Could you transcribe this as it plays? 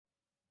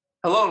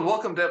Hello and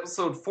welcome to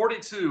episode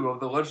 42 of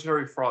the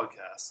Legendary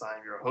Frogcast. I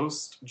am your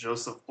host,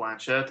 Joseph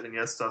Blanchette, and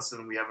yes,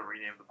 Dustin, we haven't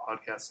renamed the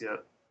podcast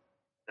yet.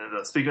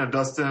 And speaking of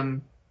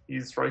Dustin,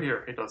 he's right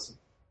here. Hey, Dustin.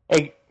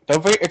 Hey,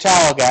 don't forget your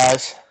towel,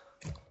 guys.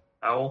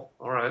 Towel?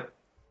 All right.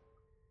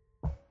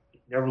 You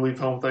never leave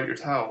home without your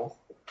towel.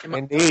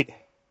 Indeed.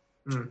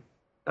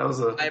 That was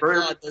a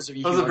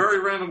very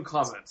random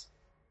comment.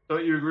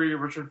 Don't you agree,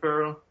 Richard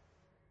Farrow?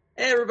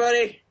 Hey,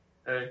 everybody.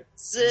 Hey.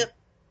 Zip.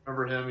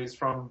 Remember him? He's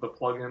from the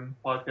Plug-In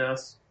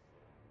podcast.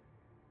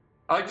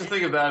 I like to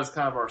think of that as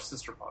kind of our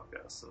sister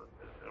podcast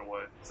in a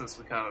way, since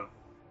we kind of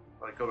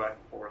go back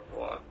and forth a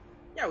lot.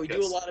 Yeah, we do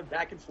a lot of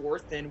back and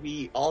forth, and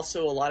we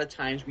also, a lot of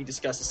times, we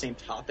discuss the same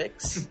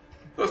topics.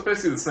 So it's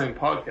basically the same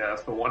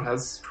podcast, but one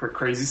has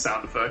crazy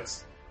sound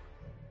effects.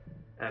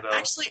 And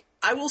Actually,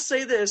 I will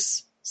say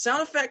this.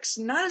 Sound effects,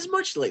 not as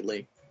much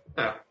lately.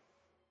 Yeah.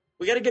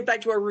 We got to get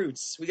back to our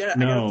roots. I got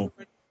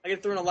to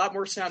throw in a lot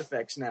more sound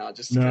effects now,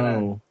 just to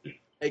kind of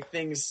make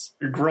things...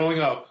 You're growing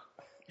up.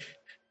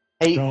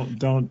 Hey,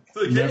 Don't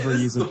never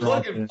use a the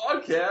Plug-In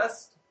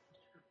podcast.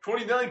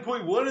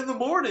 29.1 in the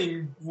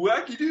morning.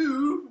 Wacky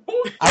doo.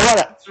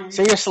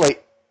 seriously,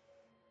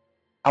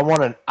 I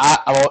want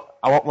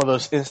one of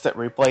those instant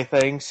replay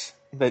things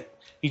that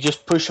you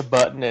just push a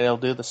button and it'll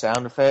do the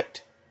sound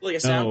effect. like a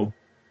sound.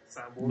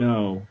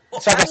 No.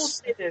 Well, I will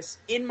say this,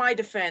 in my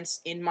defense,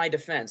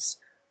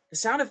 the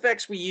sound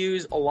effects we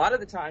use, a lot of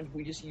the times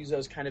we just use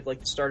those kind of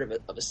like the start of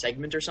a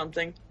segment or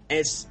something, and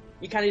it's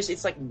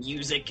like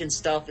music and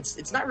stuff.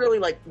 It's not really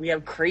like we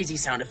have crazy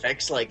sound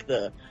effects like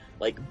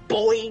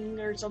boing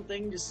or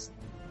something. Just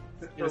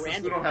we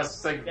don't have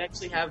segments. We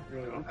actually have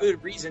a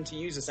good reason to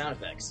use the sound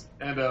effects.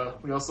 And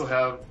we also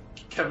have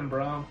Kevin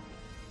Brown.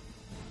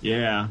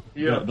 Yeah.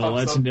 The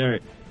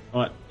legendary.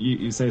 What?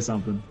 You say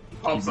something.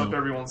 Pops up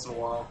every once in a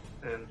while.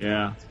 And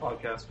yeah. It's a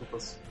podcast with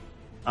us.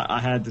 I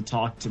had to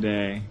talk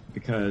today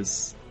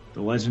because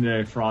the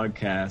Legendary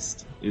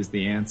Frogcast is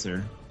the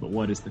answer, but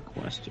what is the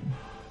question?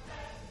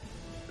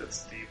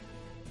 That's deep.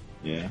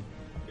 Yeah.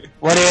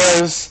 What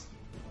is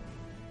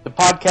the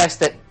podcast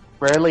that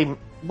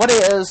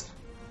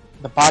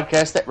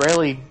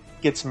rarely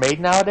gets made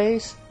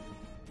nowadays?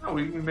 No,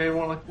 we made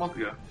one like a month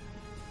ago.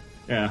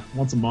 Yeah,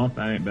 once a month,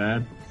 that ain't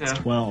bad. Yeah. It's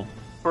 12.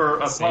 For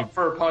a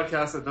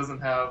podcast that doesn't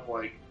have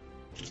like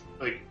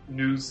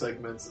news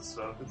segments and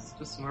stuff. It's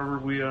just whenever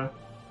we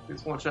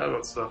just want to chat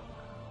about stuff.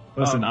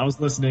 Listen, I was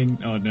listening.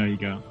 Oh, no, you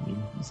go.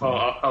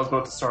 I was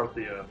about to start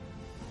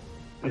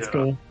That's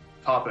cool.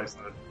 Topics.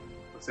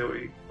 Let's see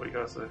what you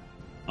gotta say.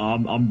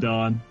 I'm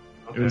done.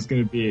 Okay. It was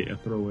going to be a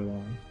throwaway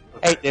line.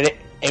 Hey, did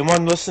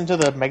anyone listen to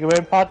the Mega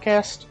Man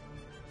podcast?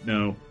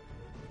 No.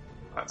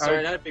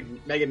 Sorry, not a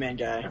big Mega Man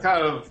guy. I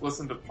kind of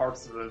listened to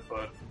parts of it,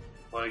 but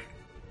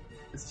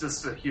it's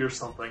just to hear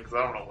something because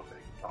I don't know what they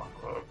can talk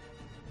about.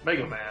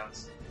 Mega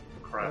Man's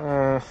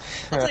crap.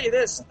 I'll tell you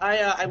this.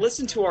 I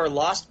listened to our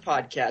Lost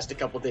podcast a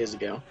couple days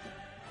ago.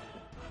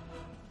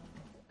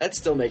 That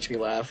still makes me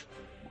laugh.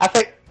 I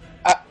think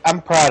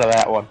I'm proud of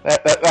that one.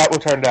 That one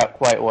turned out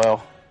quite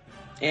well.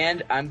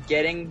 And I'm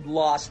getting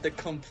Lost, the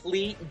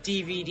complete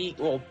DVD,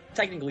 well,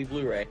 technically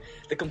Blu-ray,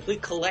 the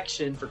complete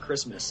collection for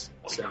Christmas.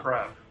 Holy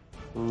crap.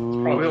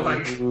 Ooh.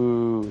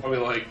 Probably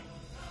like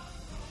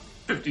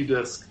 50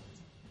 discs.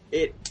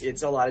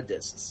 It's a lot of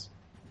discs.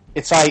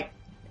 It's like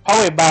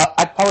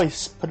I'd probably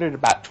put it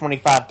about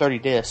 25, 30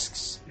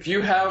 discs. If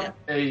you have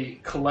a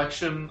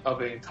collection of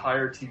an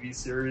entire TV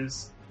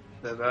series,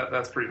 then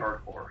that's pretty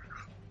hardcore.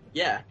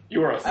 Yeah,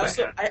 you are a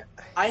fan.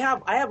 I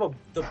have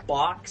the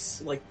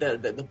box, like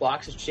the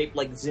box is shaped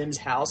like Zim's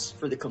house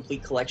for the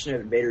complete collection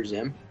of Invader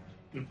Zim.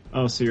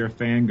 Oh, so you're a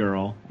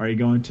fangirl. Are you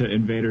going to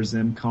Invader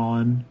Zim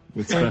Con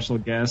with special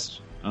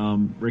guest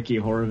Ricky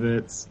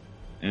Horowitz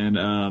and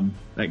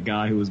that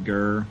guy who was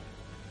Gurr?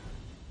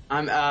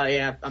 I'm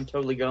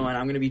totally going.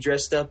 I'm going to be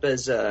dressed up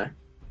as Dib.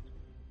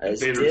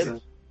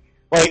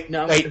 Wait,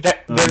 no,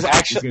 there's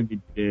actually going to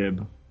be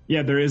Dib.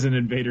 Yeah, there is an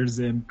Invader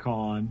Zim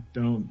Con.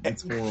 Don't.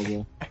 It's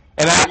horrible.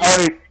 And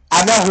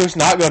I know who's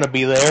not going to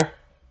be there.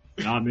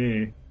 Not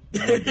me.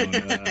 How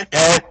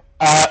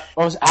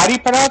do you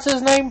pronounce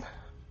his name?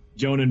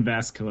 Jonan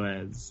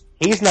Vasquez.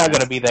 He's not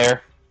going to be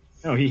there.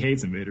 No, he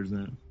hates Invader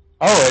Zim.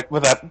 Oh,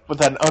 with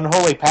an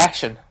unholy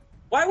passion.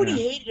 Why would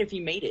he hate it if he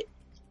made it?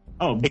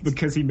 Oh,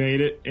 because he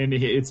made it, and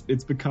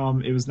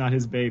it was not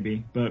his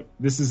baby. But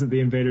this isn't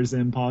the Invader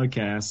Zim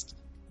podcast.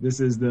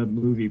 This is the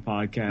movie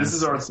podcast. This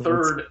is our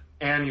third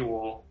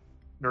annual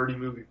nerdy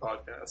movie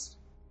podcast.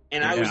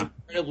 And I was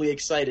incredibly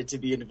excited to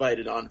be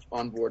invited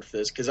on board for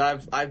this, because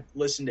I've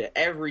listened to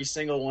every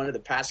single one of the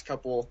past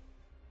couple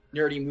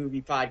nerdy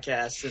movie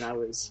podcasts, and I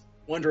was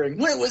wondering,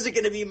 when was it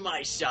going to be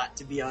my shot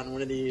to be on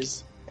one of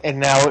these? And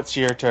now it's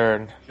your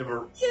turn.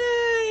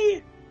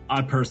 Yay!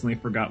 I personally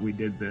forgot we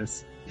did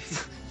this.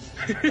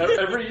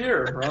 Every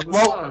year, around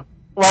this time.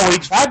 Well, we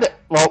tried to.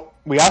 Well,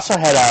 we also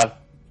had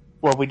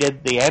we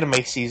did the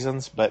anime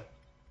seasons, but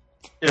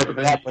yeah, but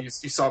then you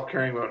stopped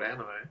caring about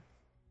anime.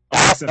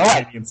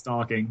 Except Baby and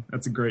Stalking.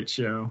 That's a great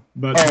show.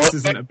 But this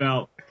isn't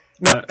about...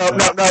 No.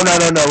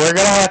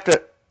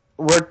 We're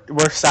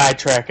we're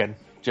sidetracking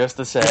just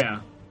a sec.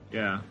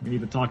 Yeah. We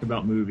need to talk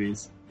about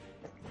movies.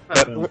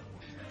 But If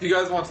you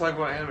guys want to talk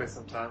about anime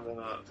sometime, then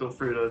feel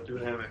free to do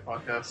an anime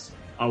podcast.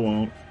 I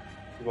won't.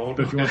 You won't?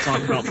 But if you want to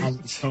talk about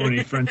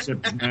Pony,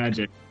 Friendship is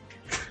Magic,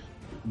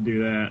 do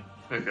that.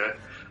 Okay.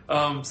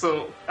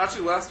 So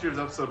actually, last year's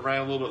episode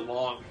ran a little bit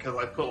long because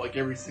I put like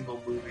every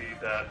single movie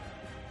that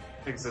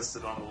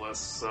existed on the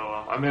list. So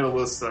I made a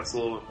list that's a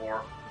little bit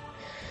more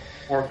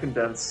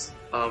condensed.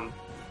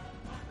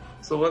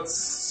 So let's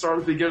start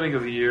at the beginning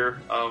of the year.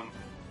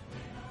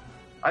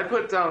 I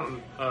put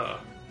down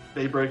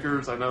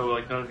Daybreakers. I know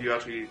like none of you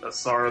actually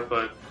saw it,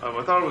 but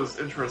I thought it was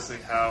interesting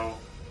how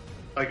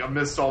like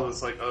amidst all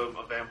this like a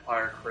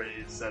vampire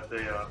craze that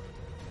they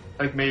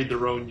like made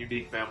their own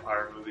unique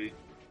vampire movie.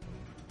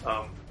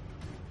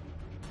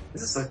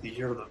 This is like the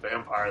year of the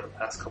vampire the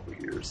past couple of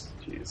years.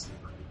 Jeez.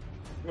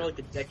 More like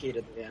the decade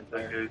of the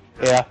vampire. Decade,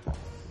 yeah.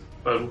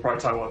 But we'll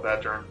probably talk about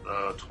that during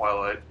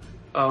Twilight.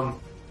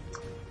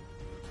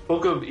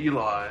 Book of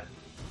Eli.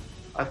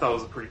 I thought it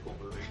was a pretty cool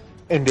movie.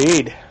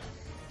 Indeed.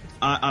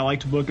 I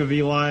liked Book of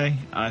Eli.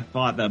 I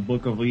thought that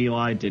Book of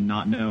Eli did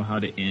not know how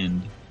to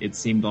end. It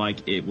seemed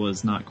like it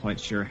was not quite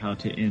sure how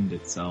to end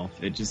itself.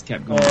 It just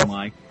kept going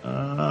like,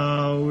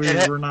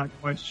 we're not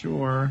quite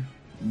sure.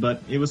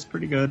 But it was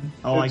pretty good.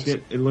 I liked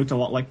it. It looked a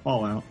lot like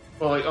Fallout.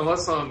 Well, like,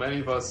 unless any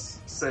of us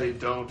say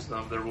don't,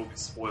 there will be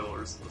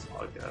spoilers in this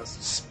podcast.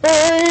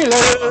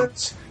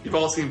 Spoilers! You've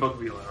all seen Book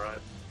of Eli, right?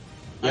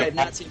 I had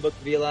not seen Book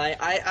of Eli.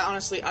 I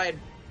honestly, I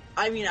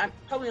mean, I'm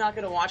probably not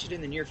going to watch it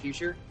in the near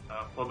future,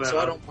 Well, then, so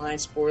I don't mind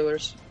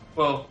spoilers.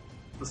 Well,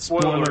 the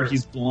Spoiler, spoiler,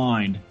 he's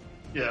blind.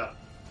 yeah.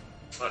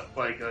 But,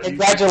 like,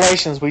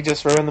 Congratulations, we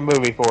just ruined the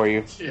movie for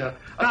you. yeah.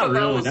 I Not thought that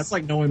really. was- That's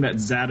like knowing that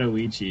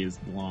Zatoichi is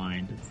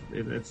blind.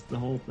 It's the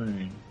whole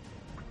thing.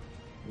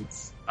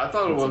 I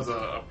thought it was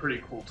a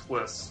pretty cool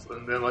twist,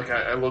 and then like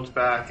I looked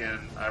back and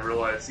I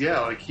realized, yeah,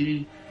 like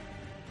he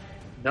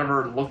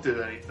never looked at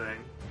anything.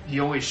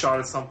 He only shot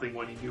at something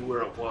when he knew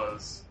where it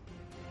was.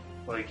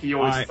 Like he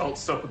always felt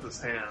stuff with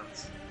his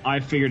hands. I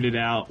figured it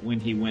out when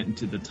he went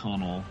into the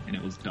tunnel and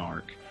it was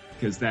dark.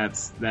 Because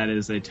that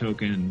is a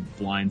token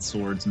blind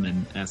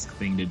swordsman-esque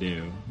thing to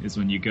do. Is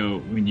when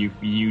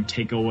you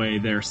take away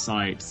their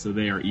sight so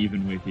they are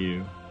even with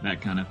you. That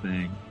kind of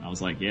thing. I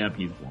was like, yep,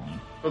 he's blind.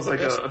 I was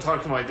like, I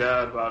talked to my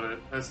dad about it,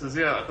 and I says,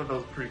 yeah, I thought that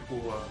was pretty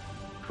cool.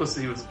 Twist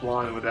that he was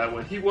blind with that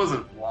when he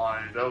wasn't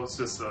blind. That was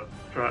just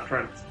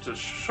trying to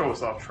show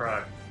us off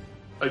track,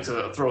 like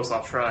to throw us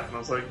off track. And I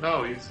was like,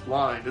 no, he's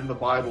blind. In the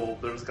Bible,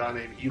 there was a guy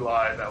named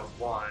Eli that was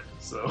blind.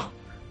 So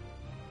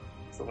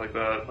stuff like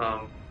that.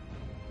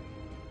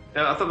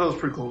 Yeah, I thought that was a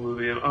pretty cool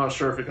movie. I'm not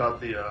sure if it got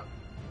the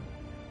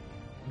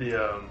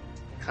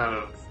kind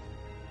of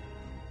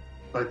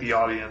like the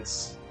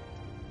audience.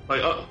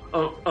 Like, I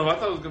thought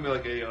it was gonna be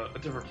like a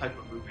different type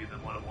of movie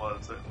than what it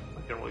was.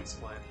 I can't really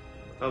explain.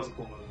 But that was a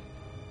cool movie.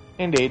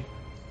 Indeed.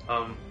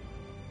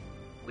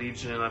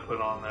 Legion, I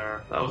put on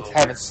there. That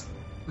was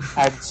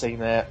I haven't seen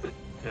that.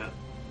 yeah.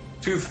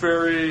 Tooth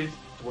Fairy,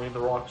 Dwayne the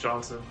Rock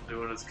Johnson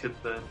doing his kid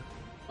thing.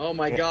 Oh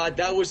my god,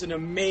 that was an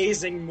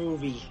amazing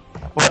movie.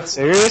 What,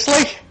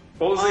 seriously?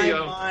 What was My the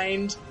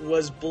mind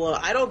was blown.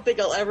 I don't think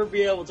I'll ever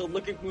be able to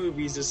look at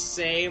movies the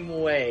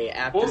same way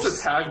after. what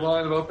was the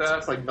tagline about that?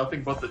 It's like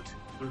nothing but the tooth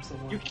or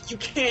something. You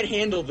can't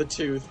handle the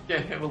tooth.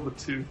 Can't handle the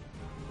tooth.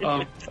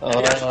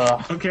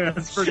 Okay,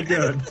 that's pretty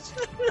good.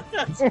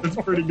 that's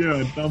pretty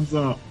good. Thumbs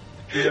up.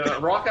 Yeah,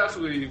 Rock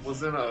actually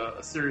was in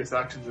a serious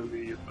action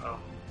movie.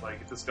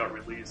 Like it just got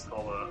released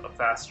called a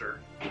Faster.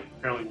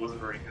 Apparently, it wasn't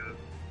very good.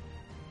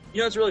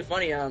 You know, it's really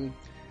funny.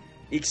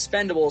 The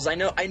Expendables. I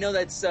know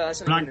that's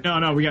something.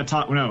 No, we got to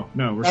talk. No,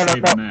 we're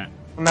saving that.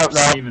 No,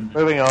 Saving that.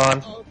 moving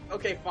on. Oh,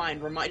 okay,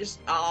 fine.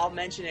 I'll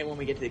mention it when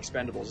we get to the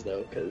Expendables,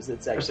 though, because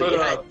it's actually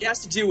But, it has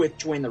to do with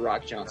Dwayne the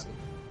Rock Johnson.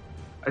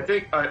 I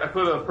think I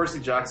put a Percy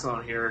Jackson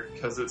on here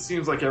because it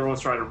seems like everyone's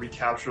trying to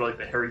recapture like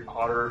the Harry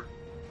Potter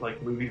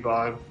like movie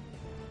vibe.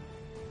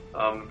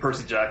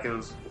 Percy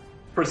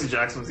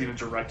Jackson was even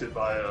directed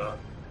by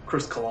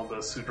Chris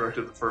Columbus, who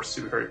directed the first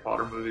two Harry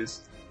Potter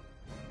movies.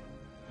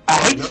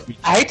 I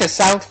hate to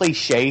sound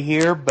cliche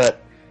here,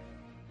 but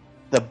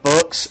the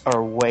books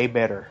are way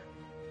better.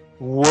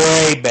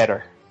 Way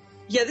better.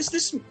 Yeah,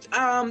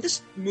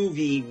 this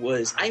movie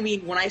was. I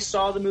mean, when I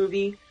saw the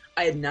movie,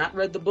 I had not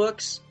read the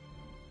books.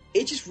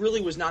 It just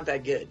really was not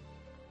that good.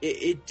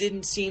 It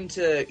didn't seem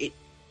to.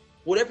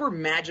 Whatever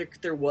magic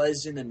there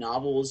was in the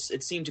novels,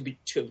 it seemed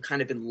to have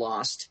kind of been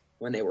lost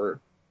when they were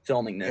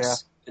filming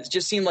this. Yeah. It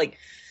just seemed like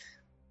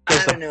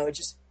I don't know.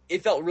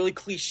 It felt really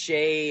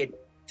cliche. It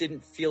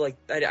didn't feel like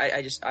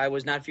I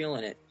was not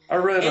feeling it. I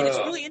read, and it's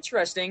really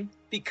interesting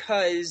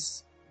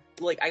because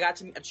like I got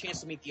a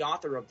chance to meet the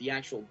author of the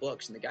actual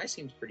books, and the guy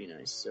seems pretty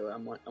nice. So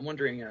I'm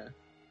wondering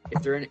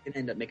if they're going to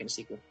end up making a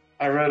sequel.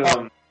 I read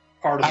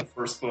part of the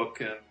first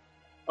book, and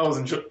I was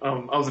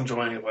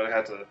enjoying it, but I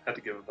had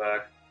to give it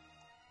back.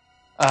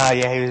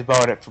 Yeah, he was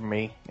bought it from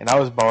me, and I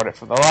was bought it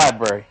from the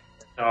library.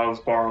 I was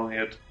borrowing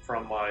it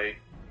from my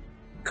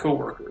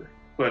coworker,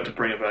 who had to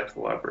bring it back to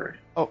the library.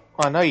 Oh,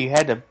 I know you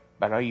had to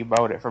I know you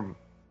borrowed it from.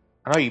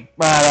 I know you.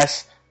 Well,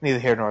 that's neither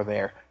here nor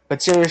there.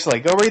 But seriously,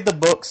 go read the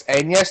books.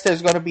 And yes,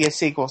 there's going to be a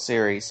sequel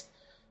series.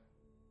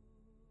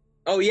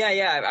 Oh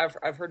yeah,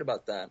 I've heard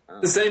about that.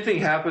 The same thing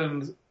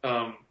happened.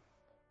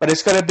 But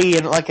it's going to be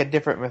in like a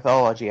different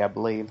mythology, I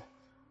believe.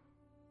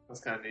 That's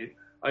kind of neat.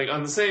 Like,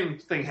 the same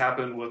thing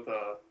happened with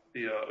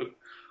the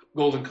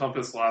Golden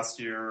Compass last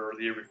year or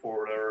the year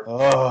before, whatever.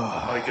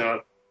 Oh. Like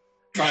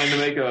trying to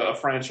make a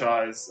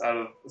franchise out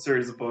of a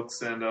series of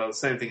books, and the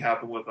same thing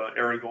happened with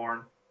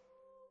Aragorn.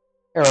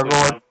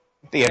 The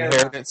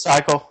Inheritance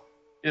Cycle.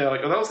 Yeah,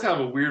 like that was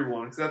kind of a weird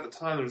one because at the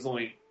time there was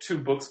only 2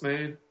 books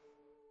made,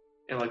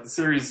 and like the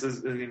series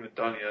isn't even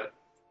done yet.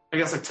 I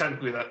guess like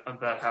technically that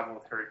happened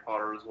with Harry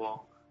Potter as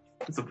well.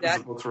 The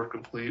books were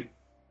complete.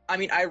 I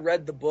mean, I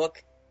read the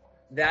book.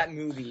 That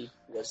movie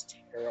was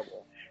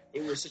terrible.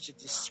 It was such a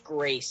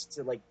disgrace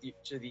to like the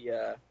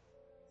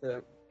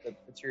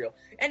material.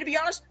 And to be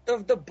honest,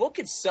 the book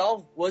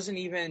itself wasn't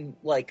even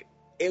like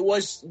it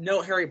was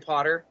no Harry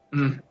Potter.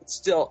 Mm.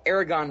 Still,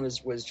 Aragorn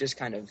was just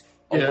kind of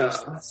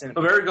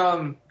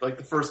Aragorn, like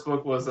the first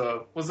book was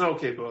an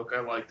okay book. I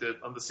liked it.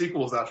 The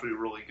sequel is actually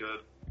really good.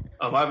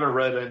 I haven't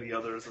read any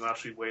others. I'm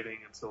actually waiting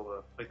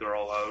until they're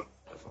all out.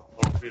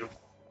 I'll read them.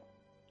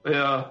 But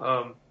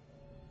yeah,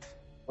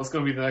 what's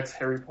going to be the next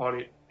Harry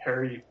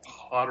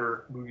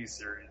Potter movie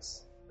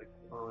series? Like,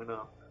 I don't really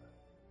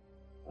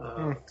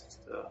know.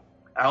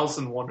 Alice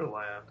in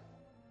Wonderland.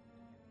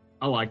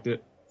 I liked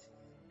it.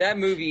 That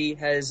movie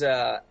has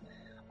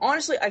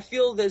honestly, I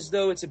feel as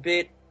though it's a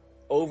bit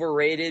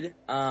overrated.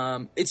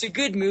 It's a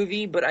good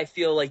movie, but I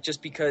feel like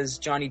just because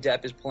Johnny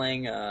Depp is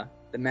playing the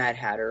Mad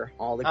Hatter,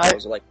 all the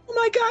girls are like, "Oh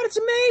my god, it's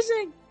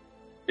amazing!"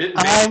 It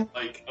made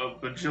like $1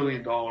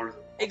 bajillion.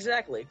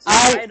 Exactly. So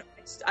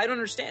I don't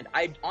understand.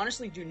 I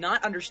honestly do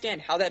not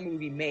understand how that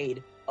movie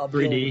made a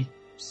 3D.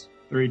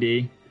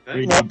 3D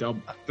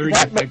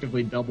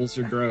effectively doubles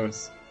your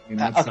gross. I mean,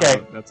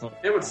 that's all.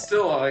 It was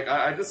still like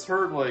I just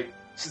heard like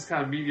just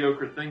kind of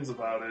mediocre things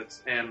about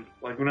it, and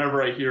like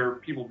whenever I hear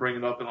people bring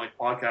it up in like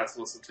podcasts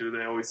to listen to,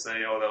 they always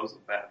say, "Oh, that was a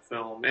bad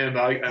film," and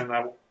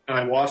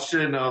I watched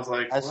it and I was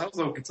like, well, "That was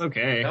okay." It's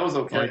okay. That was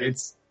okay. Like,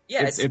 it's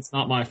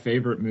not my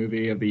favorite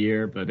movie of the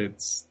year, but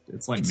it's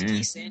like it's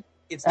decent.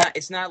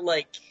 It's not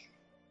like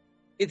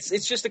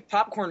it's just a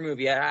popcorn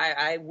movie.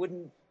 I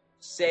wouldn't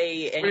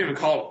say anything. I wouldn't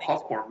even call it a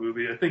popcorn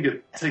movie. I think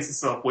it takes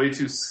itself way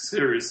too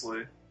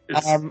seriously.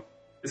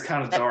 It's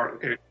kind of dark.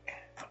 Okay.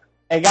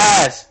 Hey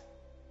guys,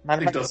 I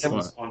think Dustin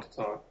was fun to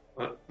talk.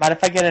 But mind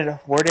if I get a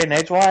word in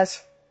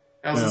edgewise?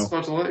 I was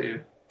supposed to let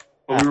you,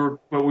 but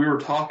we were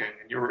talking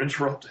and you were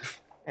interrupted.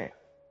 Hey.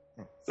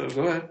 So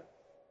go ahead.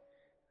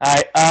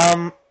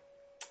 Alright,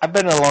 I've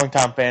been a long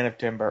time fan of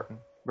Tim Burton,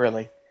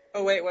 really.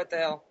 Oh wait, what the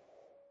hell?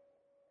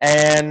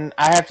 And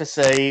I have to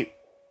say,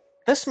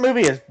 this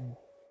movie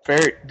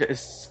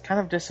is kind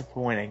of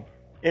disappointing.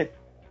 It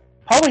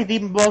probably the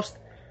most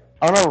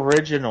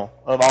unoriginal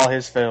of all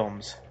his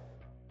films.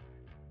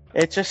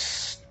 It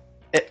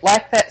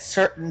lacked that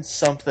certain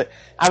something.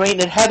 I mean,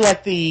 it had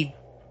like the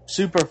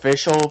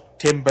superficial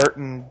Tim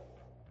Burton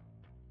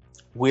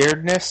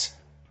weirdness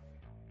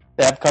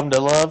that I've come to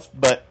love,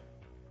 but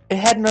it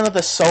had none of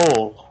the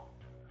soul.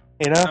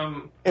 You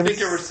know, I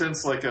think ever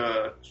since like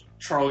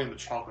Charlie and the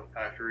Chocolate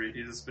Factory,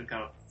 he's just been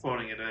kind of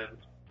phoning it in.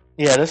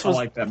 Yeah, this was I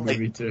like that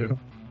movie too.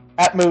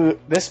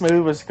 This movie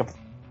was,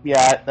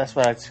 that's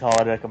what I'd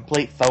call it, a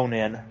complete phone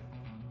in.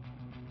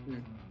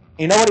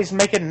 You know what he's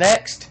making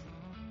next?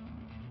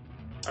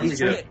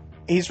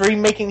 He's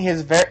remaking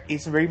his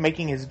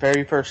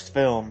very first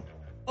film.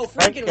 Oh,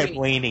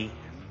 Frankenweenie.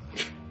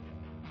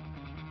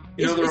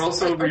 You know, they're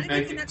also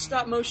remaking that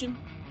stop motion.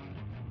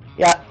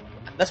 Yeah,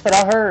 that's what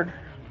I heard.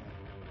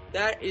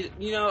 That is,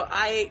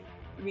 I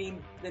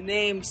mean, the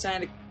name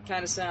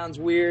kind of sounds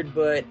weird,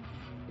 but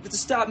if it's a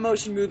stop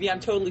motion movie, I'm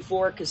totally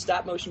for it because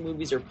stop motion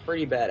movies are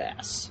pretty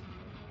badass.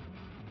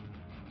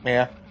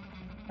 Yeah.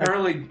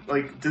 Apparently,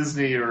 like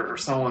Disney or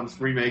someone's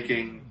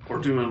remaking or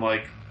doing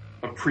like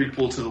a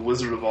prequel to The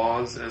Wizard of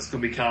Oz, and it's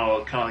going to be kind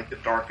of like the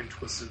dark and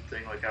twisted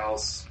thing, like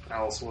Alice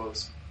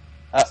was.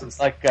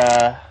 Like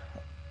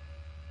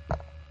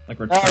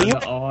Return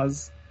to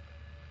Oz.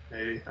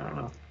 Maybe, I don't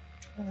know.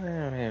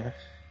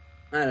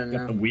 I don't know.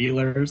 Got the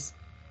Wheelers.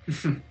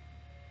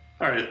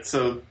 All right,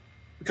 so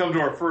we come to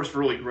our first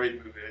really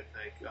great movie, I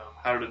think.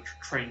 How to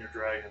Train Your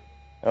Dragon.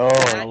 Oh,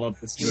 I love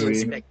this movie.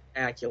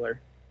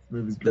 Spectacular. This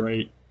movie's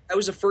great. That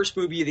was the first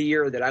movie of the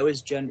year that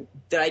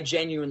I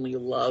genuinely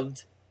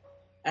loved,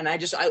 and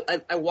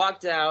I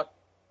walked out,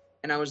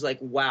 and I was like,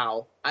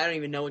 wow, I don't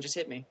even know what just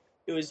hit me.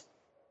 It was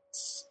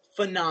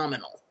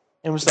phenomenal.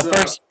 It was the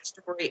first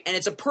story, and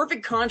it's a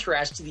perfect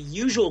contrast to the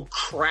usual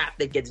crap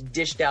that gets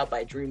dished out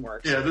by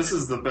DreamWorks. Yeah, this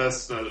is the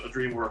best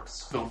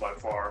DreamWorks film by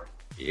far.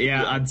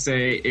 Yeah, I'd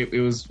say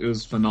it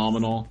was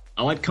phenomenal.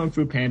 I like Kung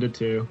Fu Panda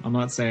too. I'm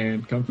not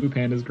saying Kung Fu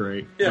Panda's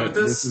great. Yeah, but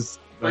this is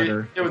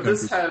better. Yeah, but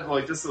this had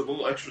like just a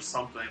little extra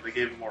something that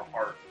gave it more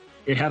heart.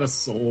 It had a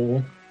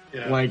soul.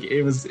 Yeah. Like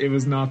it was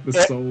not the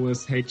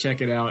soulless. Hey,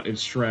 check it out!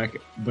 It's Shrek,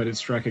 but it's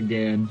Shrek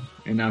again,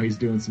 and now he's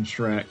doing some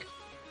Shrek.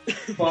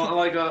 Well,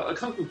 like a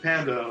Kung Fu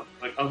Panda,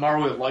 like I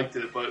really liked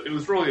it, but it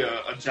was really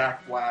a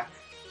Jack Black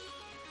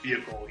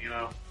vehicle, you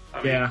know? I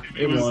mean, Yeah,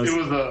 it was. It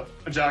was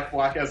a Jack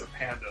Black as a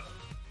panda.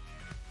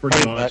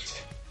 Pretty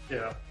much.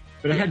 Yeah.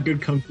 But it had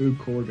good kung fu Yeah,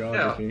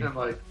 choreography. and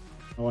like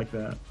I like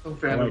that. Kung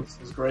Fu Panda I like-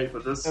 was great,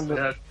 but this And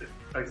had,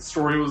 like the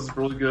story was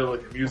really good,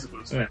 like the music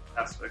was Yeah.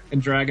 fantastic.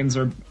 And dragons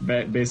are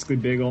basically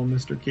big old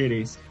Mr.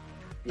 Kitties.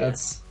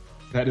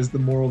 That is the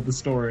moral of the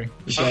story.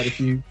 Is that if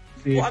you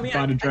Well, I mean,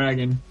 find a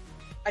dragon,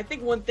 I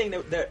think one thing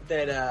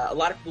that a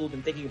lot of people have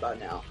been thinking about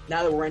now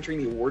that we're entering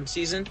the award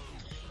season,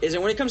 is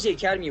that when it comes to the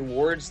Academy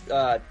Awards,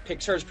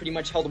 Pixar's pretty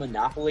much held a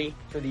monopoly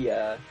for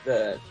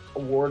the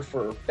award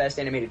for Best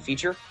Animated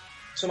Feature.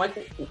 So,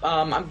 Michael,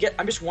 I'm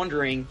just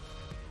wondering,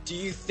 do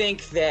you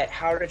think that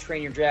How to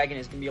Train Your Dragon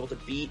is going to be able to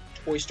beat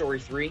Toy Story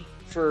 3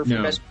 for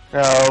No. Best?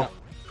 No.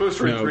 Toy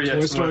Story 3 had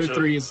Toy so Story much,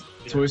 3 is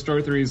Toy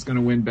Story 3 is going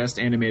to win Best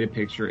Animated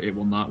Picture. It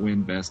will not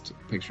win Best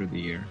Picture of the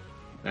Year.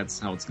 That's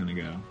how it's going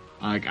to go.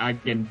 Like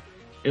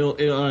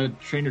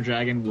Train Your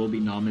Dragon will be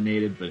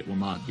nominated, but it will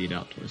not beat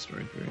out Toy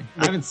Story 3.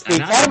 I haven't seen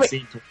Toy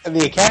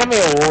The Academy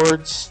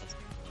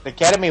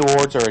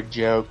Awards are a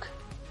joke.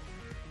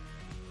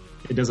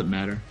 It doesn't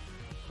matter.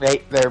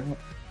 They're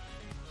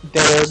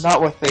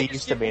not what they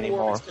used to be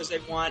anymore. Because they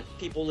want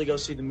people to go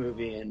see the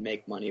movie and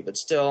make money, but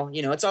still,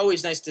 it's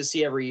always nice to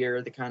see every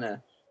year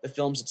the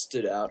films that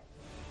stood out.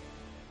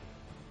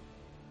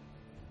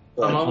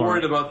 But, I'm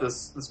worried about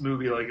this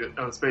movie. Like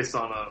it's based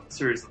on a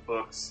series of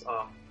books,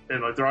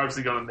 and like they're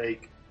obviously going to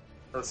make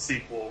a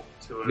sequel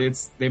to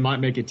it. They might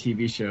make a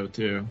TV show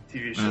too.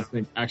 TV And show. I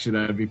think actually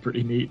that would be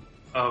pretty neat.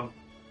 I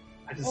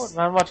Oh,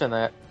 I'm watching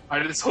that.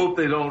 just hope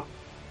they don't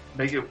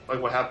make it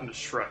like what happened to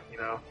Shrek. You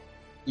know?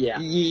 yeah.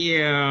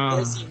 Yeah.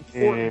 That's the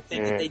important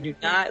thing, that they do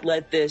not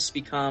let this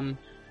become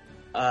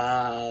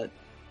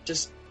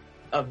just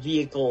a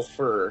vehicle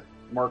for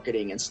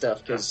marketing and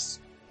stuff, because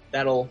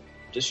that'll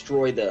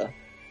destroy the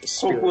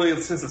spirit.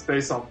 Hopefully, since it's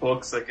based on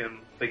books, they can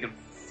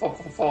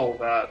follow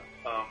that.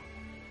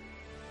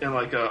 And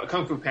like a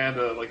Kung Fu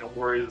Panda, like I'm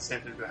worried the same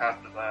thing could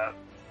happen to that.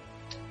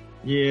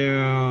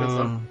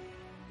 Yeah.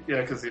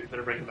 Yeah, because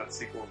they're making that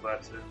sequel of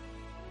that too.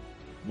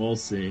 We'll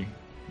see.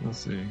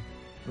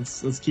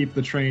 Let's keep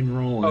the train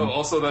rolling. Oh,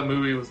 also that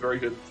movie was very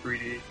good in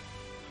 3D.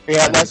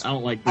 Yeah, I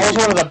don't like.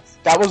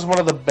 that was one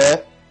of the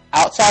best.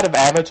 Outside of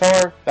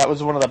Avatar, that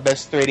was one of the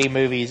best 3D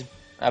movies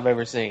I've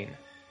ever seen.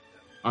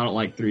 I don't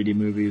like 3D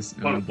movies.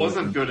 But it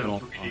wasn't good in at all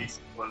 3D. times.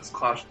 Was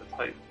Clash of the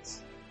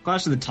Titans.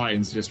 Clash of the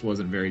Titans just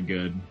wasn't very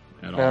good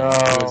at all. No.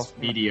 It was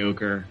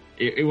mediocre.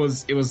 It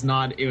was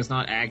not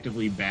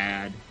actively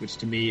bad, which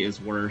to me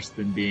is worse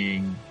than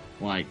being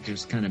like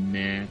just kind of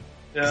meh.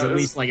 Because at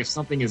least like if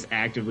something is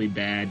actively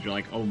bad, you're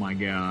like, oh my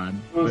god.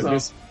 was,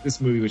 But this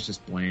movie was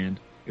just bland.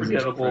 It was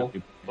forgettable.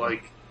 incredibly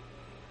bland.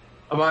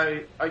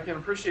 Like, I can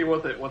appreciate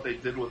what they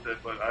did with it,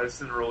 but I just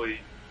didn't really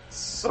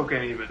soak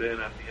any of it in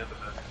at the end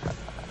of it.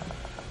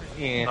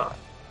 Yeah.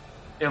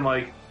 And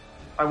like,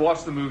 I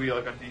watched the movie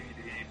like on DVD,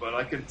 but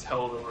I could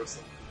tell there were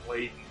some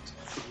blatant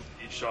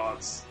 3D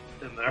shots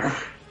in there.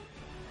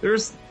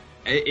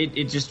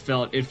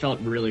 It felt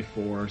really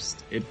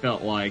forced. It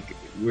felt like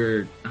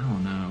I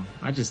don't know.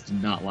 I just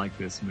did not like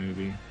this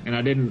movie. And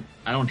I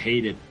don't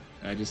hate it.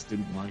 I just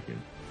didn't like it.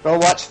 Go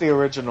watch the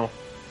original.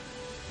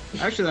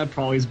 Actually, that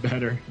probably is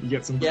better. You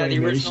get some Yeah,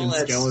 the original, claymation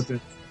that's-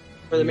 skeletons.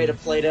 Where they made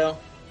of Play-Doh.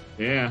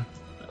 Yeah.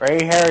 Ray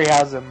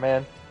Harryhausen,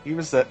 man, he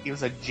was a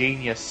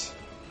genius.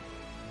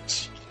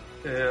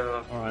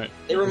 Yeah. All right.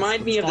 They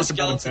remind me of the Let's talk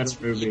about a skeletons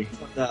better movie.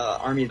 from the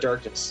Army of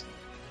Darkness.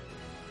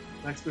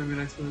 Next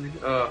movie.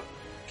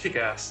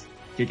 Kick-Ass.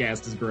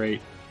 Kick-Ass is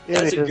great.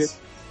 That's It a is.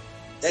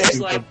 That is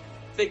Super.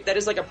 like that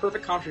is like a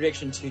perfect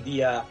contradiction to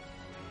the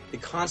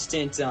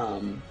constant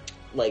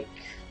like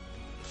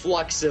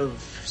flux of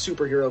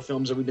superhero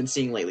films that we've been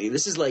seeing lately.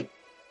 This is like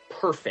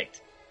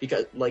perfect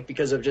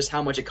because of just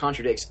how much it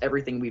contradicts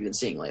everything we've been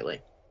seeing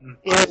lately.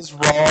 It is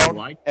I wrong.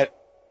 like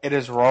It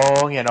is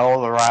wrong in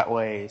all the right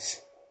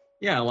ways.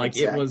 Yeah, like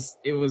Exactly.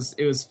 it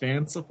was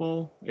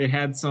fanciful. It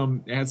had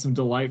some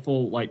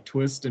delightful like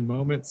twists and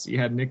moments. You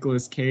had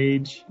Nicolas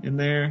Cage in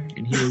there,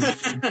 and he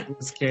was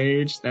Nicolas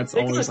Cage. That's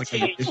always Nicolas like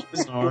Cage a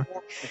was star.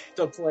 born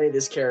to play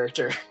this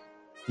character.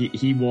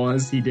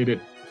 He did it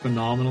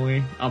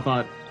phenomenally. I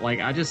thought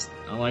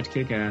I liked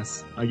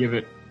Kick-Ass. I give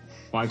it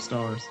 5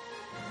 stars.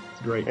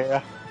 It's great.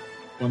 Yeah.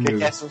 One movie.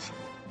 Kick-Ass.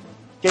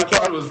 I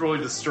thought it was really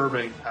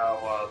disturbing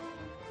how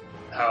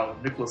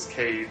Nicolas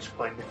Cage,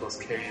 playing Nicolas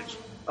Cage,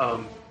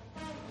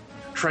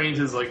 trained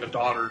his like a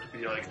daughter to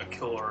be like a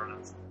killer and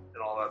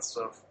all that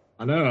stuff.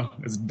 I know,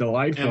 it's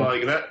delightful.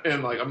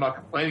 And like I'm not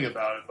complaining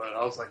about it, but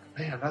I was like,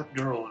 man, that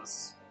girl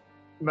is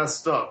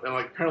messed up. And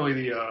like apparently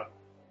the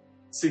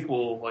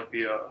sequel, like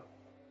the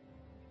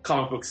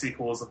comic book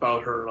sequel, is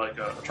about her like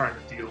trying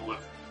to deal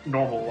with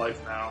normal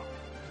life now.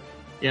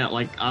 Yeah,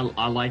 like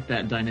I like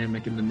that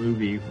dynamic in the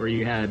movie where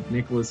you had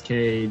Nicolas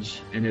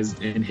Cage and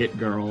Hit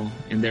Girl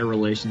and their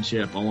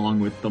relationship, along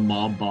with the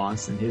mob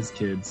boss and his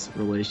kids'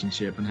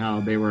 relationship, and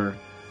how they were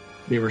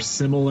they were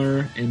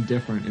similar and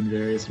different in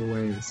various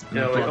ways. And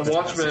Yeah, I like thought the that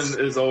Watchmen was-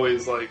 is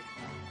always like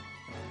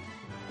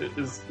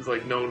is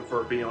like known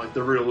for being like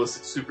the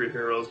realistic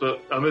superheroes,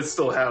 but it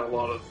still had a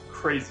lot of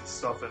crazy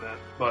stuff in it.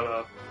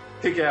 But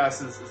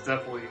Kick-Ass is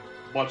definitely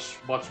much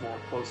more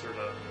closer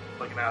to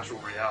like an actual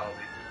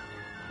reality.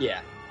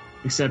 Yeah.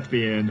 except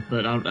the end.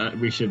 But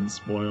we shouldn't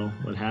spoil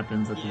what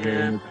happens at the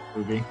very end of the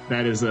movie.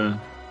 That is a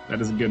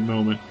good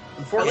moment.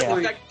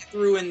 Unfortunately, I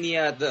threw in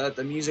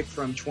the music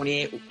from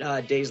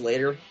 28 Days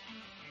Later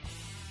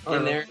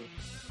in there.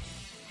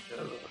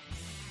 Yeah,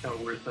 kind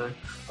of a weird thing.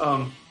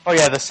 Oh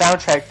yeah, the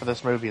soundtrack for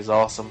this movie is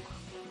awesome.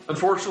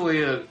 Unfortunately,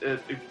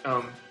 it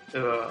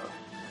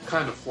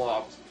kind of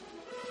flopped.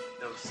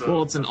 So,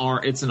 Well, it's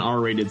an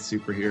R-rated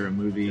superhero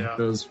movie. Yeah.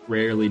 Those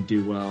rarely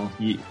do well.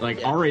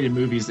 R-rated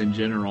movies in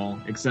general,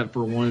 except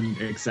for one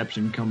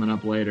exception coming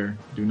up later,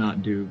 do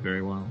not do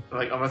very well.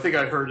 like I think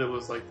I heard it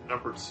was like the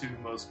number 2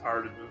 most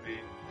pirated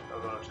movie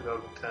of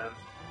 2010.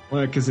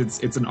 Well, because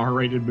it's an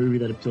R-rated movie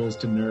that appeals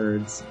to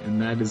nerds,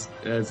 and that is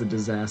a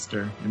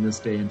disaster in this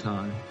day and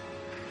time.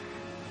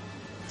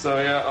 So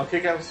yeah,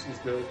 Kick-Ass was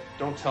good.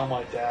 Don't tell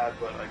my dad,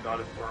 but I got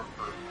it for him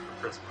for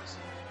Christmas.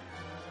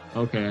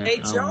 Okay. Hey,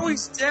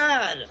 Joey's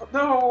dad!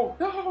 No.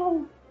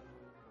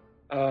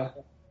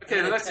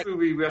 Okay, the next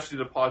movie we actually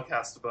did a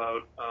podcast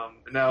about.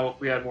 And now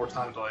we had more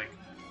time to like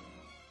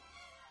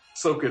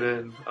soak it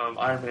in.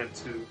 Iron Man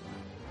 2.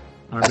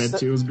 Iron Man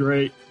 2 was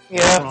great. No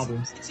Yeah,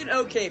 problems. It's an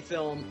okay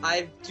film.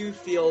 I do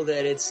feel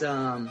that it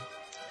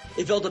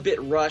felt a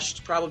bit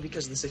rushed, probably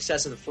because of the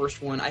success of the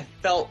first one. I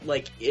felt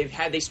like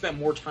had they spent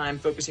more time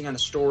focusing on the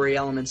story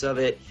elements of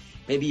it,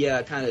 maybe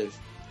kind of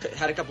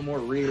had a couple more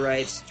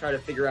rewrites, try to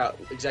figure out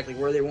exactly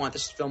where they want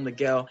this film to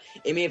go,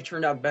 it may have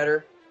turned out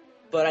better.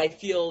 But I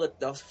feel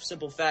that the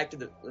simple fact of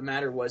the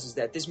matter is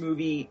that this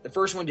movie, the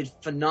first one, did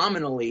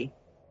phenomenally,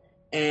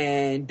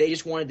 and they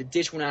just wanted to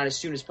dish one out as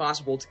soon as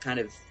possible to kind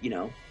of,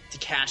 to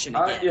cash in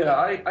again.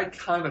 I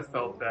kind of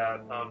felt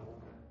that.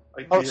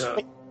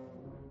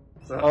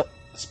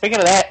 Speaking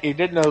of that, you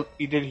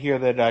did hear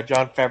that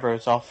Jon Favreau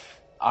is off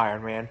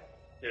Iron Man.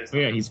 Oh,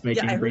 yeah, he's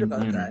making I heard Green about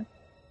Lantern. that.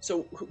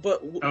 So,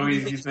 but Oh, who do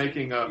you think he's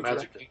making Magic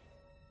director? King.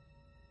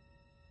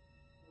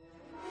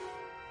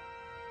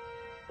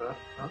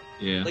 Huh?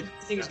 Yeah. Like, who do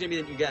you think is going to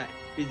be the new guy?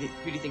 Who do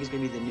you think is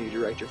going to be the new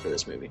director for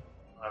this movie?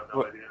 I have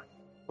no idea.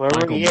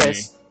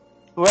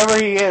 Whoever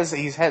he is,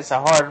 he has a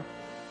hard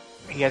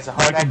Michael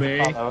act to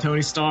Bay, follow.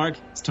 Tony Stark.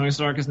 Tony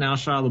Stark is now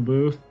Shia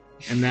LaBeouf,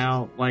 and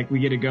now we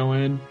get to go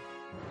in,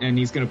 and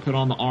he's gonna put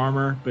on the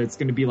armor, but it's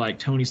gonna be like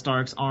Tony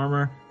Stark's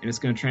armor, and it's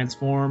gonna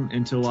transform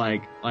into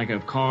like a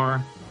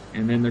car,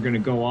 and then they're gonna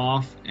go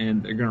off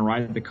and they're gonna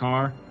ride the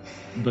car,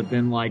 but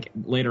then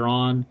later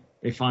on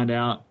they find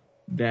out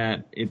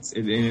that it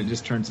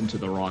just turns into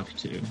The Rock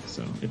too.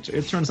 So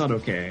it turns out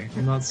okay.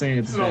 I'm not saying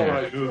it's It's an bad.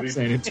 alright movie. I'm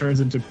saying it turns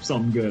into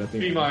something good. I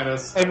think. B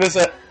minus. And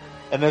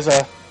there's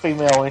a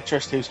female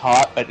interest who's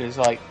hot, but is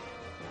like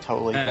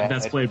totally bad.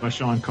 That's played by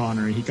Sean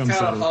Connery. He comes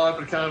Kind out of hot,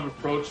 but kind of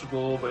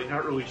approachable, but you're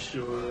not really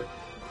sure.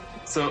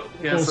 So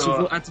yeah,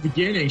 at the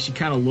beginning, she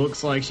kind of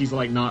looks like she's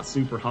not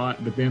super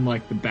hot, but then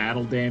the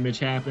battle damage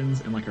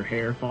happens and her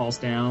hair falls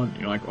down. And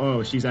you're like,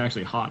 oh, she's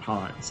actually hot.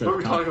 So what are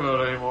we talking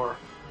about anymore?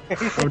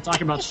 we're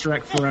talking about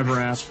Shrek Forever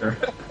After.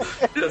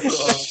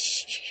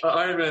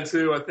 Iron Man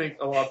 2, I think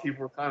a lot of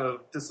people were kind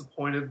of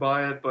disappointed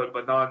by it, but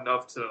not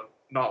enough to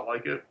not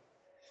like it.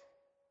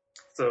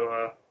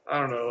 So I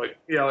don't know.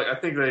 I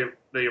think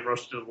they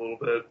rushed it a little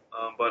bit.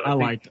 But I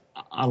liked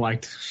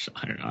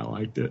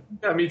it.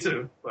 Yeah, me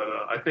too. But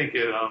I think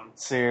it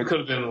could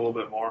have been a little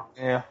bit more.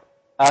 Yeah,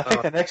 I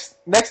think the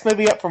next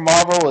movie up for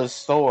Marvel is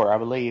Thor, I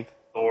believe.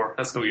 Thor.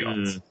 That's gonna be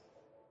awesome.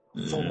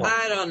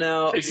 I don't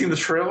know. Have you seen the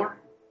trailer?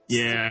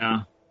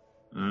 Yeah.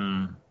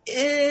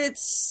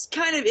 It's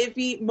kind of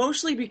iffy,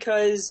 mostly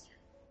because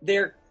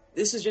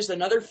this is just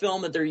another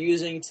film that they're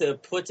using to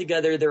put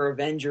together their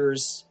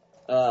Avengers.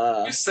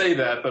 You say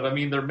that, but I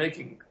mean they're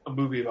making a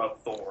movie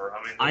about Thor.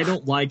 I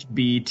don't like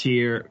B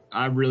tier.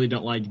 I really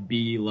don't like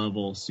B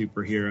level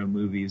superhero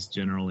movies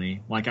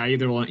generally. I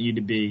either want you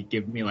to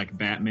give me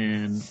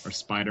Batman or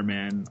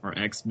Spider-Man or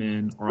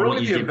X-Men, or really I want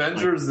the you to give me,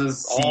 Avengers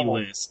is C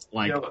list.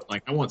 I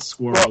want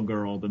Squirrel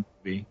Girl the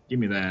movie. Give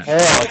me that.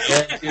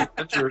 The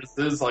Avengers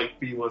is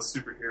B-list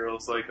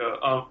superheroes.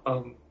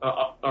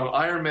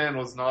 Iron Man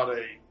was not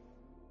a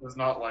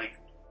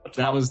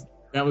That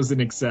was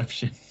an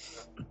exception.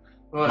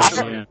 Well,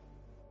 Yeah.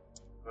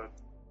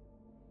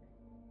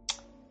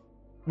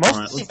 All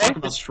right, let's talk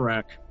about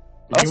Shrek.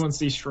 Did anyone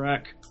see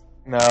Shrek?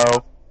 No.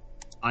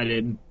 I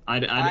didn't. I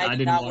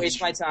did not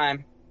waste my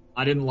time.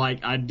 I didn't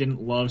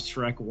love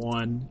Shrek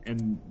 1,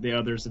 and the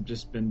others have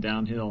just been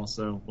downhill,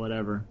 so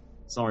whatever.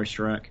 Sorry,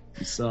 Shrek.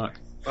 You suck.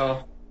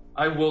 Well,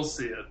 I will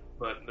see it,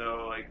 but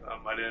no, I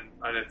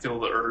didn't feel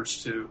the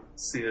urge to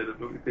see it at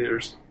movie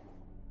theaters.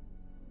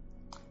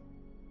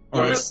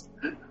 All right.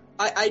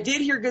 I did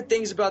hear good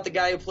things about the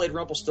guy who played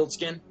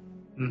Rumpelstiltskin.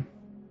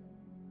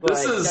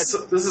 This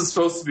is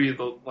supposed to be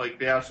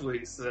they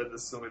actually said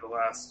this is going to be the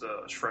last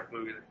Shrek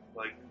movie.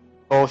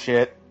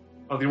 Bullshit.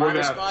 Oh, the My organ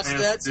response to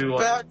has that's to do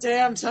about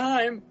damn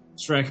time.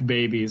 Shrek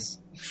babies,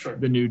 Sure.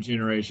 the new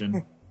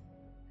generation,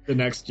 the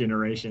next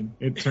generation.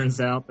 It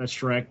turns out that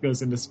Shrek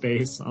goes into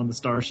space on the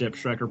starship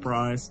Shrekker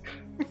Prize,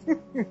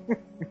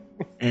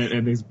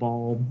 and he's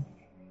bald,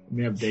 and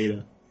they have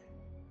Data.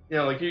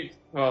 Yeah, like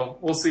well,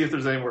 we'll see if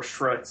there's any more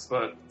Shreks,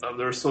 but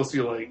there's supposed to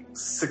be like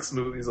 6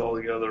 movies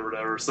altogether or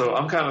whatever. So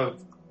I'm kind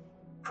of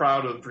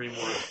proud of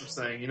DreamWorks for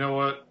saying, you know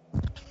what,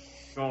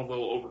 going a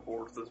little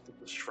overboard with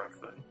this Shrek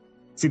thing.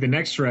 See, the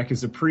next Shrek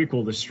is a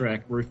prequel to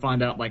Shrek, where we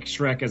find out like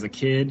Shrek as a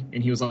kid,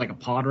 and he was like a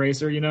pod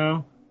racer, you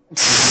know, and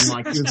then,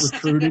 like he was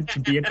recruited to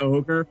be an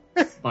ogre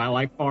by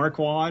like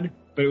Farquaad,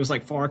 but it was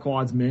like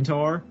Farquaad's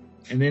mentor,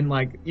 and then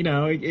like you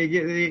know,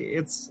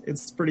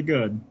 it's pretty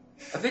good.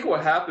 I think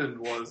what happened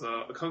was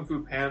a Kung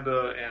Fu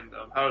Panda and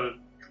How to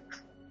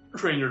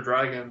Train Your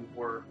Dragon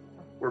were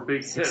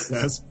big hits.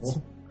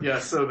 Successful. Yeah,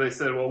 so they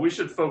said, well, we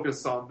should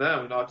focus on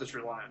them and not just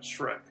rely on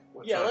Shrek.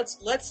 Yeah,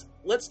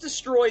 let's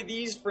destroy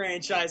these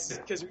franchises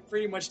because we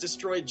pretty much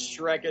destroyed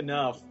Shrek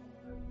enough.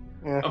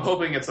 I'm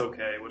hoping it's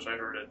okay, which I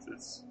heard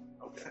it's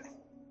okay.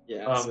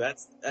 Yeah, so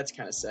that's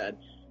kind of sad.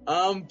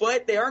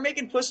 But they are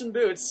making Puss in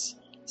Boots,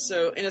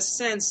 so in a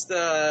sense,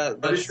 Are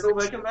they still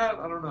making that?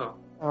 I don't know.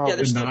 Oh, Yeah,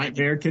 they're The still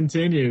nightmare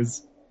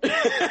continues.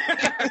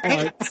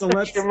 Alright, so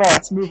let's Come on.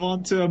 let's move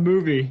on to a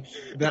movie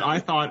that I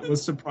thought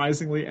was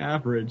surprisingly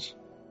average,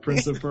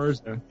 Prince of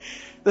Persia.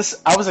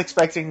 I was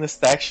expecting this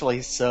to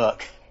actually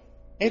suck.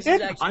 It This is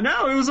did. actually- I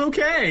know it was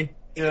okay.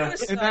 Yeah.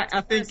 It's And kinda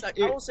I think sucks.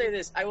 it- I will say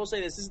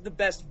this. This is the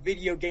best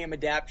video game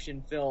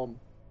adaptation film.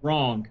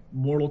 Wrong.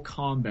 Mortal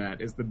Kombat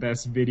is the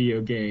best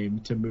video game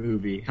to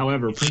movie.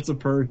 However, Prince of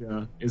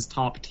Persia is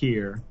top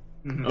tier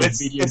Mhm. of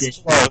It's video game.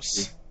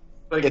 close.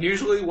 Like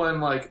usually when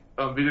like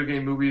video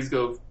game movies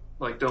go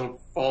like don't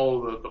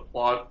follow the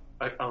plot,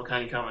 I'm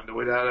kind of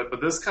annoyed at it.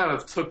 But this kind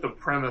of took the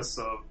premise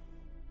of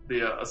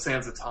the A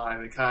Sands of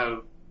Time and kind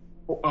of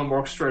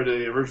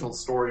orchestrated the original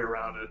story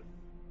around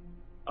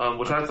it,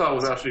 which I thought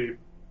was actually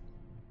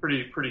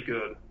pretty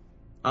good.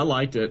 I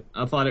liked it.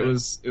 I thought it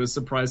was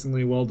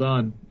surprisingly well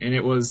done, and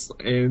it was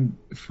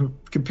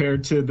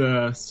compared to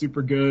the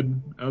super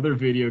good other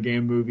video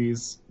game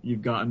movies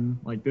you've gotten.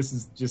 Like this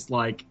is just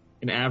like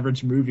an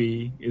average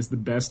movie is the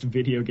best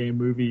video game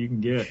movie you can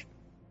get.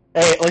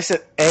 Hey, at least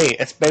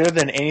it's better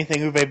than anything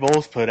Uwe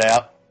Boll's put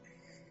out.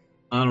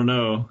 I don't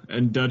know.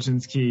 And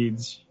Dungeons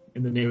Keys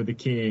in the Name of the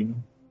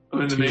King. In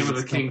the Two Name of the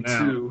is King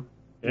coming out. 2,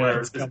 Yeah, where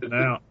it's coming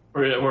out.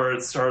 where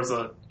it stars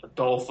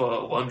Adolph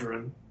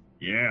Lundgren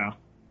Yeah,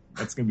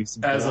 that's gonna be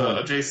some as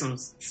fun. Jason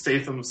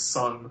Statham's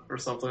son or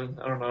something.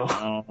 I don't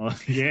know.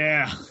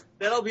 Yeah,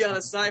 That'll be on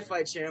a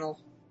Sci-Fi Channel,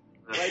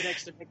 right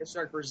next to Make a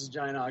Shark vs.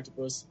 Giant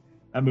Octopus.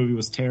 that movie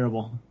was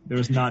terrible. There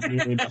was not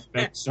nearly enough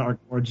big shark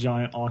or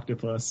giant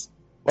octopus.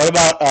 What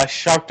about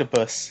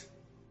Sharktopus?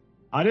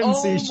 I didn't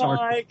Oh see Shark.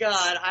 my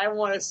god, I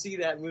want to see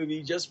that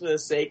movie just for the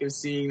sake of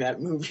seeing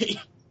that movie.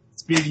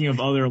 Speaking of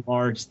other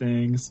large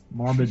things,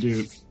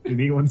 Marmaduke. Did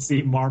anyone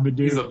see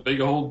Marmaduke? He's a big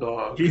old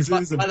dog. He's By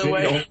a the big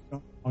way-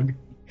 old dog.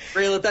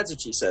 Rayla, that's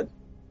what she said.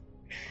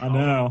 I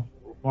know.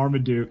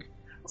 Marmaduke.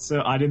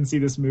 So I didn't see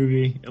this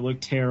movie. It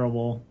looked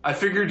terrible. I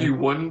figured you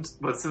wouldn't,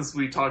 but since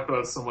we talked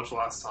about it so much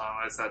last time,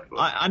 I just had to.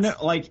 I know,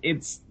 like,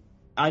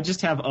 I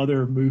just have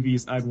other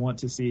movies I'd want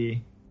to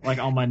see, like,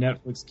 on my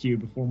Netflix queue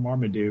before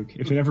Marmaduke.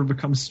 If it ever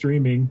becomes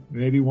streaming,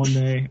 maybe one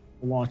day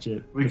I'll watch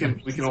it. we can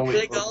only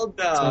Big old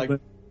dog.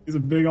 He's a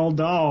big old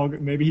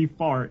dog. Maybe he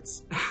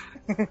farts.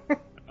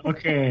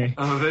 Okay.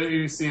 Have any of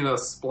you seen a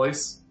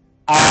Splice?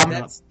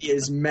 That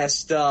is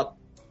messed up.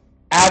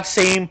 I've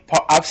seen.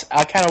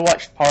 I kind of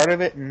watched part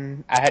of it,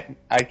 and I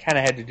kind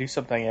of had to do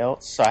something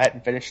else, so I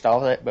hadn't finished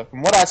all of it. But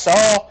from what I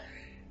saw,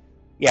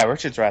 yeah,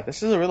 Richard's right.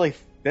 This is a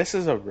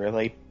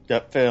really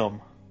good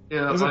film.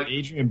 Yeah, Doesn't like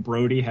Adrian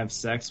Brody have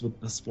sex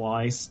with the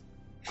Splice?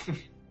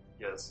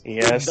 yes. The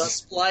Yes.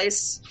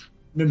 Splice.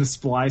 Then the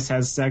Splice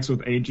has sex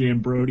with Adrian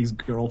Brody's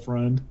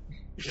girlfriend.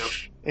 Yep.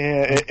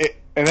 Yeah.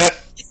 And that.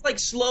 It's like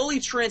slowly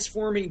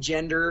transforming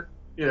gender.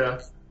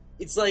 Yeah.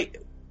 It's like,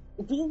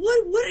 well,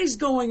 what is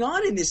going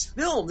on in this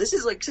film? This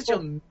is like such a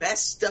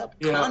messed up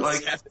Yeah,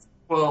 like concept.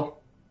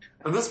 well,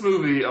 in this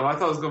movie, I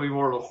thought it was going to be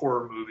more of a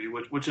horror movie,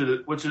 which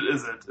it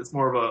isn't. It's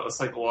more of a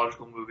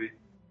psychological movie.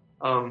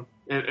 And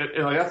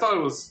like I thought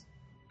it was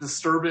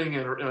disturbing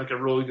in like a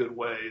really good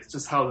way. It's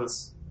just how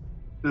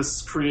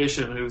this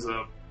creation who's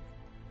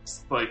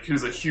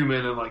a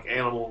human and like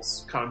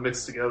animals kind of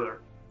mixed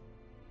together.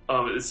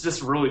 It's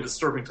just really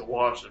disturbing to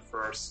watch at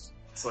first.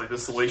 It's like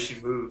just the way she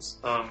moves.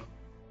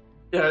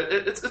 Yeah,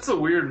 it's a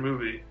weird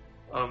movie,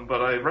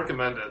 but I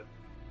recommend it.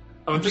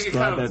 I I'm think just it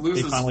glad kind of that they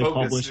loses finally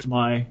focus. published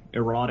my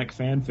erotic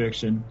fan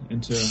fiction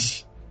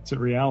into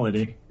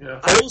reality.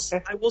 Yeah.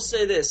 I will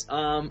say this.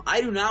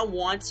 I do not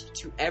want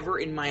to ever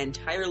in my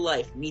entire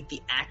life meet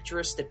the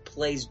actress that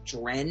plays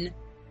Dren.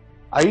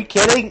 Are you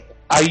kidding?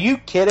 Are you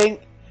kidding?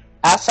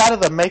 Outside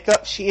of the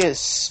makeup, she is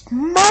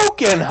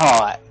smoking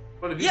hot.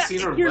 But have you Yeah,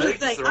 seen her here's the legs?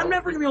 thing. They're I'm all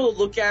never gonna be able to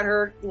look at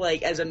her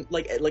like as a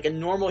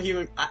normal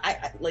human.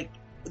 I like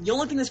the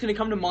only thing that's gonna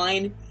come to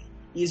mind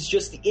is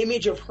just the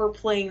image of her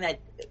playing that,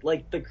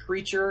 like, the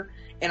creature,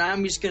 and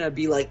I'm just gonna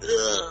be like,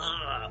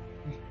 ugh.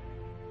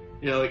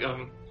 Yeah, like,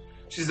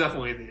 she's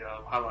definitely the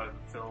highlight of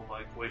the film,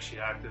 like, the way she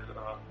acted.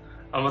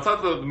 I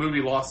thought the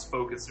movie lost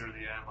focus near the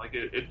end. Like,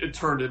 it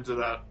turned into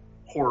that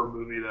horror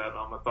movie that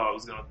I thought it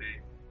was going to be.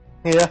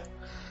 Yeah,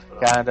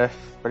 kind of,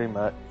 pretty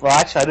much. Well,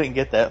 actually, I didn't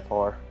get that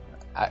far.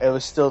 It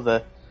was still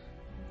the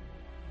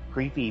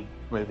creepy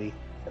movie.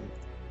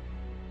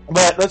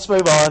 But let's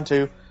move on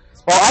to...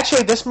 Well,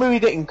 actually, this movie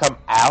didn't come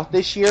out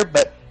this year,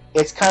 but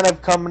it's kind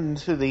of coming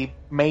to the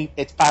main...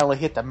 It's finally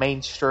hit the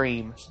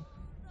mainstream,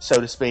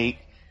 so to speak.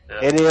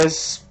 Yeah. It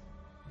is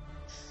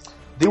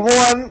the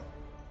one,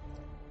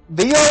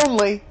 the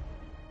only,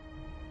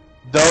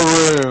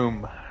 The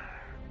Room.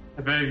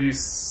 Have any of you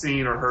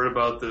seen or heard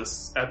about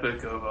this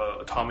epic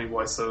of Tommy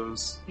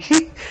Wiseau's?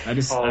 I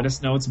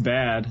just know it's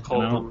bad.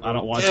 And I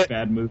don't watch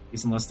bad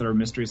movies unless they're a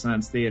Mystery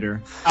Science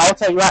Theater. I'll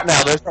tell you right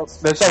now,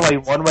 there's only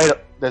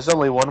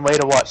one way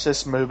to watch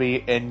this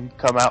movie and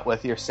come out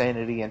with your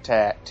sanity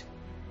intact.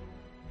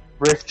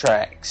 Riff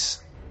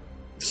Tracks.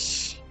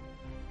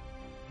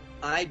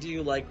 I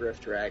do like riff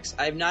tracks.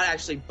 I've not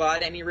actually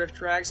bought any riff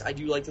tracks. I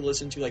do like to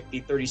listen to, like,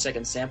 the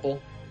 30-second sample.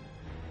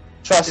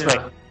 Trust me.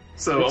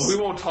 So we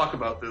won't talk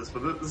about this,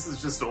 but this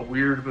is just a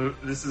weird movie.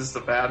 This is just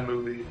a bad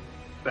movie.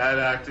 Bad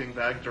acting,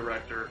 bad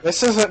director.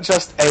 This isn't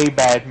just a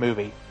bad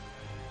movie.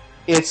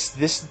 It's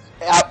this,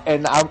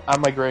 and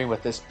I'm agreeing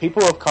with this.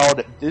 People have called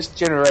it this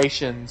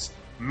generation's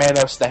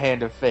Manos the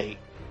Hand of Fate.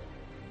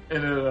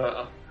 And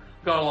it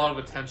got a lot of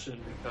attention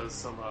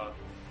because that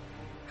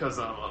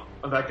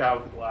guy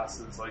with the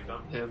glasses, like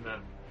him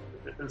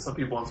and some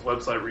people on his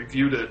website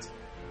reviewed it,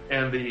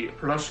 and the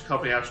production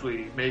company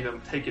actually made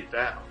him take it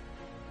down.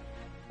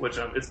 Which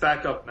it's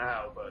back up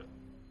now, but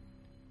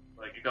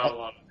like it got a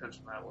lot of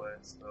attention that way.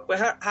 So.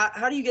 But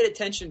how do you get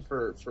attention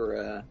for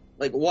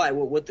like why?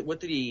 What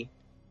did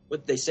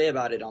they say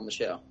about it on the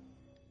show?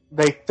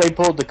 They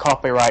pulled the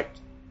copyright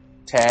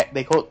tag.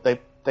 They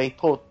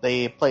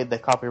played the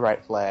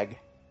copyright flag,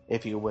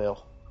 if you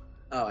will.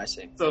 Oh, I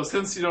see. So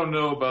since you don't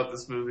know about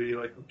this movie,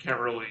 like we can't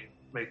really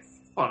make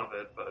fun of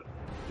it, but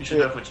you should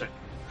definitely check it.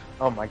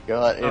 Oh my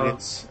god,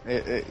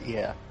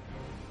 yeah.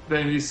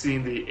 Then have you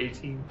seen the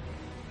 18?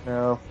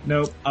 No.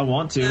 Nope, I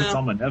want to. It's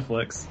on my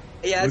Netflix.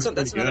 Yeah, that's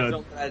another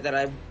film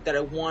that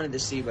I wanted to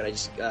see, but I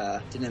just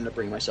didn't end up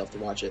bringing myself to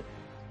watch it.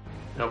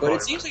 No, but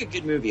it seems like a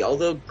good movie,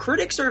 although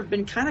critics have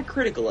been kind of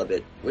critical of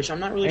it, which I'm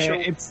not really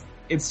sure.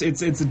 It's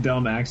a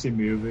dumb action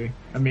movie.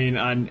 I mean,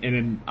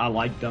 I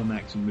like dumb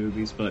action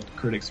movies, but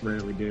critics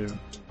rarely do,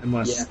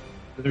 unless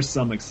there's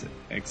some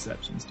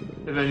exceptions to the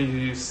rule. Have any of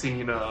you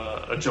seen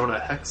a Jonah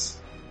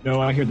Hex?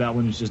 No, I hear that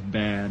one is just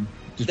bad.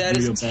 That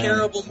is a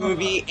terrible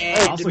movie,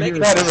 and to make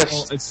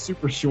it's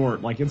super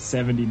short, like it's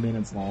 70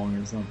 minutes long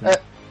or something.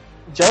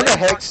 Jonah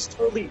Hex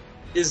totally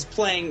is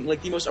playing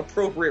like the most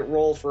appropriate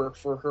role for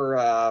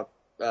her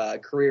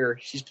career.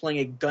 She's playing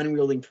a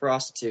gun-wielding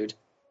prostitute.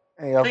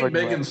 I think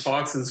Megan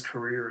Fox's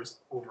career is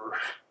over.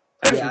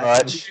 Pretty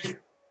much.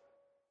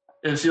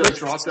 And she like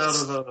dropped out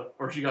of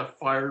or she got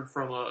fired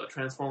from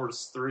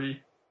Transformers 3.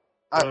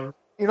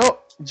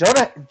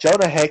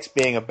 Jonah Hex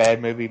being a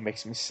bad movie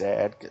makes me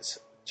sad because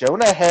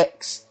Jonah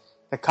Hex,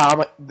 the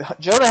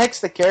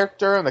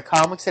character in the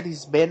comics that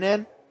he's been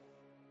in.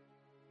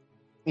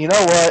 You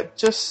know what?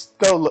 Just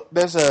go look.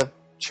 There's a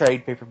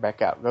trade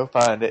paperback out. Go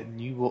find it,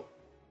 and you will.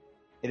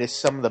 It is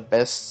some of the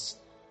best.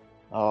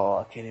 Oh,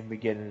 I can't even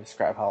begin to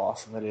describe how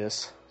awesome it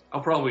is.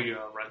 I'll probably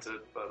rent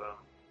it, but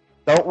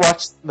don't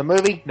watch the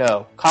movie.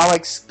 No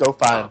comics. Go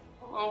find.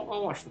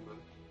 I'll watch the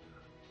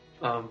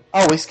movie.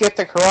 We skipped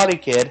the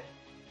Karate Kid.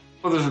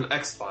 Well, there's an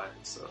X-Files,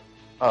 so.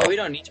 Oh, we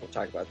don't need to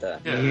talk about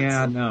that.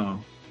 Yeah,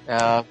 no.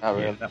 No, not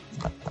really.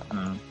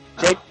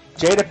 Jada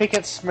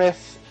Pinkett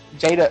Smith,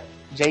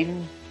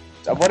 Jaden,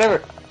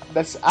 whatever.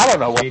 I don't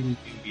know what.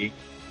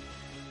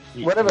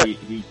 Whatever.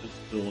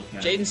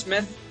 Jaden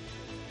Smith.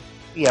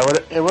 Yeah,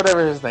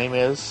 whatever his name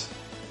is.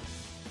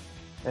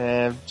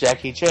 And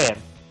Jackie Chan.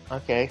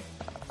 Okay.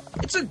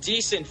 It's a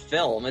decent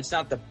film. It's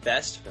not the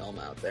best film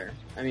out there.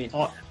 I mean,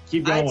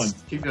 keep going.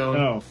 Keep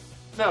going.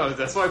 No,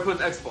 that's why I put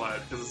an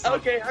X-Files because it's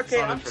okay.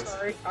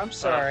 I'm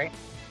sorry.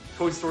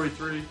 Toy Story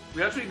 3.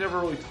 We actually never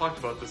really talked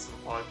about this in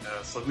the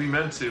podcast. Like we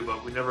meant to,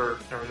 but we never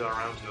got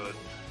around to it.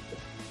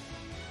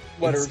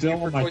 What, a review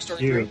for Toy Story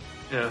 3?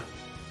 Yeah.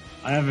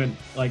 I haven't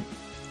like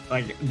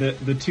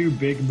the two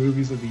big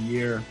movies of the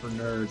year for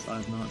nerds I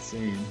have not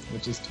seen,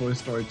 which is Toy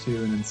Story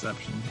 2 and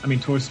Inception. I mean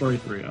Toy Story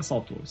 3. I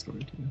saw Toy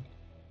Story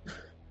 2.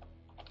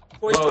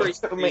 Toy Story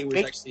 3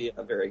 was actually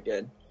very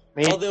good.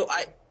 Although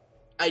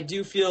I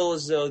do feel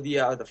as though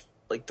the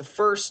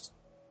first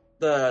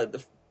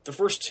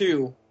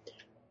two,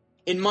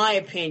 in my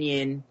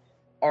opinion,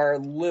 are a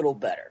little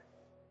better.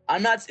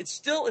 It's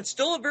still a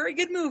very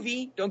good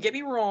movie. Don't get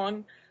me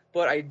wrong,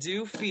 but I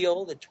do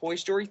feel that Toy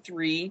Story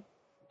 3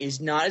 is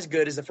not as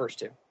good as the first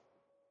two.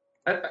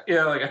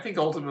 I think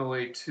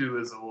ultimately 2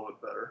 is a little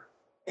bit better.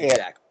 Yeah.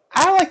 Exactly.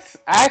 I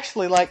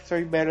actually like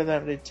 3 better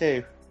than I did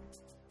 2.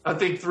 I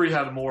think 3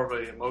 had more of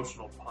an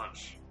emotional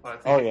punch. But I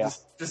think Oh, yeah.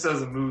 just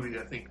as a movie,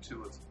 I think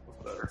 2 is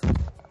better.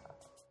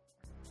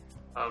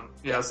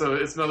 Yeah, so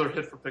it's another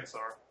hit for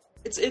Pixar.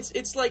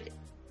 It's like,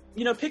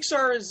 you know,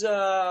 Pixar is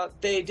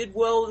they did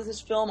well with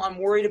this film. I'm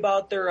worried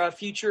about their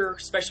future,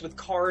 especially with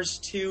Cars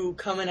 2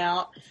 coming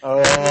out.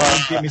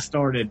 Don't get me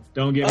started.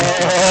 Don't get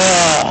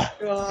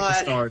me God.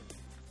 started.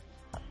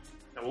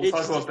 And we'll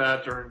talk about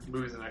that during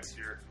movies next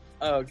year.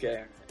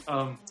 Okay.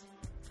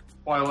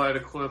 Twilight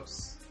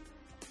Eclipse.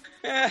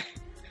 Eh,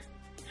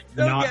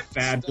 don't Not get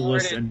me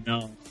fabulous started.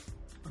 enough.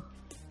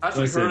 I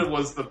actually Listen. heard it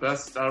was the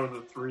best out of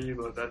the 3,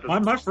 but that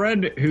doesn't... My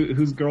friend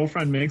whose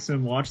girlfriend makes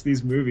him watch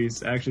these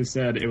movies actually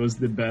said it was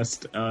the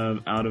best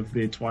out of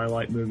the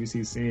Twilight movies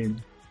he's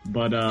seen.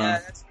 But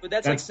Yeah,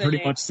 that's like saying,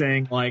 pretty much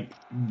saying like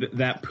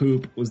that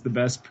poop was the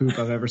best poop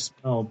I've ever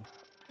smelled.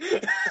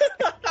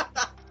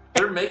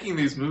 They're making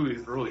these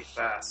movies really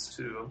fast,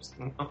 too.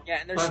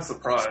 Yeah, and I'm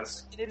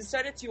surprised. They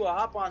decided to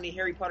hop on the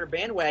Harry Potter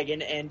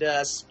bandwagon and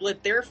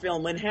split their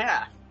film in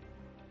half.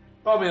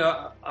 Well,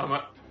 I mean,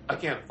 I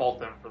can't fault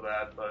them for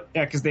that, but...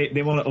 Yeah, because they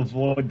want to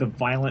avoid the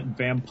violent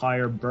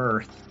vampire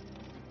birth.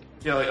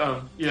 Yeah, like...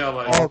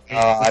 Oh,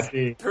 God.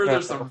 I heard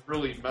there's some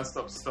really messed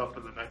up stuff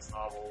in the next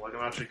novel. Like,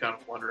 I'm actually kind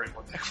of wondering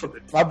what the heck they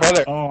do. My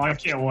brother. Oh, I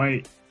can't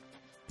wait.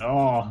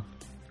 Oh,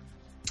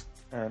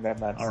 That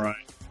matters. all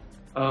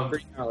right.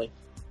 Pretty gnarly.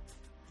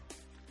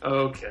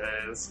 Okay,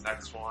 this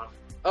next one.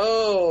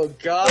 Oh,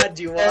 God,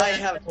 do I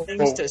have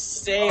things to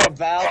say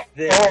about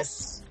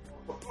this?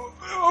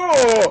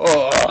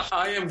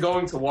 I am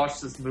going to watch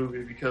this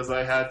movie because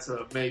I had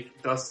to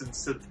make Dustin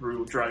sit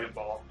through Dragon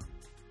Ball.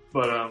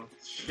 But,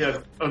 yeah,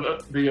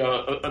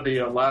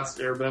 the Last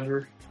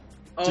Airbender.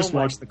 Oh Just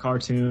my- watch the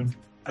cartoon.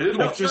 I didn't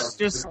watch Just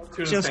the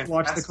cartoon is just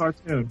watch the fantastic.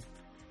 cartoon.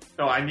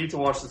 No, I need to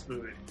watch this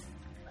movie.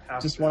 I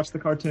have Just to. watch the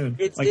cartoon.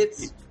 It's Like,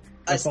 it's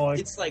that's all I-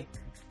 it's like,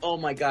 oh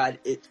my God,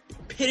 it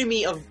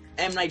epitome of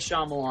M. Night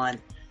Shyamalan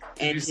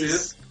and you see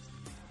his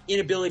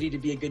inability to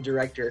be a good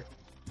director.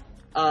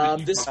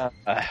 This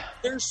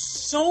there's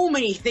so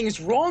many things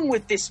wrong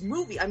with this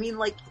movie. I mean,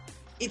 like,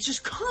 it's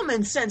just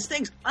common sense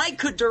things. I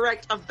could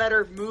direct a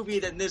better movie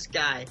than this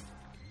guy.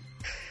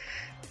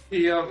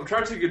 He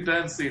tried to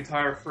condense the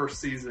entire first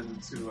season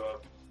into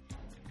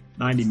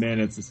 90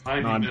 minutes is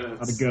 90 not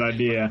minutes. a good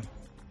idea.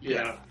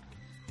 yeah.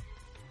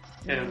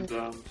 And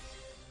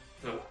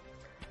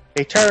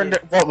They turned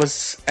what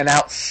was an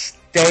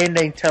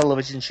outstanding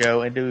television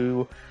show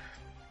into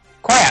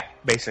crap,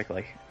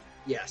 basically.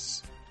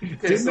 Yes.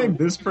 Didn't they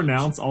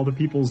mispronounce all the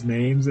people's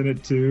names in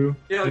it too?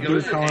 yeah, like, They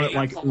were calling it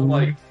like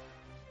like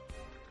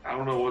I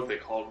don't know what they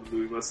called the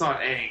movie, but it's not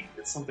Aang,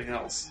 it's something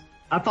else.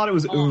 I thought it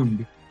was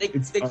Oong. They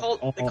It's,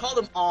 called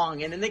him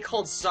Ong, and then they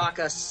called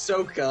Sokka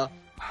Soka.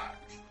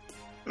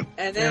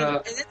 And then, Yeah.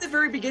 and at the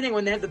very beginning,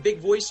 when they had the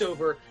big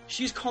voiceover,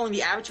 she was calling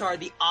the Avatar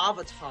the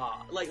Avatar.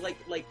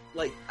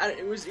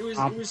 It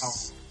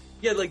was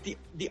yeah, like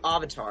the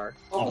Avatar.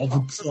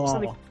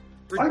 Avatar.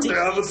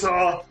 Ridiculous.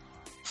 Avatar.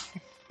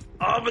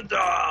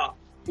 Avatar.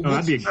 Oh,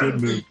 that'd be a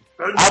good movie.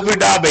 Abu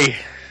Dhabi.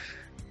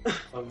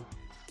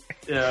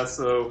 Yeah,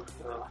 so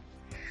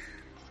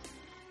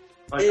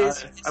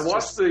It's I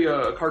watched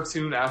the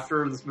cartoon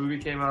after this movie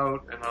came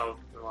out, and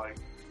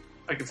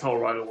I could tell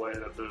right away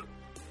that the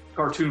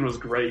cartoon was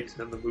great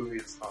and the movie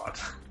is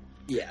not.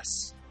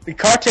 Yes. The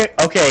cartoon.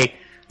 Okay,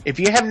 if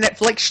you have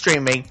Netflix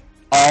streaming,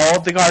 all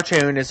the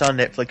cartoon is on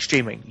Netflix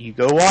streaming. You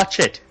go watch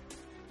it.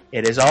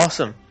 It is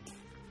awesome.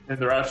 And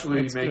they're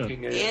actually That's good.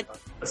 making And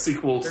a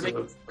sequel they're to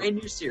making a brand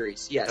new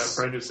series. Yes.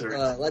 brand new series,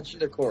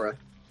 Legend of Korra.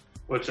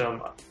 which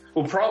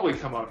will probably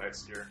come out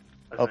next year.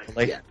 I think.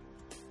 Hopefully. Yeah.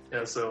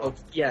 Yeah. So Oh,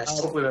 yes.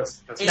 hopefully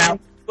that's And, Now-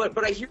 but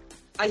I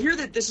hear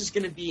that this is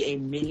going to be a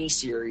mini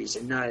series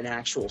and not an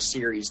actual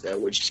series, though,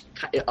 which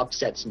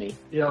upsets me.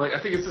 yeah. Like I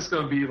think it's just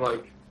going to be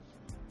like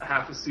a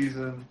half a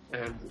season,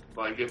 and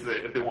like if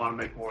they want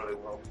to make more, they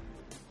will.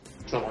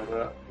 Something like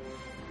that.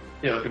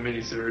 Yeah, like a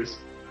mini series.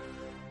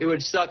 It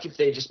would suck if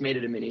they just made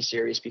it a mini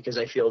series because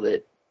I feel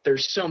that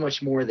there's so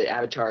much more that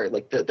Avatar,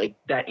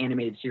 that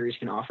animated series,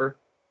 can offer.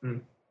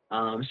 Mm.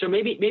 So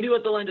maybe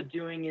what they'll end up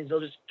doing is they'll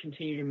just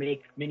continue to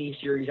make mini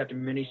series after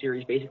mini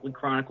series, basically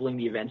chronicling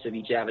the events of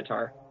each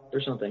Avatar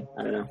or something.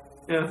 I don't know.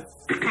 Yeah.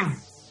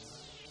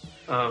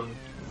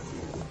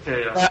 Yeah.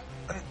 Uh,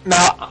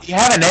 Now, you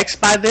haven't X'd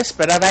by this,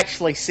 but I've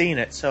actually seen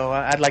it, so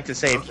I'd like to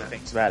say a few Okay.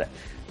 things about it.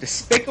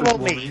 Despicable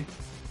Me.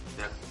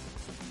 Yeah.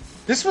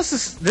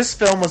 This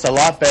film was a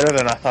lot better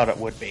than I thought it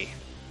would be.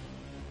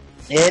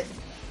 It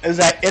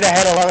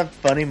had a lot of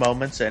funny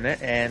moments in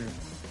it, and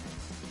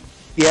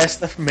yes,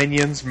 the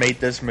Minions made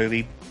this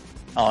movie,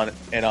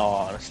 in all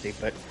honesty,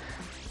 but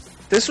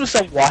this was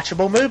a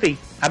watchable movie.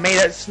 I mean,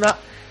 it's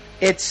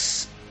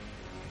It's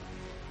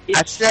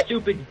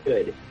stupid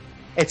good.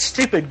 It's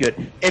stupid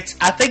good.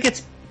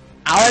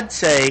 I would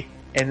say,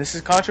 and this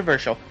is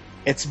controversial,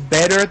 it's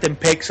better than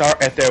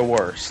Pixar at their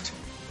worst.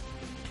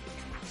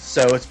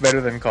 So it's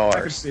better than I can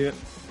Cars. see it.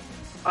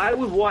 I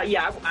would watch.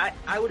 Yeah,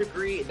 I would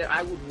agree that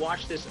I would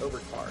watch this over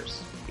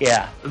Cars.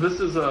 Yeah, This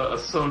is a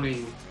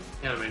Sony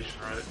animation,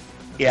 right?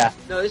 yeah.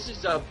 No, this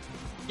is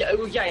yeah,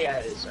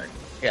 it is. Sorry.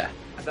 Yeah.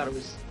 I thought it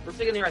was for a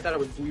second there. I thought it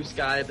was Blue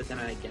Sky, but then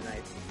I think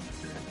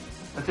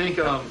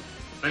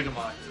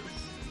Megamind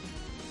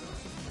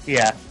is.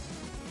 Yeah.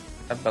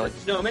 I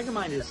believe. No,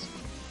 Megamind is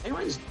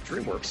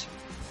DreamWorks.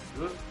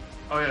 Is it?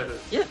 Oh yeah, it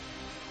is. Yeah.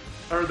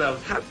 I heard that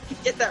was. How did you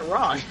get that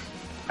wrong?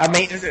 I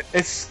mean,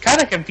 it's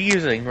kind of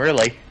confusing,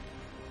 really.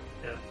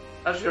 Yeah.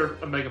 Actually,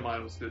 heard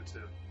Megamind was good too.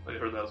 I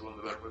heard that was one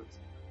of the better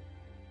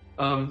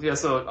movies. Yeah,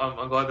 so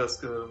I'm glad that's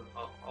good.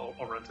 I'll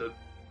rent it.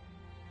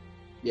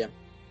 Yeah.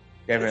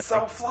 It's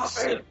so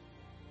fluffy.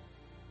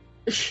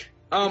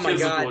 Oh my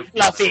Kids look god, really cute.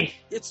 Fluffy.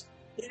 it's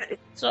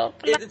So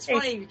it's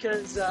funny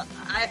because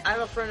I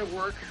have a friend at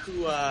work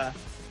who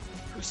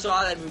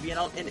saw that movie,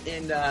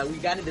 and we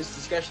got into this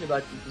discussion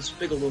about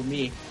Despicable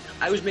Me.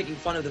 I was making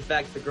fun of the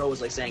fact that the girl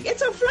was like saying, "It's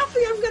so fluffy,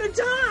 I'm gonna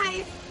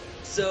die."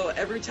 So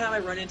every time I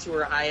run into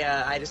her,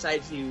 I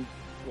decide to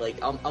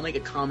I'll make a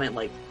comment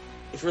like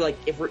if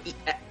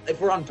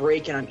we're on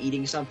break and I'm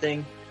eating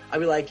something, I'll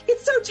be like,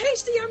 "It's so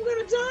tasty, I'm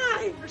gonna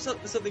die," or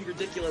something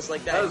ridiculous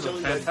like that. That is a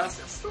She'll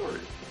fantastic story.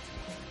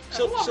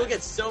 she'll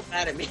get so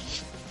mad at me.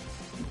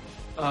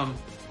 Okay,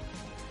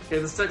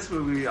 this next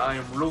movie I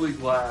am really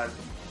glad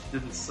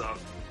didn't suck,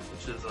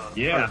 which is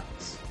Yeah.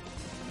 Predators.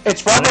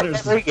 it's Robert Predators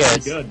is pretty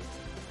Rodriguez. good.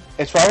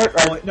 It's Robert.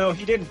 Oh, no,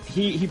 he didn't.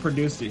 He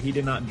produced it. He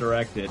did not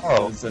direct it.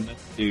 Oh. It was another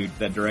dude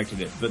that directed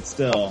it. But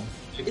still,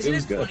 it Isn't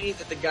was it good. funny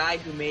that the guy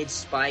who made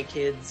Spy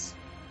Kids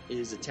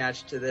is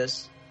attached to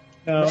this?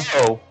 No,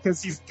 No,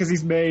 because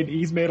he's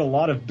made a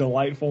lot of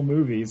delightful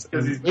movies.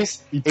 Because And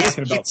he's- he's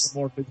talking about some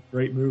more big,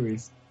 great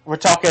movies. we're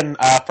talking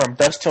From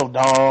Dusk Till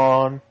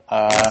Dawn.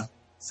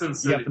 Sin You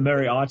City. got the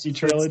Mariachi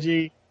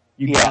trilogy.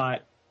 You Yeah.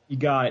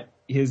 got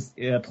his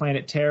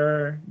Planet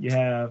Terror. You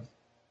have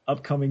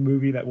upcoming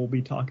movie that we'll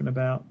be talking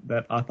about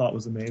that I thought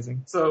was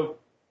amazing. So,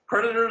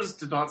 Predators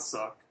did not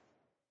suck.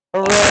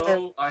 Hooray.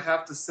 Although, I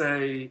have to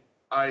say,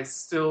 I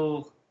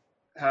still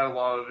had a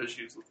lot of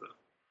issues with it.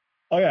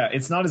 Oh yeah,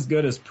 it's not as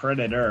good as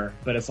Predator,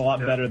 but it's a lot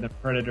Yeah. better than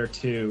Predator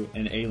 2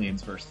 and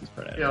Aliens versus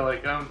Predator.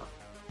 Yeah,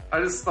 I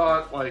just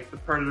thought, the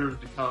Predators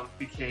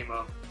became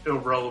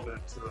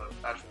irrelevant to the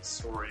actual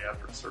story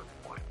after a certain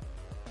point.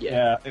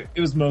 Yeah, it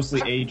was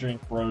mostly Adrian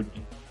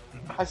Brody.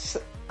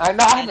 I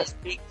know. And his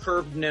big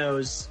curved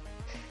nose.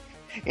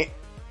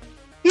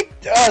 He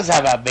does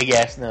have a big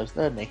ass nose,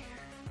 doesn't he?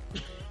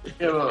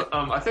 Yeah, but,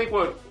 I think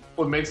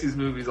what makes these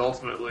movies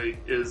ultimately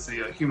is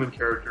the human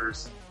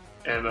characters,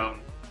 and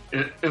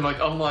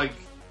unlike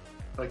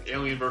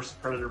Alien vs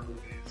Predator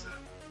movies and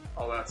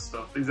all that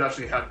stuff, these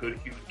actually have good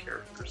human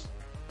characters.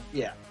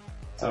 Yeah.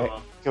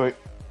 So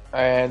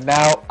And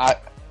now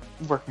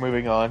we're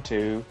moving on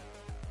to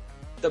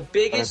The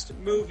biggest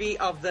movie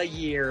of the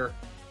year.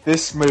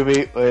 this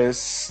movie.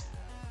 Was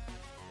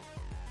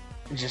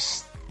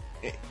just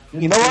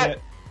you know what?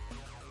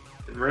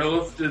 and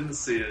Railif didn't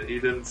see it. He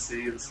didn't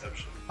see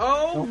Inception.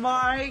 Oh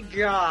my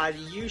god,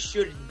 you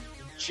should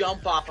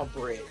jump off a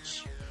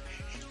bridge.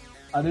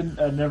 I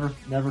never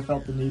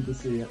felt the need to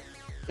see it.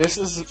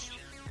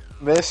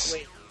 This.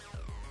 Wait,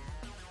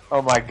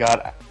 Oh my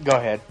god! Go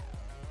ahead.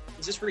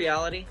 is this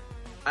reality?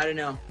 I don't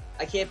know.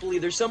 I can't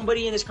believe there's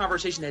somebody in this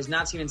conversation that has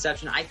not seen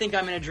Inception. I think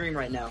I'm in a dream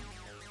right now.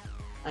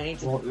 I need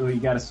to Well, you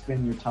got to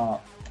spin your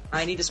top.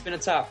 spin a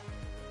top.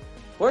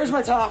 Where's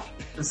my top?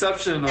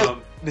 Inception.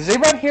 Does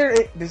anyone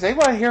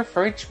hear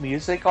French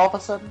music all of a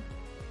sudden?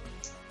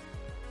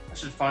 I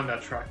should find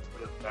that track to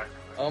put in the background.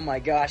 Oh my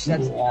gosh,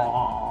 that's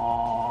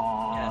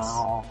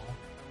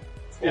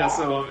Yeah,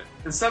 so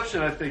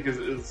Inception, I think,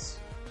 is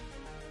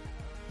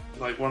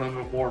one of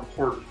the more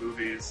important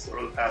movies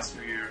over the past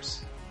few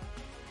years.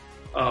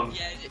 yeah,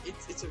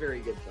 it's a very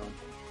good film.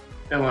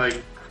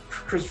 And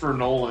Christopher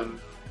Nolan,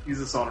 he's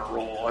just on a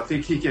roll. I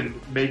think he can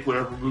make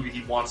whatever movie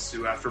he wants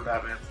to after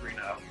Batman 3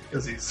 now,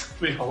 because he's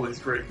made all these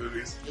great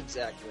movies.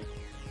 Exactly.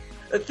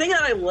 The thing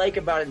that I like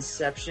about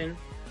Inception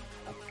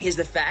is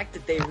the fact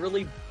that they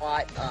really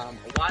brought a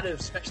lot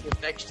of special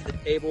effects to the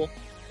table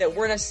that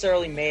weren't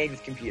necessarily made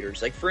with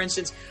computers. Like, for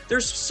instance,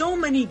 there's so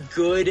many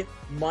good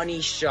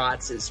money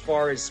shots as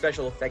far as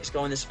special effects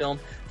go in this film.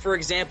 For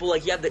example,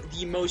 you have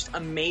the most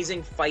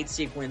amazing fight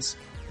sequence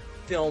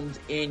filmed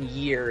in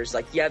years.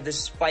 You have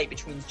this fight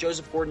between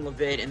Joseph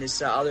Gordon-Levitt and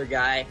this other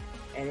guy,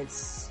 and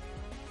it's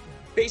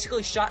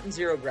basically shot in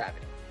zero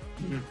gravity.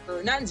 Mm-hmm.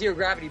 Or not in zero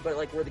gravity, but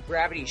where the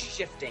gravity is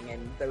shifting,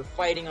 and they're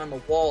fighting on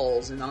the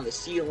walls and on the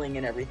ceiling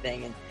and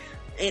everything,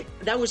 and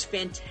that was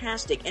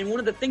fantastic. And one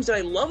of the things that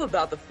I love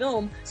about the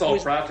film It's all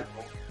was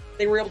practical.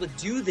 they were able to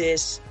do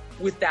this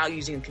without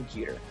using a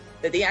computer.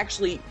 That they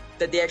actually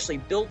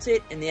built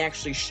it and they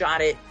actually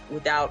shot it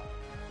without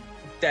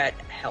that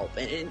help.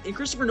 And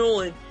Christopher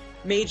Nolan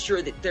made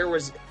sure that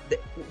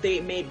they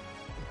made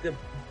the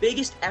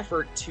biggest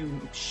effort to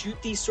shoot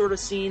these sort of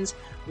scenes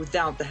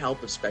without the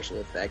help of special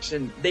effects.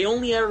 And they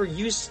only ever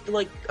used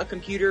a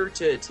computer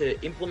to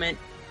implement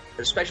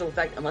a special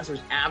effect unless it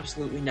was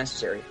absolutely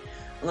necessary.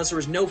 Unless there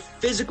was no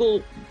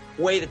physical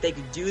way that they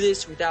could do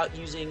this without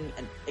using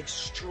an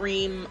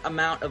extreme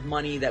amount of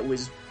money that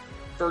was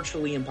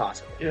virtually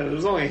impossible. Yeah,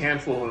 there's only a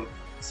handful of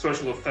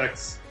special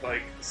effects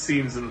like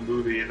scenes in the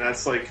movie, and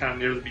that's like kind of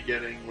near the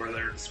beginning where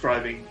they're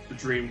describing the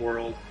dream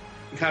world,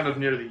 and kind of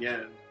near the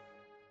end.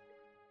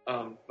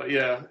 But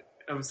yeah,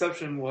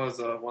 Inception was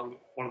one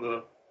of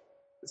the.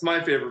 It's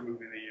my favorite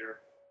movie of the year.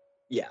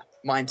 Yeah,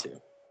 mine too.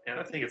 And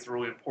I think it's a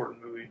really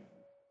important movie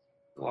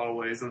in a lot of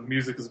ways, and the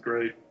music is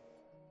great.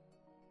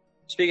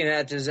 Speaking of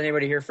that, does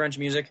anybody hear French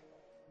music?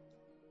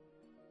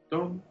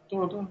 Dun,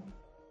 dun, dun.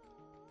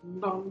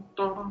 Dun,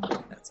 dun,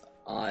 dun. That's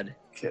odd.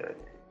 Okay.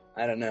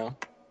 I don't know.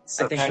 I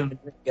Inception.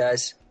 think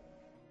guys.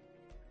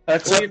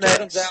 What's Pull up your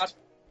titles next? out.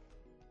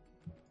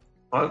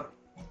 What?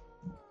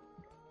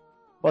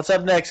 What's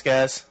up next,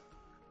 guys?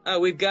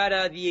 We've got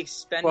the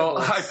Expendables. Well,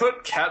 I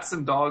put Cats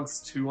and Dogs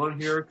 2 on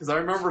here because I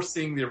remember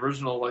seeing the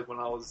original like when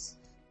I was,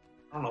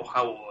 I don't know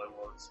how old I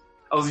was.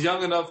 I was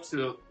young enough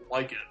to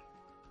like it.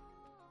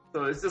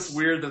 So it's just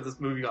weird that this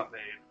movie got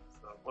made.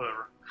 So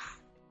whatever.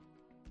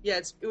 Yeah,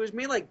 it was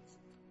made like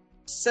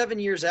 7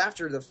 years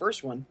after the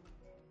first one.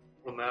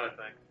 Well, that I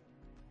think.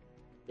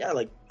 Yeah,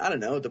 like I don't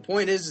know. The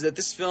point is that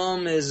this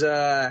film is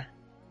I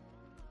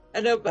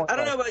don't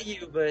know about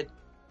you, but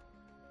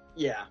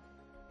yeah,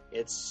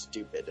 it's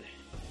stupid.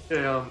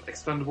 Okay,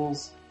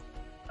 Expendables.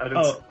 I didn't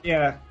Oh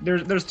yeah,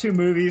 there's 2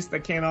 movies that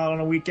came out on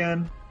a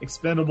weekend: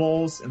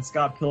 Expendables and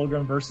Scott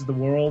Pilgrim versus the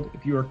World.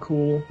 If you were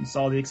cool, you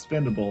saw the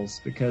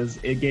Expendables because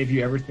it gave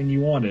you everything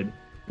you wanted,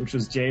 which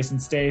was Jason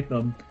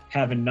Statham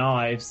having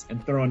knives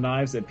and throwing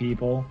knives at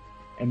people,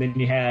 and then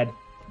you had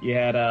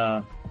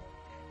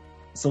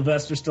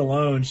Sylvester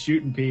Stallone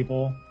shooting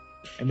people,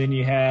 and then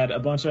you had a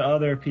bunch of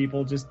other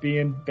people just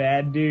being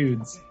bad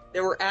dudes.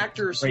 There were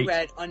actors Great. who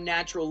had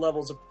unnatural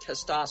levels of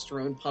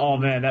testosterone. pumped Oh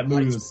man, that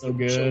movie lights was so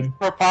into good.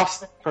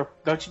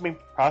 Don't you mean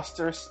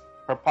preposterous?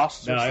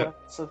 Preposterous? No,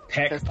 levels of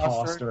testosterone?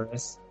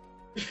 Preposterous.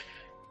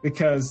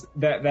 Because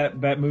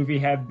that movie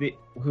had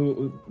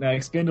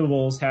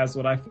Expendables has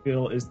what I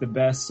feel is the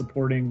best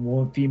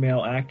supporting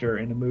female actor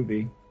in a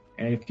movie,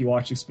 and if you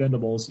watch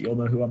Expendables, you'll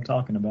know who I'm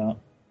talking about.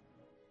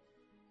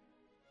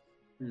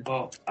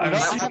 Well, I've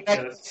I've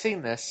not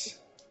seen this.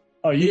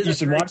 Oh, It you is a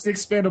should great- watch the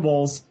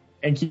Expendables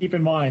and keep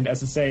in mind,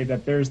 as I say,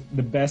 that there's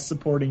the best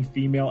supporting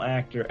female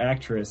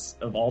actress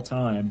of all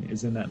time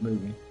is in that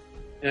movie.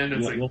 and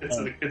You'll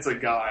it's a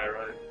guy,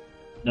 right?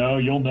 No,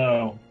 you'll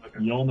know. Okay.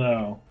 You'll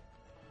know.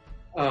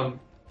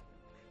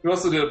 We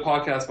also did a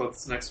podcast about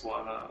this next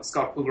one,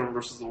 Scott Pilgrim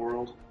versus the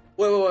World.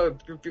 Wait.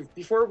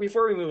 Before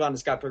we move on to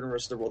Scott Pilgrim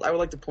vs. the World, I would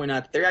like to point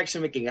out that they're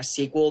actually making a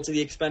sequel to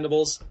the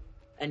Expendables,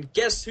 and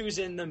guess who's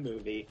in the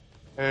movie?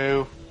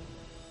 Who?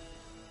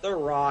 The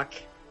Rock.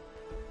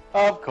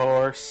 Of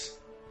course.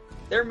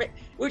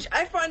 Which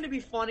I find to be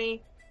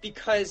funny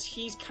because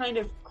he's kind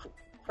of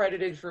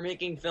credited for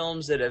making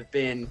films that have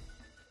been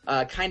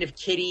kind of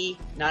kiddie,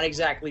 not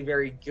exactly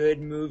very good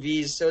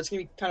movies. So it's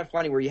gonna be kind of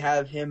funny where you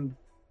have him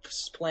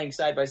playing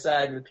side by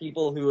side with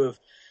people who have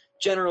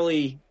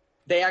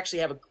they actually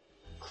have a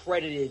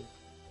credited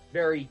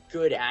very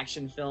good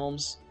action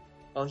films.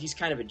 Well, he's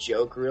kind of a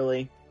joke,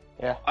 really.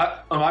 Yeah.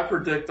 I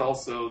predict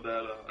also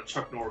that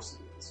Chuck Norris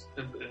is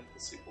in the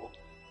sequel.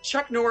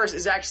 Chuck Norris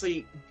is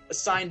actually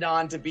signed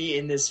on to be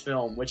in this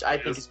film, which I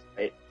think is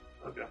great.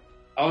 Okay,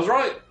 I was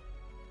right.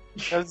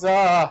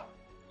 Huzzah!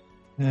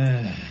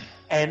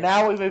 And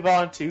now we move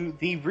on to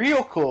the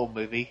real cool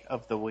movie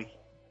of the week.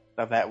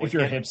 Of that If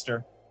you're a weekend.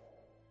 hipster.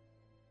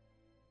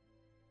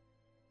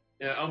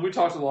 Yeah, we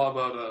talked a lot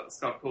about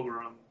Scott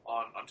Pilgrim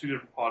on 2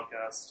 different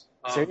podcasts.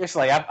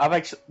 Seriously, I've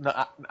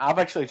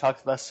actually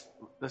talked about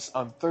this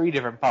on 3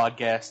 different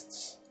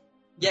podcasts.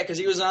 Yeah, because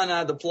he was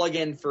on the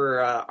plug-in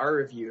for our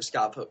review,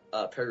 Scott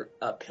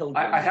Pilgrim.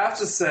 I have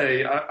to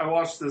say, I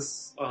watched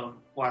this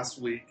last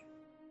week.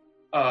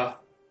 I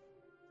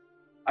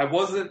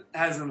wasn't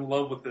as in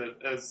love with it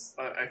as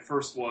I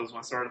first was when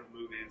I started the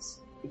movies.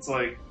 It's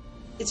like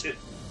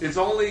it's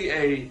only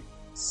a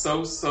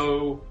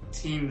so-so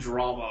teen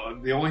drama,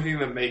 and the only thing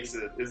that makes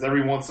it is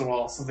every once in a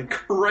while something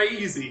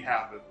crazy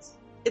happens.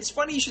 It's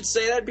funny you should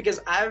say that because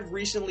I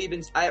recently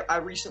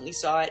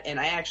saw it, and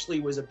I actually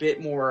was a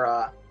bit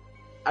more.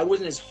 I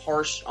wasn't as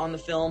harsh on the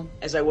film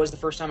as I was the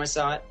first time I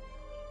saw it,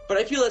 but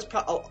I feel that's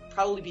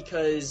probably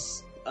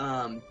because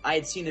I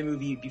had seen the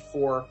movie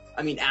before.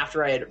 I mean,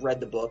 after I had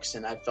read the books,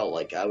 and I felt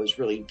like I was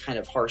really kind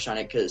of harsh on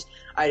it because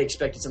I had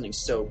expected something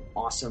so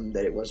awesome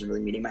that it wasn't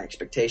really meeting my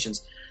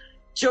expectations.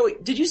 Joey,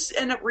 did you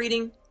end up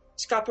reading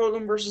Scott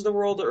Pilgrim versus the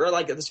World, or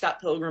like the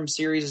Scott Pilgrim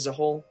series as a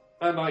whole?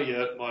 Not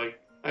yet. Like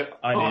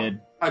I did.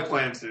 I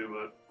plan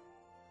to,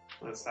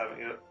 but I just haven't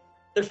yet.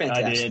 They're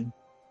fantastic. I did.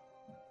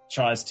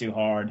 Tries too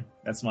hard.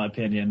 That's my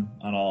opinion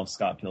on all of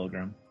Scott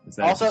Pilgrim. Is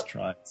that Also- it just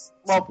tries.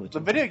 Well, simply the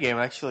too video hard. game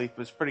actually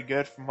was pretty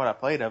good from what I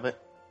played of it.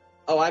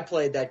 Oh, I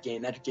played that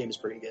game. That game is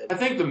pretty good. I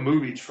think the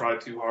movie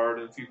tried too hard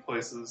in a few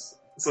places.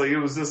 It's like it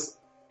was just.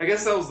 I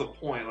guess that was the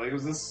point. Like it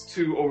was just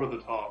too over the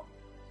top.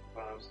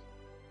 Sometimes.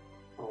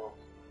 Oh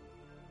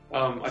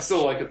well. I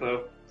still like it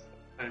though.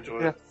 I enjoy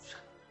it.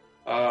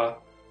 I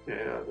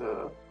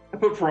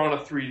put Piranha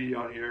 3D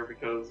on here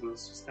because it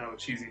was just kind of a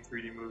cheesy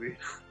 3D movie.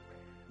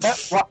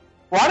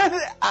 Why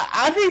did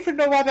I don't even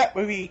know why that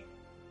movie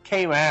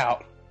came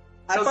out.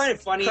 I find it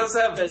funny. It does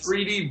have because-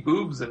 3D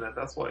boobs in it.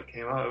 That's why it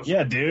came out.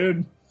 Yeah,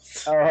 dude.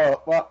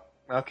 Oh well,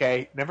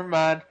 okay, never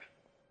mind.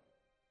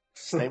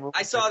 Stay with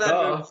I saw the- that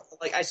Duh. movie,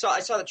 like I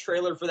saw the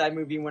trailer for that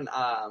movie when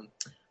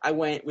I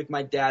went with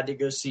my dad to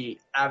go see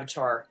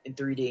Avatar in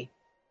 3D.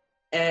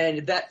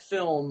 And that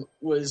film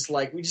was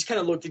like, we just kind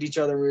of looked at each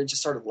other and we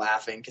just started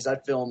laughing because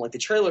that film, like the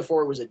trailer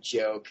for it was a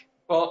joke.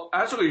 Well,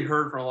 I actually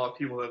heard from a lot of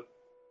people that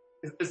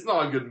it's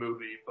not a good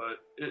movie, but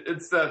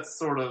it's that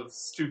sort of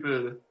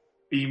stupid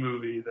B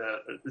movie that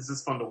is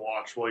just fun to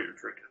watch while you're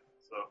drinking.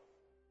 So,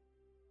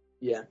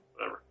 Yeah.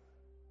 whatever.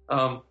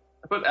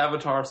 I put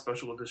Avatar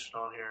Special Edition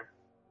on here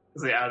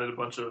because they added a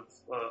bunch of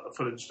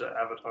footage to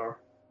Avatar.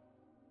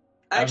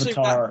 Actually,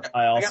 Avatar,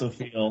 I also got-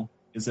 feel,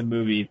 is a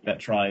movie that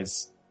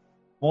tries.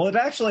 Well,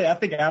 I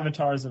think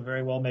Avatar is a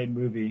very well-made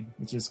movie.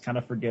 It's just kind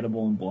of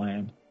forgettable and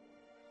bland.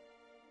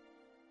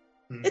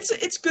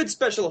 It's good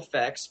special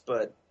effects,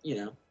 but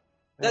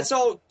that's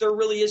all there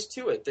really is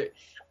to it.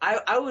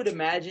 I would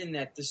imagine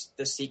that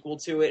the sequel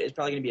to it is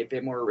probably going to be a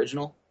bit more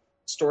original,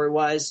 story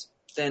wise,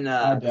 than.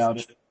 I doubt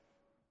it.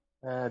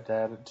 I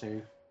doubt it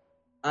too.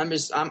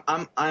 It's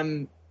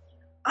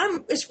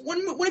when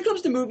it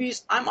comes to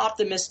movies, I'm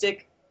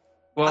optimistic.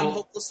 I'm Well,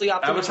 hopelessly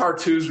optimistic. Avatar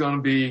 2 is going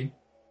to be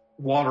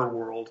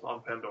Waterworld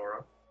on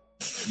Pandora.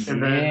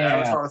 And then Yeah.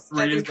 Avatar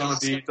 3 is going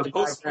to be That'd The be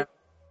Post awesome.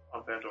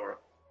 on Pandora.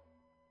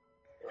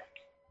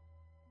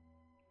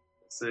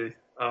 Let's see.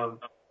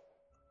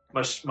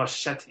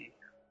 Machete.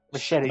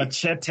 Machete.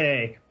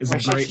 Machete is a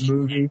Machete. great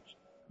movie.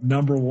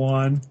 Number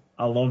one.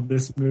 I love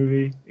this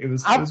movie. It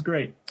was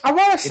great. I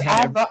want to. It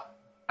had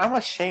I'm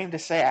ashamed to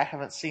say I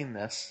haven't seen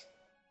this.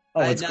 Oh,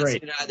 I had it's not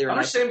great. seen it either. I'm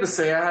and ashamed to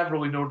say I have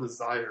really no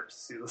desire to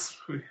see this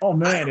movie. Oh I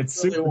man,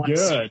 it's really super want to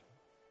see good.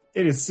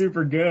 It is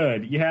super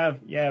good. You have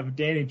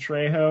Danny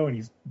Trejo, and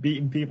he's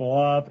beating people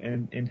up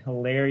in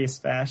hilarious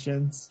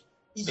fashions.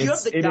 You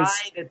have the it guy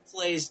is- that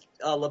plays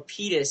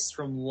Lapidus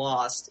from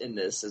Lost in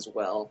this as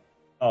well.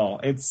 Oh,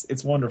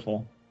 it's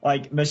wonderful.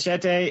 Like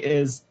Machete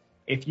is,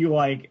 if you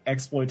like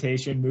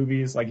exploitation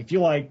movies, like if you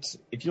liked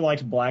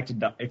Black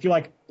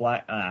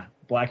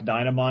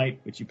Dynamite,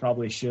 which you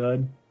probably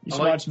should, you should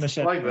watch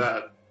Machete. I like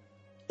that.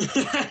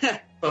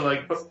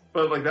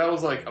 But that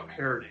was like a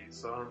parody,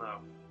 so I don't know.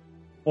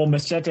 Well,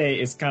 Machete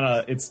is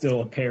it's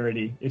still a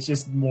parody. It's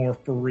just more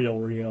for real.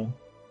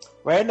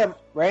 Random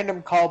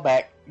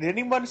callback. Did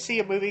anyone see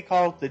a movie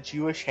called The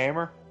Jewish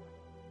Hammer?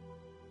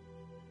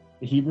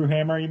 The Hebrew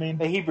Hammer, you mean?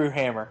 The Hebrew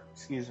Hammer.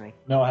 Excuse me.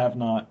 No, I have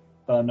not.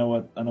 But I know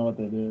what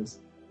that is.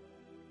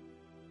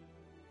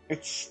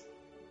 It's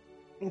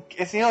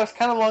it's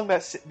kind of along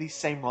these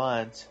same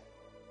lines.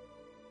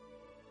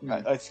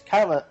 It's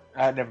kind of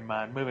a never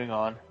mind. Moving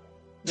on.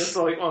 It's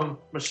like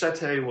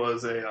Machete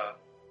was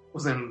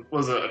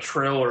a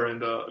trailer in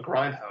a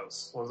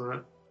Grindhouse, wasn't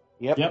it?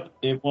 Yep.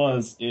 It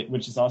was.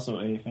 Which is also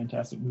a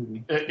fantastic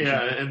movie.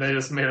 Yeah, and they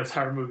just made an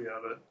entire movie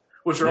out of it,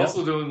 which they're Yep.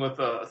 also doing with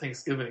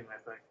Thanksgiving, I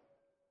think.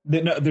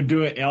 They're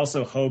doing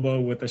also Hobo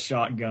with a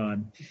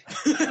Shotgun,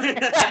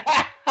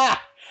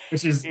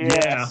 which is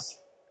Yes.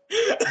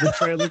 The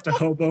trailer to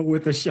Hobo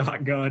with a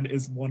Shotgun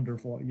is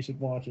wonderful. You should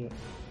watch it.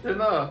 Didn't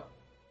the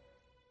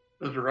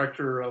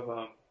director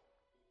of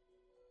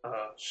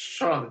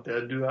Shaun of the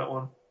Dead do that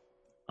one?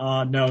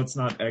 No, it's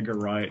not Edgar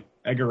Wright.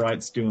 Edgar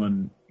Wright's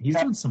he's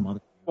doing some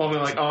other. Well, I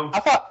mean, like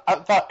I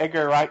thought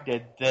Edgar Wright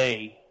did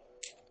They.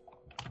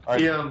 Or-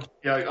 he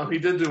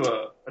did do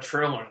a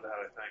trailer in that,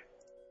 I think,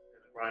 in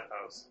the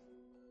Grindhouse.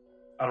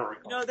 I don't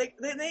recall. No,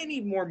 they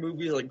need more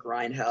movies like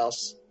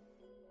Grindhouse.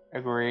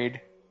 Agreed.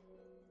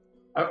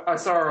 I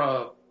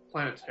saw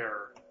Planet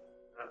Terror.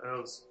 That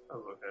was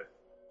okay.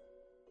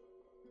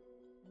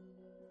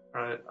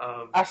 All right.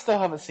 I still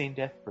haven't seen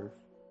Death Proof.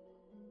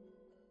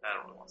 I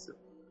don't really want to see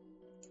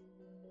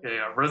it.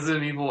 Yeah.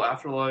 Resident Evil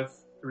Afterlife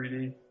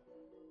 3D.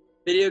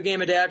 Video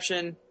game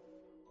adaptation.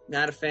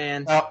 Not a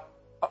fan.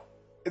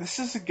 This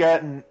has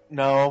gotten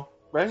the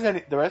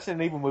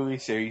Resident Evil movie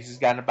series has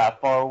gotten about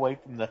far away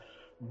from the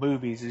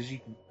movies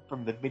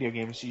from the video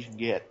games as you can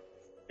get.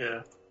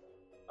 Yeah.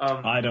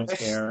 I don't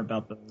care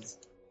about those.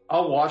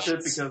 I'll watch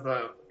it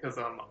because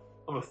I'm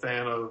a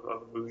fan of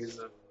the movies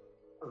in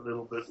a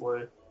little bit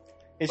way.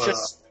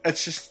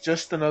 It's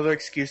just another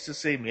excuse to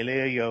see Mila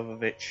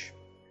Jovovich.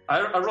 I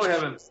really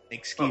haven't.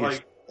 Excuse.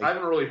 But I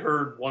haven't really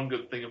heard one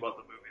good thing about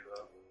the movie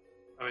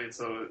though. I mean,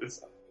 so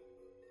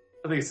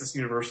I think it's just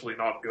universally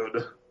not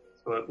good,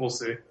 but we'll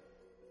see.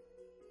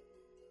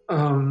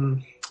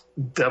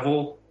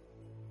 Devil,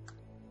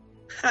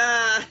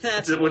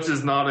 which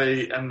is not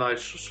a M. Night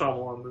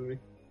Shyamalan movie.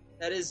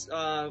 That is,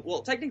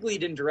 well, technically he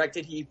didn't direct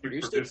it, he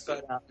produced it,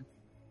 but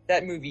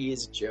that movie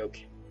is a joke.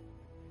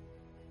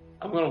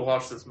 I'm gonna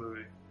watch this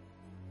movie.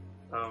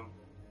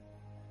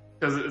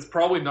 Because it's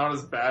probably not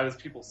as bad as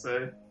people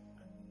say,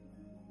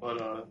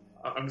 but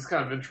I'm just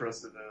kind of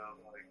interested in it.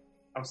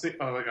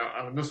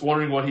 I'm just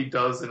wondering what he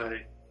does in a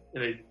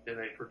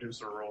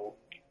producer role,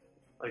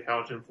 like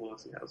how much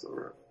influence he has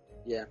over it.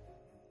 Yeah.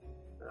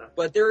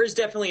 But there is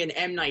definitely an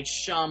M. Night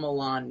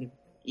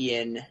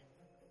Shyamalan-ian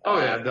Oh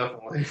yeah,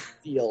 definitely.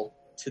 feel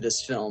to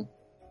this film.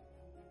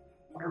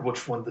 I wonder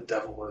which one the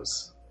devil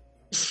is.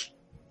 It's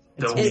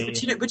And,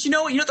 me. but you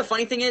know what the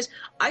funny thing is?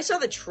 I saw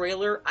the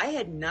trailer. I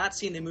had not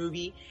seen the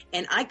movie,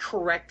 and I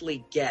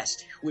correctly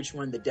guessed which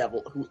one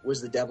who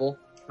was the devil,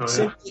 Oh, yeah?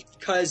 simply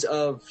because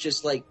of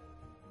just like,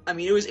 I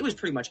mean, it was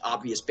pretty much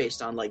obvious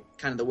based on like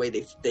kind of the way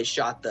they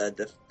shot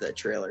the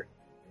trailer.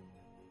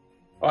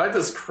 I had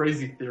this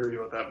crazy theory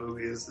what that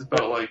movie is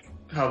about, like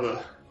how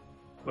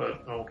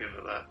but I won't get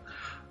into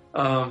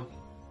that.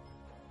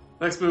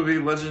 Next movie,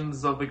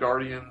 Legends of the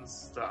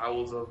Guardians, The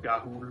Owls of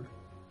Ga'Hoole.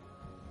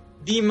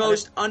 The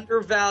most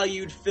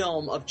undervalued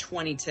film of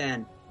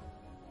 2010.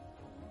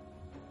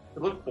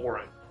 It looked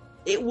boring.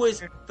 It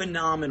was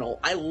phenomenal.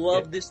 I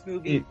love this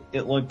movie.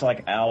 It looked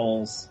like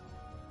owls.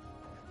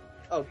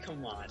 Oh,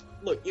 come on.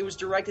 Look, it was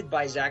directed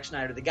by Zack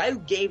Snyder, the guy who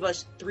gave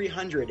us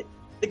 300.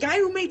 The guy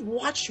who made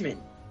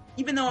Watchmen.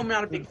 Even though I'm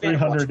not a big fan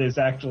of 300 Watchmen. is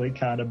actually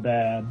kind of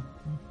bad.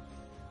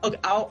 Okay,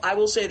 I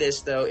will say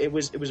this, though. It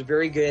was a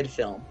very good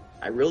film.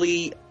 I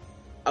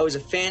was a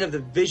fan of the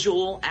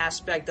visual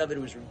aspect of it.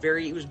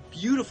 It was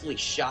beautifully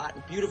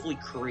shot, beautifully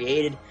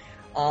created.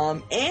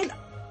 And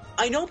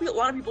I know a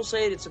lot of people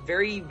say it's a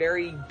very,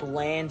 very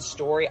bland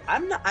story.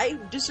 I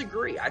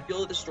disagree. I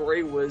feel that the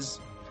story was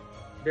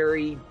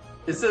very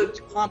Is it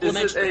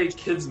complimentary. a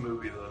kids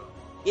movie though?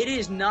 It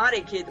is not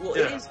a kid. Well,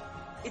 Yeah. it is.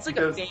 It's like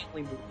Because- a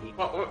family movie.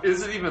 Well,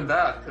 is it even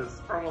that?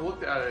 Because from when I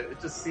looked at it, it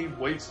just seemed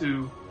way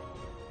too.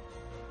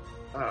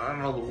 I don't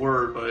know the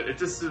word, but it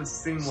just didn't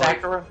seem like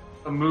Sakura?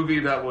 a movie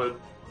that would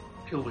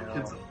appeal to No.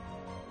 kids.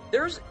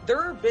 There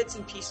are bits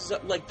and pieces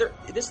of like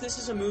this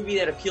is a movie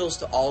that appeals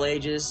to all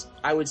ages,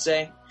 I would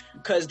say,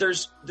 because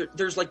there's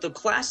like the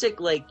classic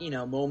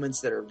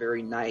moments that are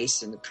very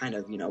nice and kind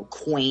of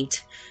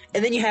quaint,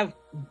 and then you have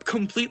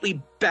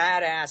completely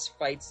badass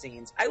fight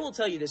scenes. I will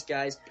tell you this,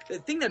 guys, the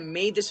thing that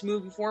made this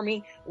movie for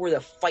me were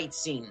the fight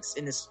scenes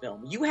in this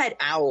film. You had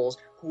owls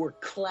who were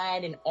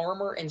clad in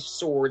armor and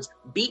swords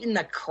beating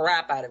the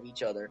crap out of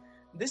each other.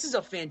 This is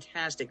a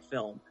fantastic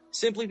film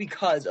simply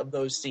because of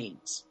those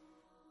scenes.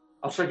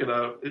 I'll check it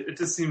out. It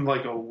just seemed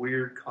like a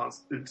weird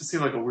concept. It just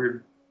seemed like a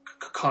weird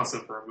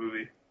concept for a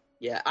movie.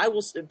 Yeah, I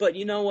will. But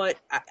you know what?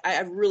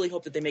 I really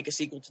hope that they make a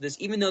sequel to this,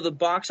 even though the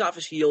box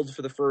office yield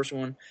for the first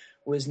one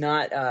was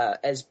not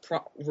as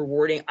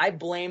rewarding. I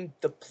blame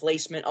the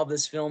placement of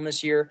this film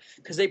this year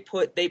because they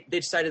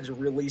decided to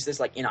release this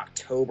like in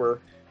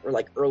October or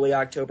like early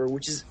October,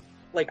 which is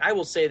like, I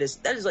will say this,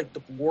 that is like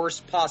the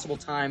worst possible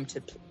time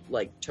to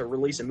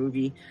release a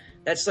movie.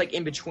 That's like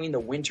in between the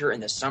winter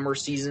and the summer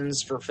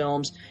seasons for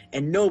films,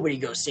 and nobody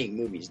goes seeing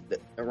movies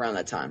around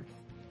that time.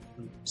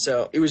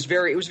 So it was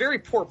very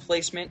poor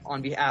placement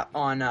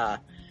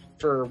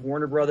for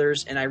Warner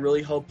Brothers, and I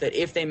really hope that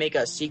if they make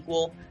a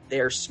sequel, they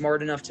are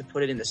smart enough to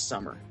put it in the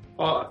summer.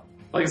 Well,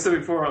 like I said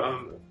before, I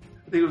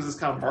think it was just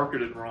kind of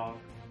marketed wrong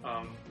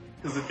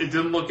because it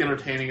didn't look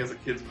entertaining as a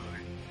kids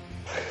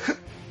movie.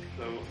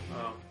 So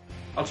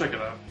I'll check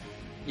it out.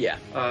 Yeah,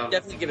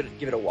 definitely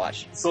give it a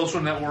watch.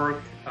 Social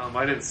Network.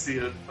 I didn't see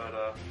it,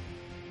 but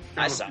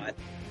I saw it.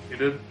 You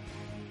did?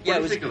 Yeah, What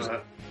do you think of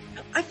that?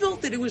 I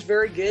felt that it was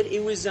very good.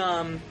 It was,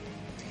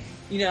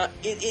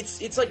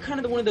 it's like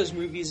kind of one of those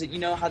movies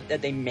that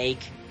that they make,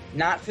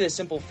 not for the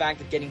simple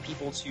fact of getting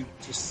people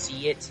to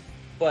see it,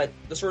 but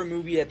the sort of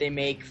movie that they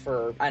make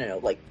for, I don't know,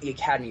 like the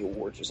Academy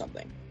Awards or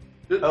something.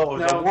 Oh,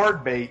 the Now,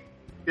 word bait.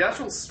 the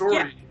actual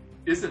story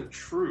isn't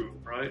true,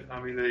 right?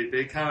 I mean,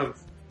 they kind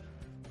of.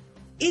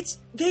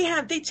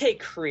 They take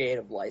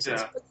creative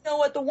license. Yeah. But you know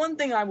what? The one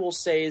thing I will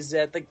say is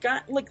that the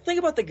guy, think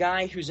about the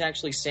guy who's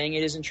actually saying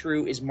it isn't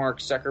true is Mark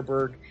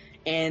Zuckerberg,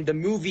 and the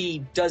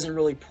movie doesn't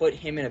really put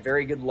him in a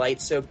very good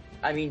light. So,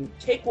 I mean,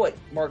 take what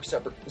Mark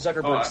Zuckerberg.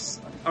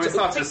 I mean, it's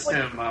not take just what-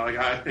 him.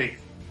 I think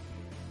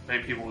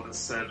many people would have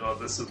said, "Oh,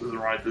 this isn't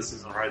right. This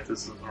isn't right.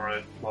 This isn't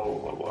right." Blah blah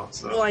blah blah.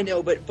 So. Well, I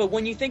know, but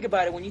when you think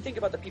about it, when you think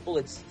about the people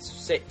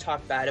that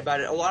talk bad about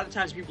it, a lot of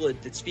times people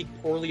that speak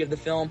poorly of the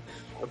film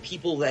are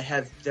people that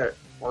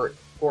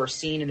are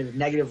seen in a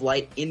negative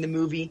light in the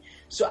movie.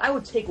 So I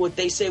would take what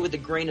they say with a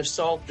grain of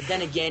salt. But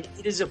then again,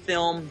 it is a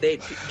film.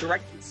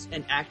 Directors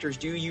and actors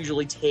do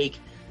usually take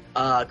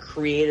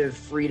creative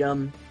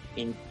freedom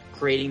in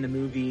creating the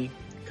movie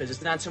because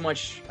it's not so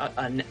much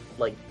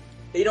like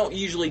they don't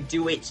usually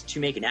do it to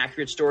make an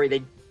accurate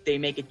story. They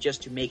make it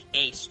just to make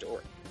a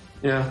story.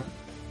 Yeah,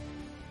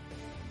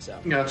 So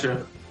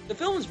gotcha. the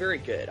film is very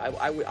good.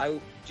 I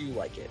do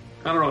like it.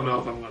 I don't know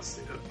if I'm going to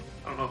see it.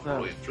 I don't know if I'm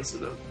really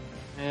interested in it.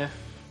 Yeah.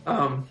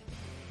 All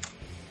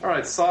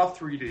right, Saw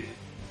 3D.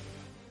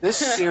 This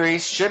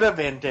series should have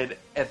ended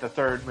at the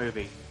third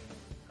movie.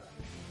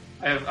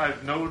 I have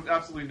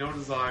absolutely no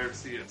desire to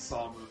see a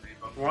Saw movie,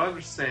 but from what I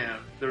understand,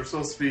 there's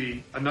supposed to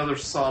be another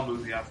Saw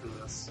movie after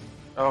this.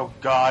 Oh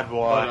God,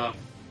 what?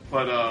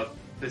 But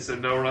they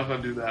said no, we're not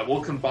going to do that.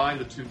 We'll combine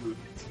the two movies.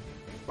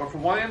 But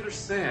from what I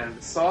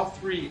understand, Saw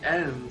 3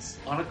 ends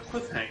on a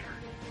cliffhanger,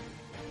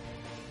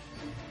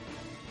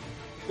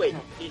 Wait,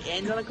 it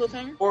ends on a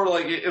cliffhanger? or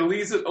like it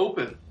leaves it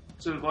open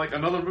to like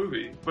another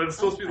movie, but it's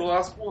supposed to be the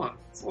last one.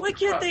 So Why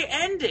can't they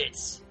end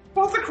it?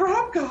 What the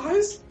crap,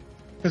 guys?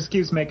 Because it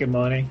keeps making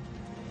money.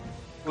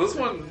 Well, this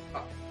one,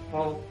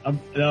 well,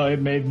 No,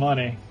 it made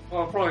money.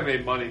 it probably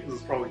made money because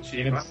it's probably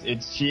cheap. And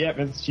it's cheap.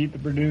 It's cheap to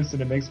produce,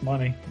 and it makes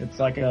money. It's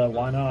like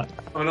why not?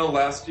 I know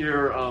last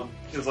year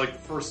it was like the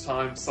first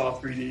time Saw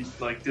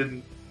 3D like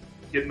didn't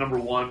get number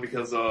one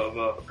because of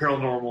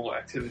Paranormal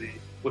Activity,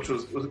 which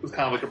was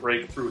kind of like a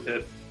breakthrough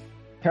hit.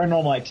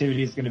 Paranormal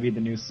Activity is going to be the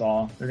new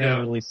Saw. They're going to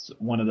Yeah. release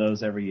one of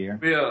those every year.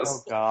 Yeah,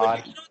 Oh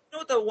God. You know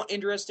what the one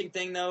interesting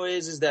thing though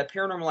is that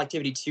Paranormal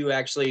Activity 2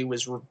 actually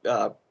was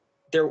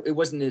there. It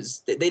wasn't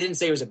as they didn't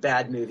say it was a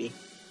bad movie,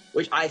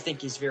 which I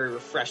think is very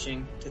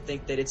refreshing to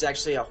think that it's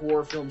actually a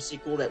horror film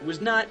sequel that was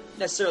not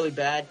necessarily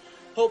bad.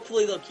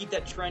 Hopefully they'll keep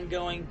that trend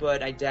going,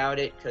 but I doubt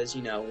it because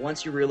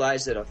once you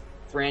realize that a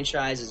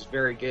franchise is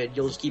very good,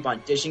 you'll just keep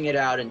on dishing it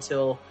out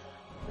until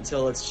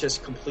it's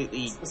just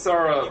completely it's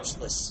our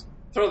useless.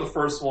 sort of the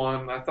first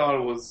one. I thought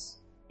it was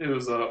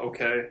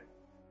okay.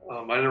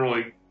 I didn't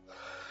really.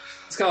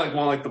 It's kind of like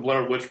one like the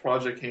Blair Witch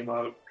Project came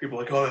out. People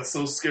were like, oh, that's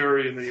so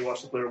scary, and then you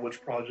watch the Blair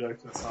Witch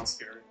Project, and it's not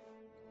scary.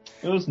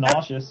 It was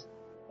nauseous.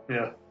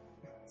 Yeah,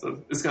 so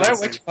it's kind Blair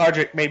of. Witch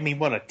Project made me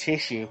want a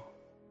tissue.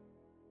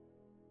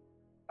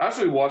 I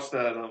actually watched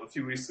that a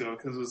few weeks ago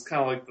because it was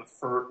kind of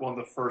like one of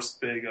the first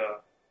big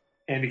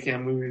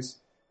handycam movies,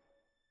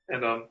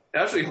 and it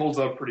actually holds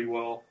up pretty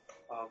well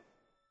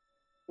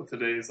with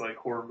today's like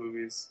horror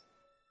movies.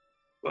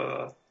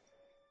 But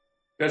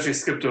we actually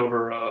skipped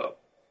over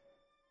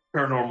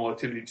Paranormal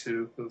Activity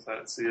 2 because I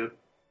didn't see it.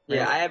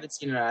 Yeah, I haven't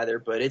seen it either,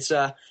 but it's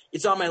on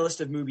my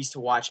list of movies to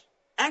watch.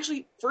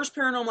 Actually, first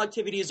Paranormal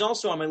Activity is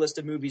also on my list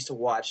of movies to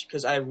watch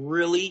because I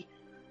want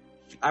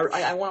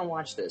to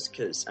watch this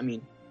because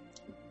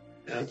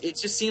Yeah. it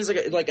just seems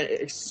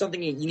like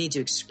something you need to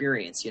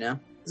experience,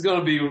 It's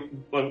gonna be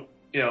like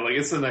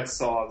it's the next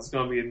Saw. It's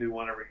gonna be a new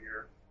one every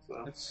year.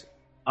 So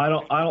I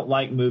don't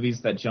like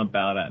movies that jump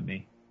out at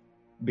me,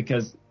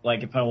 because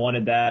like if I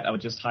wanted that, I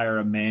would just hire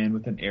a man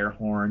with an air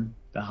horn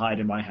to hide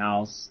in my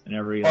house and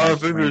every. Or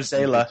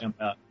Vuvuzela.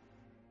 Jump out.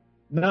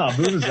 No,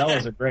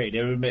 Vuvuzelas are great.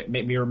 It would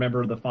make me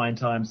remember the fine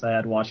times I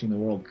had watching the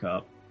World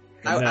Cup.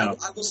 I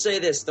will say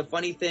this: the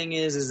funny thing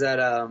is that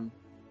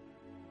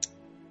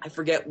I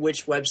forget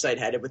which website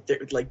had it,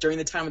 but during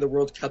the time of the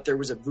World Cup, there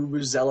was a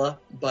Vuvuzela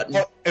button.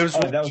 Well, it was.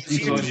 that was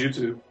it's on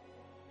YouTube.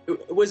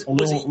 Was a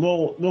it?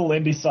 little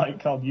indie site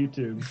called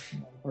YouTube.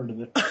 I've heard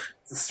of it.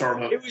 It's a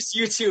startup. It was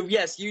YouTube.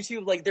 Yes,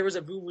 YouTube. Like there was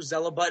a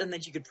Vuvuzela button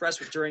that you could press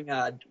during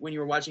when you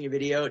were watching a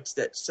video.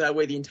 So that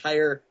way the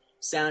entire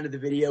sound of the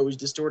video was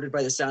distorted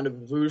by the sound of a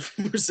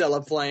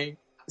Vuvuzela playing.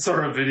 I saw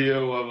a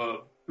video of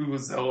a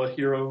Vuvuzela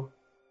hero,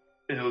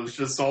 and it was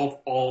just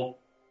all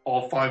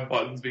 5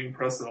 buttons being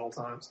pressed at all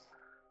times.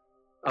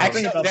 The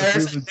thing about the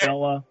There's-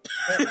 Vuvuzela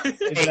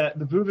is that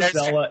the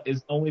Vuvuzela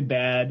is only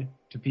bad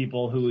to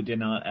people who did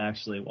not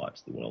actually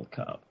watch the World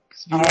Cup.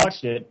 Because if you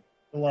watched it,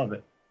 you'll love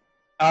it.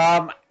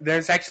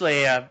 There's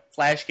actually a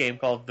Flash game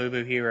called Boo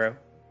Hero.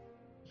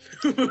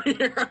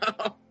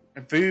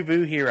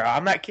 Boo Hero.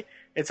 I'm not kidding.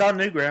 It's on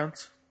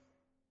Newgrounds.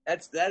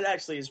 That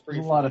actually is pretty.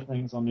 There's a lot of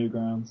things on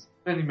Newgrounds.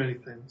 Many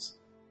things.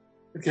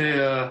 Okay,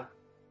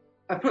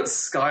 I put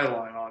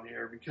Skyline on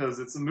here because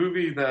it's a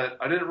movie that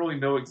I didn't really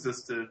know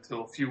existed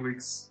till a few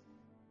weeks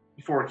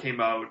before it came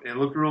out, and it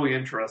looked really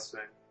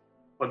interesting.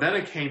 But then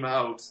it came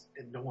out,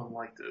 and no one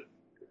liked it.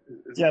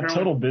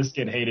 Total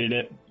Biscuit hated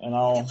it, and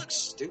It looks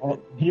stupid.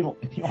 he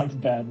likes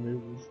bad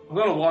movies. I'm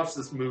going to watch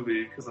this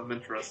movie because I'm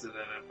interested in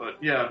it. But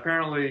yeah,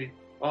 apparently,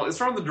 well, it's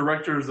from the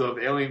directors of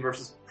Alien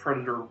vs.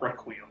 Predator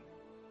Requiem.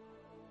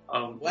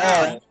 Wow, what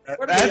are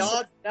that's- the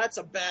odds? That's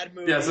a bad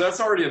movie. Yeah, so that's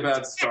already a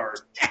bad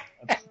start.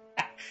 That's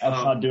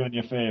not doing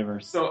you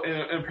favors. So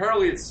and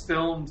apparently it's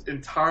filmed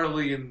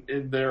entirely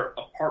in their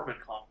apartment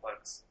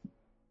complex.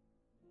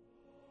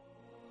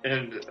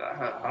 And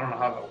I don't know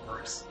how that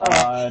works.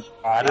 I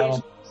I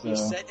don't He's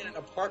so. set in an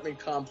apartment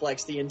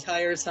complex the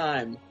entire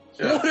time.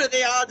 Yeah. What are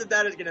the odds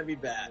that is going to be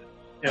bad?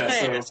 Yeah,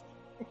 so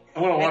I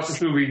want to watch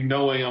this movie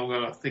knowing I'm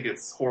going to think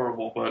it's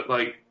horrible, but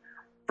like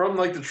from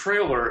like the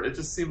trailer, it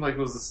just seemed like it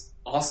was this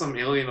awesome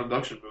alien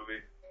abduction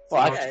movie.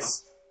 Well, Okay.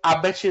 I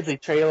bet you the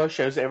trailer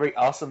shows every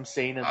awesome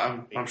scene in the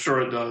I'm movie.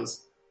 sure it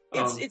does.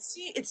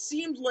 It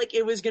seemed like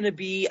it was going to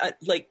be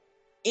like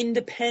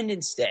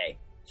Independence Day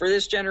for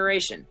this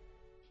generation,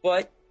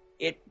 but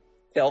it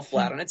fell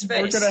flat on its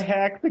We're face. gonna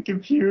hack the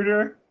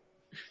computer.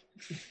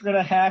 We're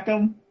gonna hack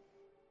them.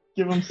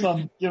 Give them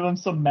some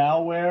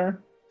malware.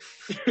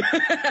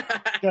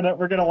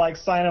 We're gonna like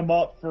sign them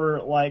up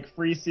for like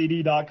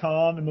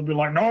freecd.com, and they'll be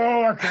like,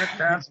 no, I can't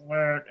cancel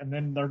it, and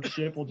then their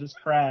ship will just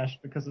crash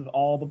because of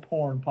all the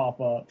porn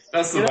pop-ups.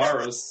 That's the You know-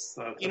 virus.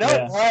 You know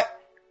Yeah. what?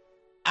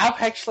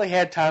 I've actually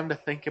had time to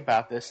think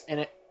about this, and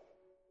it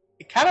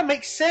kind of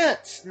makes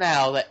sense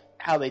now that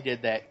how they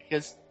did that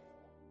because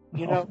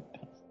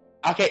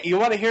Okay, you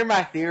want to hear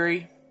my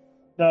theory?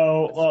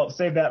 No, well,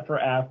 save that for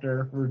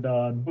after we're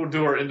done. We'll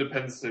do our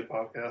Independence Day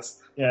podcast.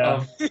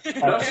 Yeah. There's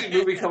actually a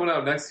movie coming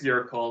out next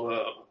year called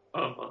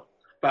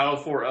Battle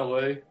for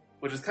LA,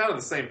 which is kind of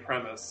the same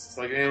premise. It's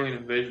like an alien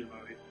invasion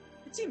movie.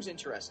 It seems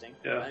interesting.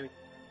 Yeah. I mean,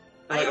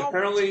 Like, I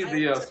apparently,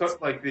 always-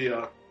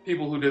 the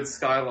people who did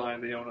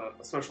Skyline, they own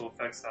a special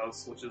effects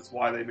house, which is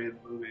why they made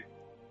the movie.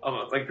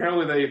 Like,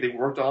 apparently they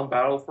worked on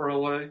Battle for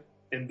LA,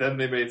 and then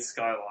they made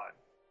Skyline.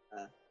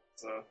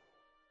 So,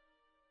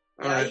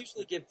 I alright.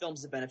 usually give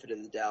films the benefit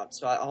of the doubt,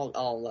 so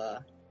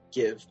I'll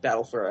give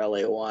Battle for LA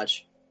a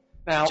watch.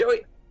 Now,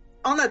 Joey,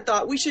 on that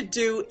thought, we should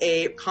do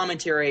a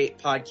commentary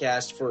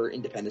podcast for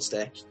Independence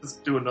Day. Let's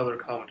do another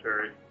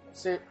commentary.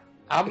 see,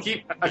 I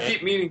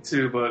keep meaning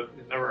to, but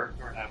it never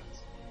happens.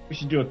 We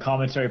should do a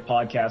commentary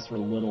podcast for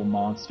Little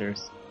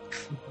Monsters.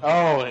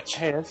 Oh,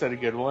 hey, that's a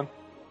good one.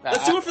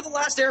 Let's do it for The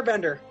Last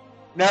Airbender.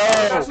 No, I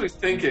was actually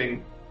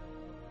thinking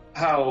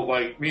how,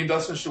 like, me and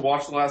Dustin should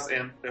watch The Last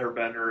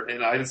Airbender,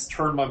 and I just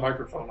turn my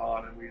microphone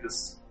on and we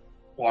just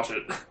watch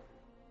it.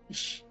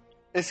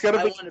 it's gonna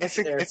I be wanna be it's,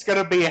 there. it's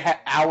gonna be an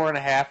hour and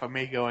a half of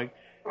me going.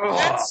 Ugh.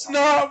 That's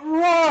not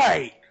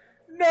right.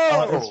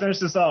 No. Let's finish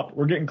this up.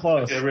 We're getting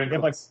close. Okay, we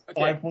have like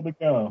okay. 5 more to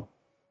go.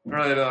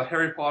 Alright,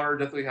 Harry Potter,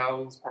 Deathly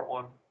Hallows, Part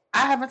 1.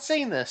 I haven't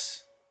seen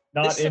this.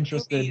 Not This is a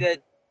interested. movie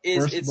that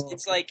is First book.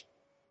 it's like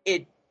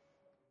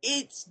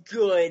it's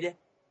good,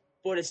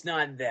 but it's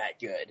not that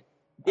good.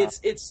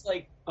 It's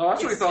like I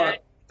actually it's thought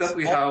that-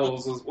 Deathly all-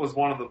 Hallows was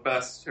one of the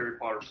best Harry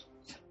Potter.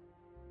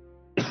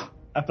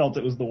 I felt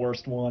it was the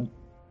worst one.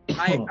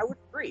 I would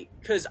agree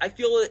because I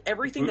feel that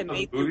everything that Of the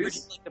made the movies?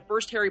 original, like the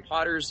first Harry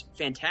Potter's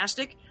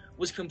fantastic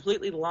was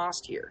completely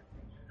lost here.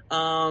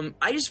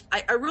 I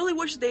really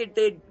wish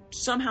they'd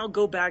somehow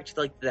go back to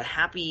like the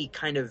happy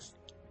kind of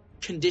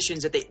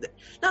conditions that they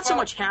not so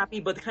Well, much happy,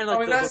 but kind of I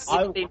like mean, that's- the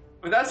way they,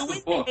 I mean, that's the the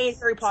way book. they made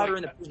Harry It's Potter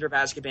like and the Prisoner of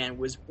Azkaban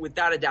was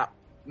without a doubt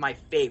my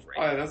favorite.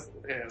 that's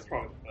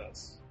probably the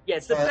best. Yeah,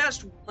 it's the But-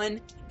 best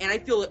one, and I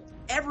feel that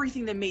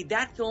everything that made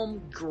that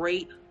film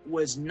great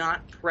was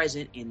not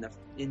present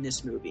in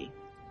this movie.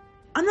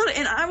 And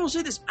I will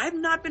say this: I've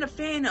not been a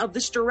fan of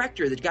this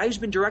director. The guy who's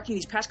been directing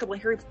these past couple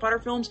of Harry Potter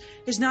films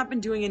has not been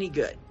doing any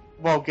good.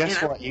 Well, guess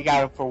And I- what? You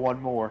got it for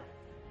one more.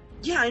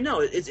 Yeah, I know.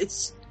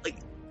 It's like,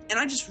 and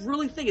I just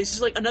really think it's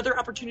just like another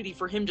opportunity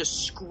for him to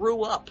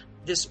screw up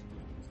this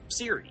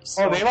series.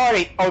 Oh, they've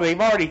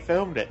already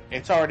filmed it.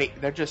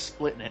 They're just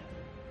splitting it.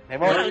 They've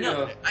Yeah, already.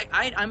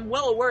 I know. I'm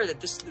well aware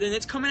that and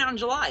it's coming out in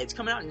July. It's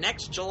coming out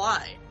next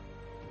July.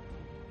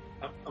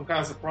 I'm kind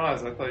of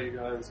surprised. I thought you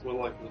guys would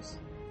like this.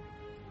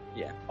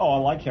 Oh, I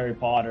like Harry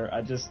Potter.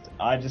 I just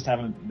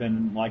haven't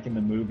been liking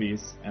the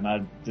movies, and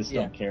I just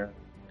don't care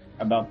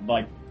about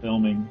like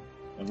filming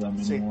of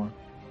them See. anymore.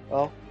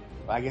 Well,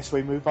 I guess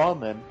we move on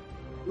then.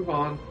 Move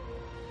on.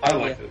 I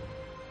liked it.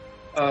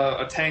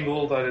 A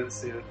Tangled, I didn't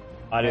see it.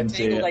 I didn't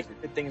see Tangled, it. I hear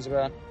good things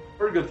about.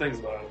 Heard good things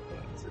about it, but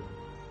I didn't see it.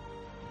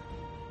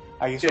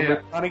 I guess Yeah, we'll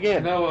move on You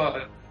again.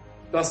 know,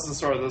 Dustin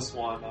started this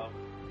one.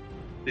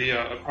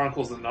 The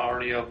Chronicles of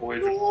Narnia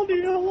Voyage.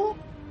 Narnia.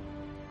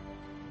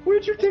 What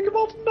did you think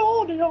about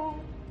Narnia?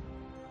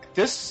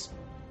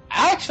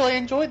 I actually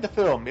enjoyed the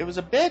film. It was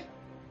a bit,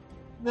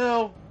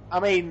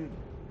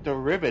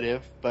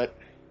 derivative, but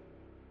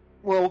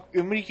when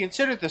you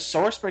consider the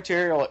source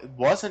material, it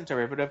wasn't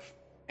derivative.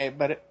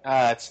 But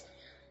it's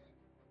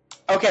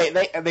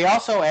okay. They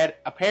also add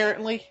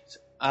apparently,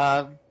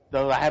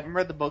 though I haven't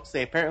read the books,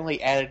 they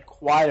apparently added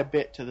quite a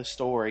bit to the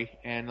story,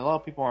 and a lot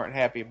of people aren't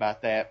happy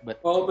about that. But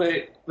Well,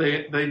 they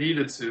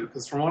needed to,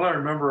 because from what I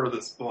remember of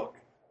this book,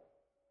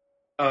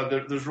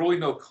 there's really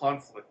no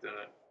conflict in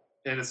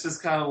it, and it's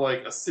just kind of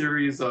like a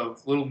series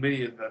of little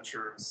mini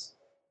adventures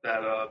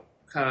that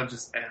kind of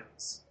just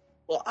ends.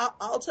 Well,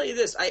 I'll tell you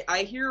this.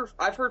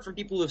 I've heard from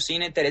people who have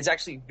seen it that it's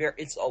actually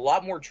it's a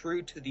lot more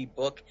true to the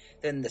book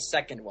than the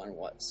second one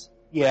was.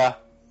 yeah,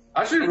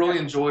 I actually really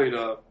enjoyed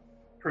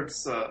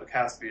Prince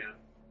Caspian.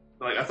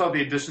 Like, I thought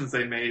the additions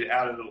they made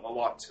added a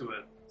lot to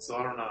it. So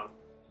I don't know.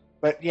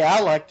 but yeah,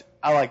 I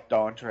liked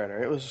Dawn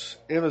Treader.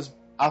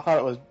 I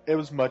thought it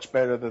was much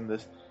better than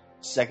the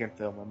second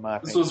film in my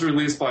This opinion. was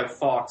released by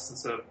Fox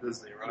instead of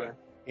Disney, right?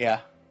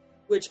 Yeah.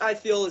 Which I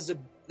feel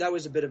that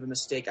was a bit of a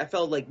mistake. I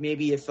felt like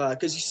maybe if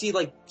because you see,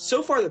 like,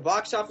 so far the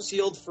box office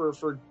yield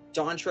for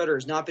Dawn Treader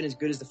has not been as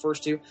good as the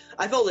first two.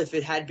 I felt if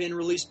it had been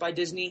released by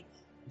Disney,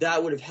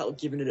 that would have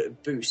helped given it a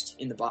boost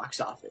in the box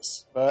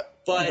office. But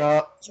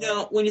You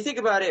know, when you think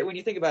about it,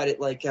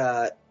 like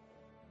I'm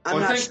Well,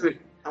 not I think sure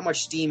how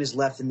much steam is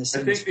left in this. I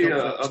in think this the film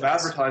of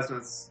franchise.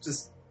 advertisements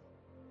just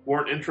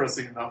weren't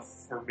interesting enough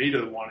for me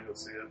to want to go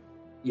see it.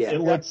 Yeah,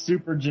 It looked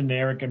super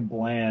generic and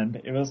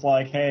bland. It was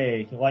like,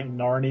 hey, you like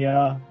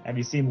Narnia? Have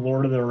you seen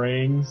Lord of the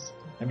Rings?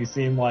 Have you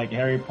seen like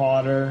Harry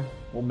Potter?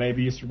 Well,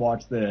 maybe you should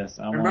watch this.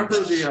 I'm Remember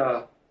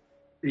like,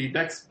 the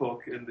next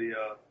book in the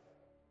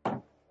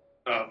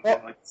in,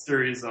 like,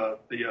 series, the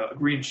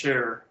Green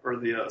Chair or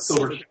the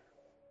Silver Chair.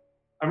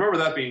 I remember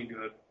that being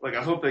good. Like,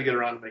 I hope they get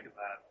around to making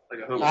that.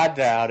 Like, I hope. I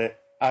doubt it.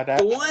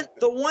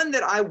 the one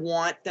that I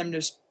want them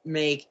to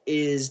make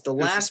is the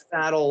last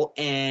battle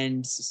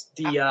and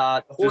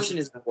the horse and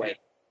his boy.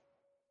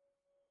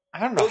 I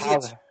don't know Those how.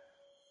 are-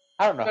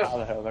 I don't know how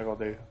the hell they're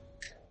gonna do.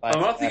 I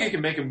don't think you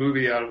can make a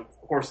movie out of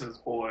Horse and His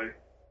Boy,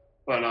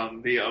 but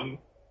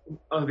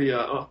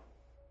the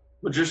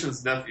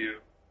Magician's Nephew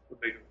would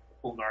make a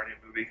full Narnia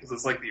movie because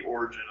it's like the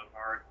origin of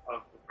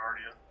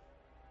Narnia.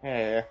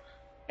 Yeah.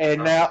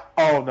 And now,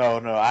 oh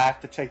no, I have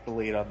to take the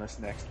lead on this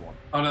next one.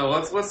 Oh no,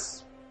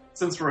 let's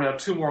since we have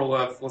 2 more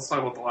left, let's talk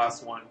about the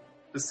last one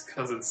just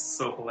because it's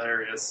so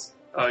hilarious.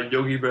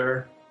 Yogi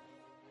Bear.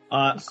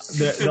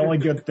 The only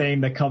good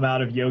thing that come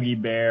out of Yogi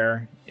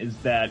Bear is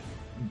that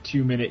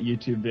 2-minute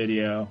YouTube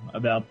video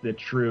about the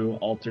true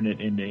alternate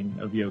ending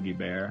of Yogi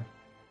Bear.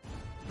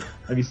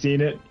 Have you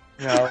seen it?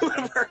 No.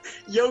 Where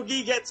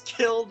Yogi gets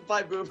killed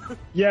by Boo Boo.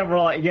 Yeah,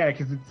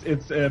 because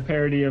it's a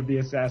parody of the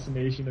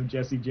assassination of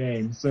Jesse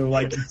James. So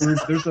like,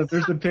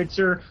 there's a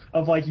picture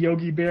of like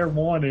Yogi Bear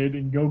wanted,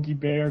 and Yogi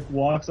Bear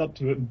walks up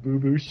to it, and Boo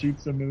Boo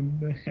shoots him in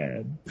the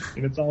head,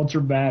 and it's all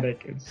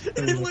dramatic.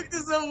 It looked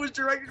as though it was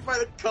directed by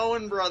the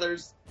Coen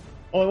brothers.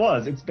 Oh, it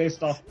was. It's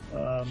based off.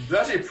 It's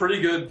actually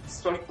pretty good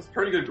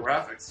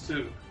graphics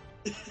too.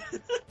 I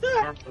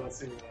remember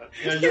seeing that.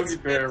 Yeah, Yogi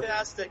Bear.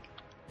 Fantastic.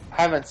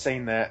 I haven't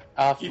seen that.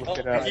 I'll have to look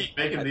it up. Keep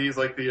making these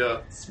like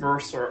the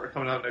Smurfs are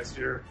coming out next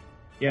year.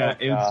 Yeah,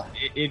 Oh,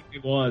 it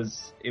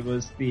was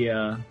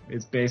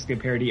it's basically a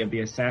parody of the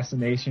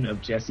assassination of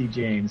Jesse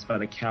James by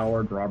the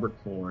coward Robert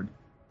Ford.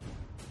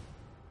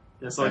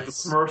 Yeah, so like the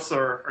Smurfs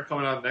are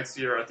coming out next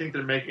year. I think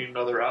they're making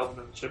another Alvin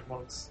and the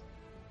Chipmunks.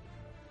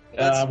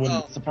 I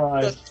wouldn't be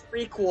surprised. The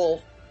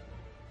threequel.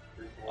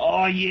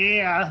 Oh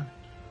yeah,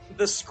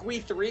 The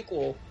Squee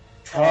threequel.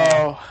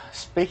 Oh,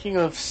 speaking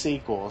of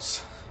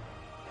sequels,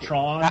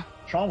 Tron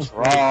was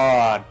great.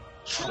 Tron.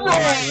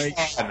 Great.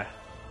 Tron.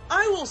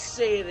 I will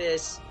say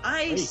this.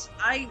 I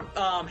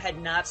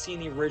had not seen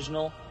the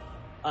original.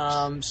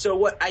 So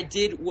what I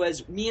did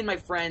was, me and my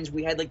friends,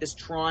 we had like this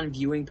Tron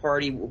viewing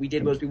party. What we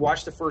did was we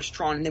watched the first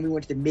Tron, and then we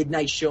went to the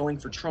midnight showing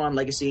for Tron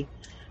Legacy.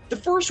 The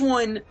first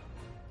one...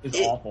 It's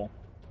awful.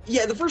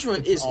 Yeah, the first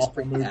one is awful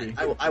pretty movie.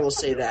 bad. I will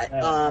say that.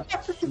 Yeah.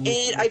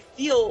 And I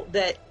feel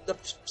that the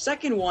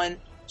second one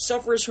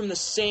suffers from the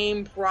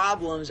same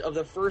problems of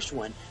the first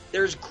one.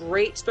 There's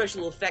great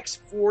special effects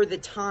for the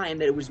time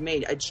that it was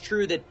made. It's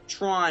true that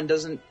Tron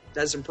does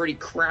some pretty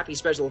crappy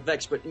special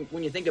effects, but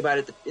when you think about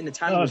it, in the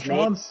time it was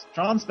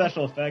Tron's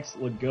special effects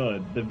look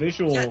good. The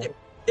visual,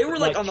 they were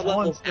like on the Tron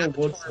level of still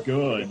Avatar. looks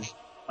good.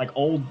 Like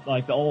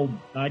the old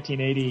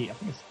 1980, I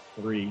think it's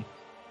 3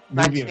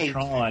 movie of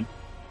Tron.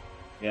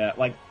 Yeah,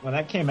 like when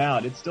that came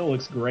out, it still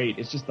looks great.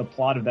 It's just the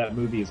plot of that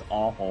movie is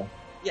awful.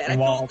 Yeah,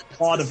 and while the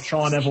plot of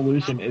Tron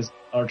Evolution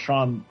or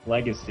Tron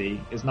Legacy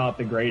is not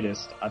the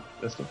greatest, I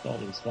still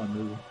thought it was a fun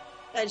movie.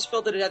 I just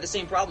felt that it had the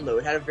same problem, though.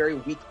 It had a very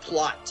weak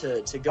plot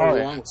to go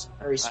along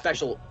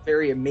with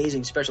very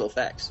amazing special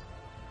effects.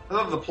 I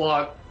thought the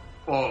plot,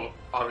 well,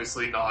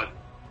 obviously not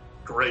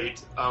great.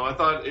 I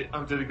thought it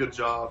did a good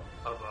job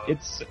of.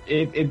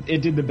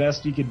 It did the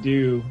best you could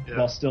do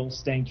while still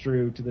staying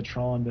true to the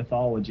Tron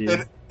mythology.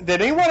 Did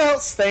anyone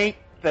else think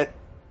that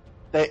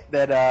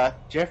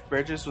Jeff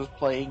Bridges was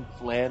playing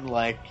Flynn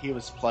like he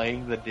was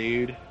playing the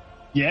dude?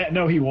 Yeah,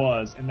 no, he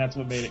was, and that's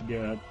what made it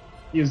good.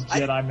 He was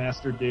Jedi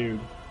Master Dude.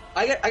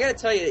 I gotta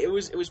tell you, it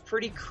was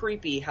pretty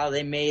creepy how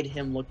they made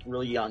him look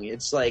really young.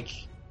 It's like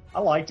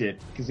I liked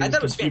it because I thought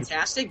it was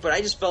fantastic, but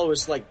I just felt it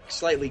was like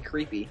slightly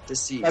creepy to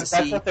see. That's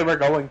what they were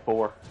going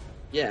for.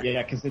 Yeah,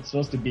 because it's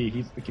supposed to be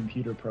he's the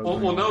computer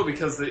program. Well, no,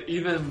 because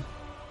even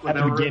when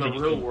At they the were in the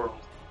beginning, real world.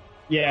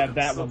 Yeah,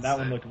 that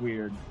one looked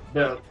weird.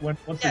 But once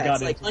they got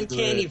it's like into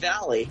Uncanny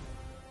Valley.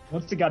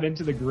 Once they got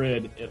into the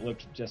grid, it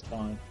looked just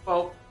fine.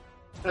 Well,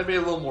 that made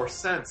a little more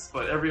sense,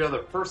 but every other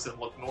person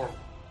looked normal.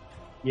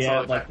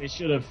 Yeah, so,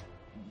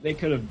 they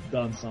could have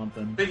done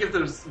something. I think if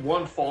there's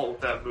one fault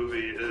with that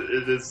movie,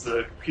 it is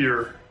the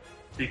computer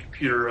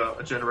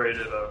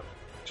generated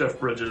Jeff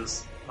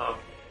Bridges.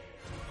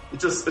 It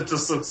just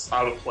looks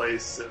out of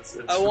place.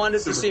 I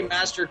wanted to see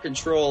Master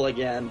Control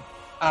again.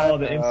 Oh,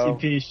 the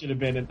NCP should have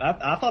been.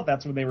 I thought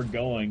that's where they were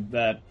going.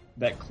 That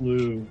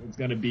Clue is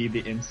going to be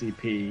the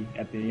NCP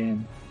at the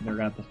end. They're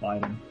going to have to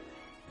fight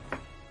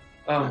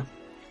him.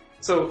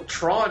 So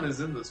Tron is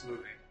in this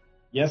movie.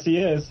 Yes, he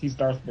is. He's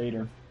Darth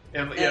Vader.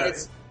 And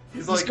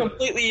he's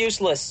completely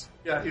useless.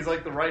 Yeah, he's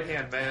like the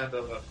right-hand man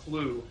of a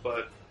Clue,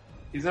 but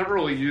he's never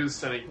really used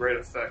to any great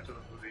effect in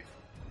the movie.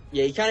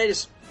 Yeah, he kind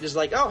of just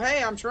like, oh,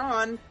 hey, I'm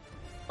Tron.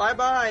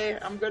 Bye-bye.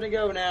 I'm going to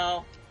go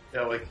now.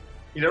 Yeah, like,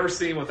 you never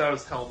see him without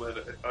his helmet,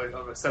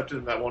 except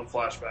in that one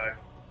flashback.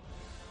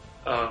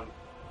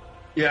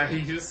 Yeah,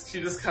 he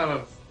just kind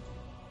of,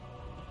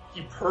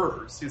 he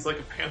purrs. He's like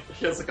a panther.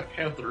 He has like a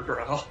panther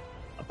growl.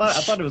 I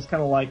thought it was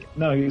kind of like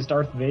he was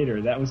Darth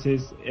Vader. That was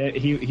his.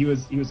 He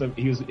was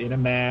in a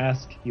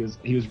mask. He was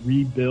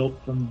rebuilt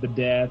from the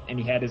death, and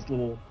he had his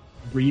little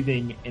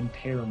breathing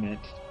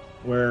impairment.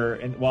 It was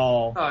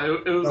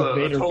Darth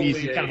Vader totally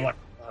beast, kind of like.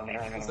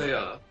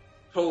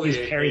 Totally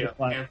he's Perry the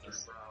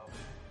Platypus.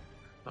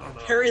 I don't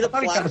know. Perry the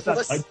Platypus. Kind of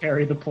sounds Platypus. like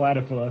Perry the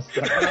Platypus.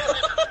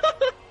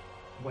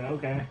 Well,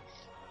 okay.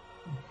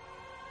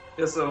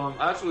 Yeah, so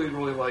I actually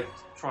really liked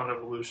Tron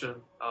Evolution.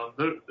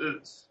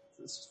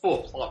 It's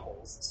full of plot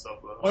holes and stuff,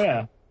 though. Oh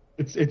yeah,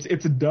 it's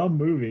a dumb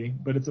movie,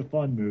 but it's a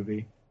fun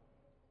movie.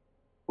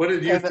 What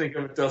did you think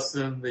of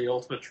Dustin, the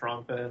ultimate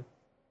Tron fan?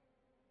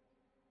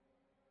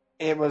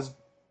 It was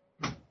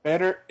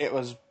better. It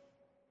was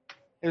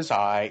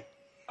alright.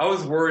 I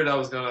was worried it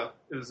was gonna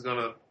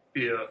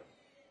be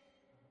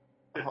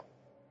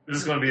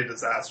a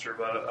disaster,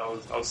 but I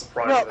was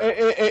surprised. No,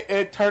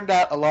 it turned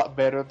out a lot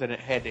better than it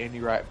had any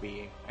right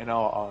being. In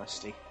all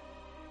honesty.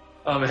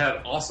 It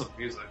had awesome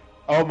music.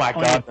 Oh my Oh,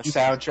 god, yeah, the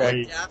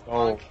soundtrack! Daft Oh,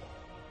 Punk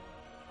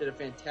did a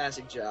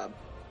fantastic job.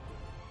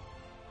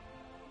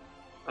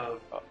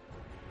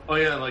 Oh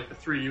yeah, like the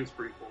 3D was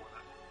pretty cool.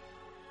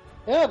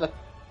 yeah.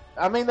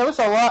 I mean, there was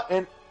a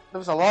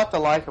lot to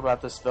like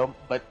about this film,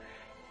 but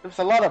there was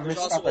a lot of There's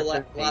missed also a lot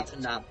opportunities. to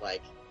not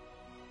like.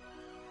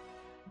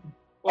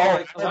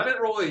 Well, Oh, I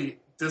didn't really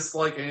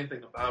dislike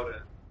anything about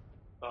it.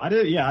 I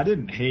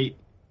didn't hate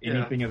Yeah.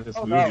 anything of this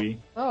Oh, no.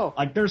 movie. Oh,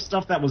 Like, there's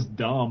stuff that was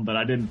dumb, but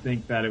I didn't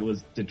think that it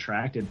was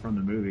detracted from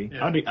the movie.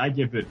 Yeah. I'd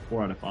give it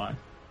 4 out of 5.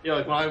 Yeah,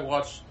 like when I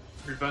watched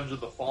Revenge of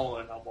the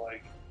Fallen, I'm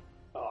like,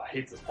 oh, I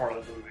hate this part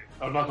of the movie.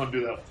 I'm not going to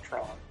do that with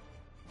Tron.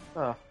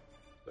 huh.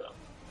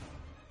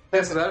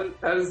 Yeah, so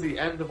that is the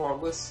end of our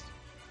list.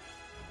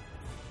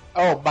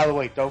 Oh, by the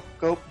way, don't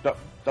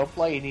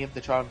play any of the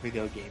Tron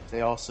video games.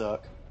 They all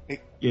suck.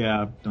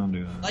 Yeah, don't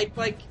do that.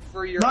 Like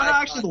for your. No, iPod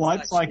actually, the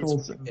life collection,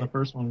 cycles it's in the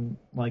first one,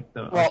 like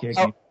the Well, arcade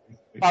oh, game.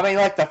 I mean,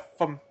 like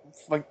from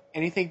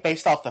anything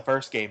based off the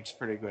first game's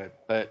pretty good,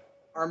 but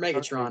Or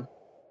Megatron.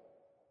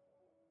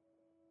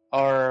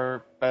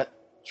 but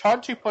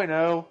Tron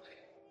 2.0,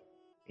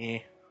 eh.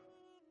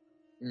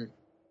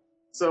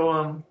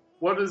 So,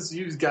 what is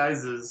you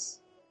guys'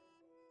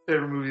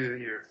 favorite movie of the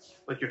year?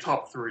 Like your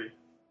top 3?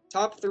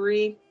 Top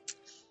 3.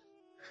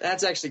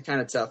 That's actually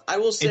kind of tough. I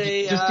will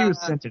say. Just do a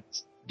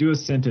sentence. Do a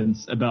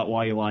sentence about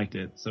why you liked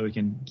it, so we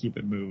can keep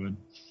it moving.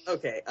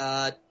 Okay.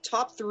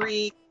 Top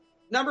 3.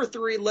 Number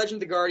 3, Legend of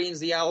the Guardians: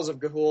 The Owls of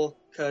Ga'Hoole,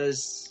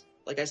 because,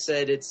 like I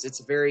said, it's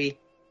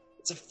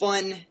a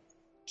fun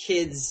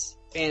kids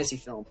fantasy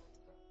film.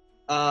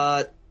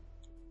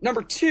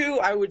 Number 2,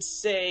 I would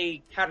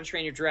say How to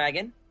Train Your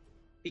Dragon,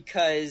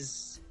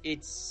 because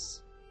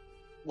it's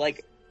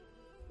like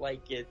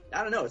it.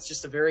 I don't know. It's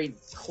just a very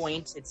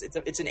quaint.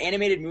 It's an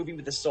animated movie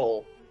with a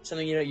soul.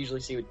 Something you don't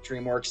usually see with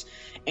DreamWorks.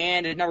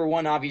 And at number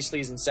 1, obviously,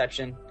 is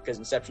Inception, because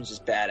Inception's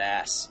just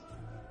badass.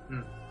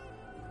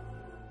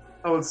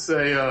 I would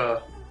say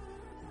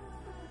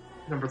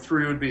number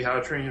 3 would be How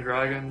to Train Your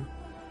Dragon,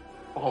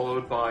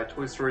 followed by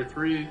Toy Story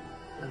 3,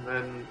 and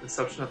then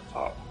Inception at the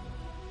top.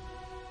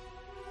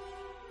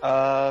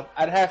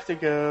 I'd have to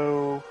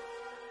go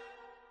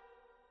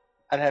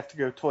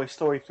Toy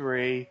Story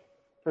 3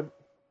 for the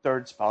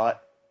 3rd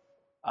spot.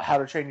 How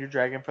to Train Your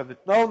Dragon for the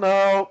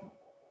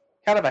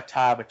kind of a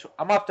tie between.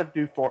 I'm gonna have to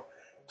do 4.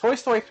 Toy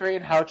Story 3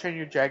 and How to Train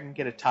Your Dragon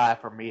get a tie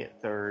for me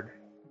at 3rd.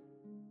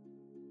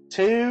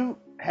 2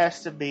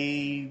 has to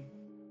be,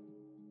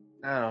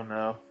 I don't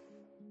know.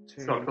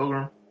 2. Scott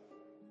Pilgrim.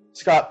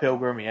 Scott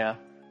Pilgrim, yeah.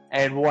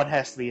 And 1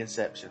 has to be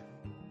Inception.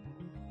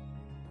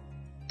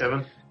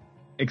 Kevin?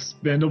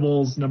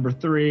 Expendables number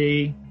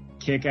 3,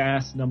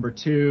 Kick-Ass number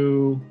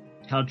 2,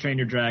 How to Train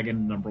Your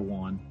Dragon number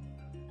 1.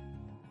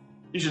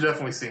 You should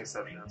definitely see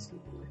Inception.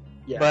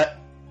 Yeah. But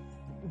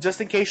just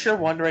in case you're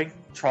wondering,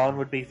 Tron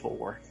would be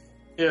 4.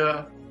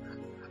 Yeah.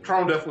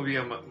 Tron will definitely be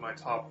on my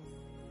top.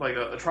 Like,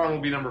 Tron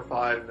will be number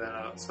 5, and then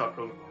Scott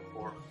Pilgrim number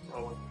 4.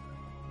 Probably.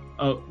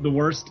 Oh, the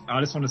worst, I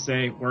just want to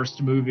say,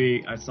 worst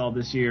movie I saw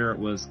this year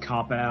was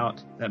Cop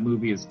Out. That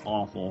movie is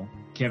awful.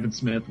 Kevin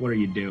Smith, what are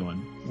you doing?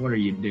 What are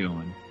you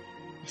doing?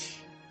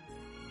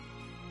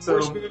 So,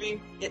 Worst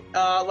movie?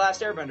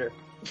 Last Airbender.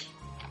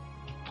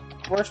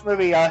 Worst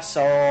movie I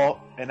saw,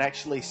 and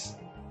actually,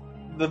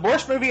 the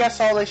worst movie I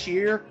saw this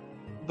year,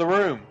 The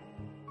Room.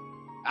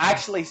 I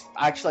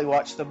actually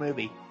watched the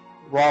movie.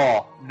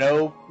 Raw.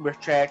 No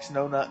retracts,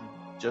 no nothing.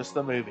 Just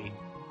the movie.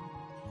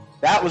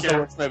 That was the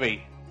worst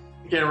movie.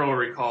 I can't really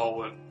recall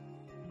what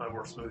my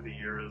worst movie of the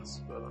year is.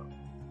 But,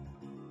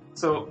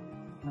 so,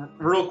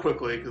 real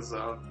quickly, because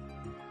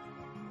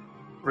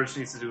Rich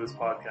needs to do his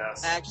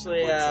podcast.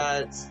 Actually,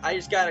 I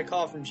just got a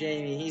call from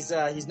Jamie. He's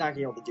not gonna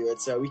be able to do it,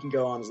 so we can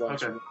go on his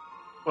lunch. Okay.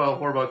 Well,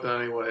 what about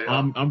that anyway?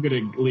 I'm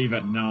gonna leave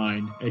at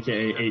 9,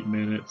 aka 8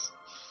 minutes.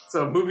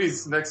 So,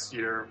 movies next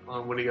year,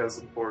 what are you guys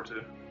looking forward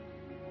to?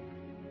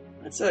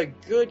 That's a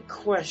good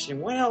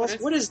question. What else?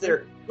 What is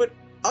there? But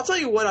I'll tell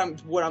you what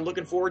I'm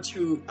looking forward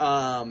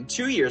to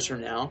 2 years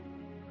from now.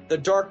 The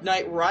Dark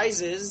Knight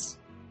Rises.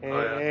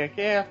 Heck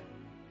yeah.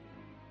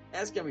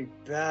 That's gonna be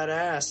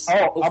badass.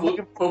 Oh, I'm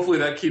looking. Hopefully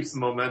that keeps the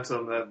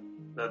momentum that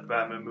the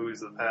Batman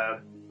movies have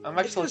had. I'm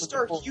It's actually gonna looking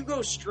start forward-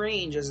 Hugo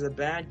Strange as the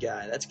bad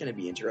guy. That's gonna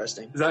be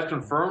interesting. Is that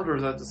confirmed or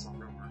is that just a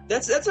rumor?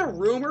 That's a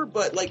rumor,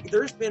 but like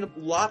there's been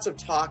lots of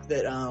talk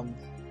that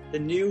the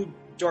new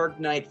Dark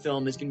Knight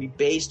film is gonna be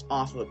based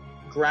off of a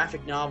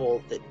graphic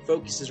novel that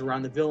focuses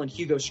around the villain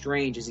Hugo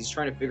Strange as he's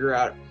trying to figure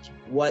out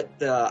what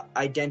the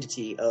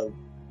identity of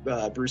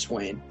Bruce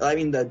Wayne. I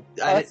mean the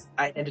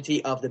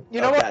identity of the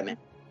You know what? Batman.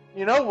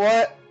 You know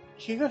what?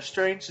 Hugo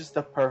Strange is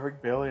the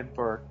perfect villain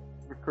for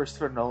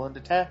Christopher Nolan to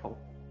tackle.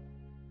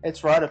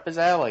 It's right up his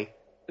alley.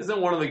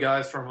 Isn't one of the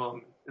guys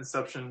from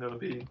Inception going to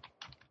be?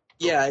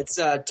 Yeah, it's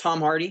Tom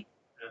Hardy.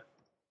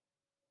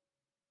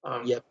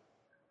 Yep.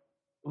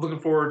 Looking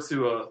forward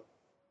to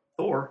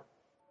Thor.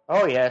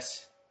 Oh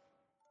yes.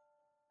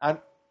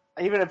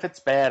 Even if it's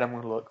bad, I'm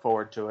going to look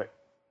forward to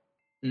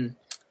it.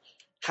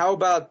 How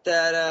about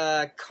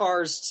that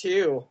Cars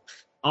 2?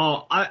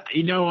 Oh,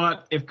 you know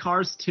what? If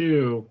Cars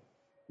 2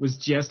 was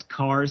just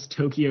Cars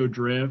Tokyo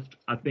Drift,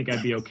 I think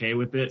I'd be okay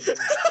with it.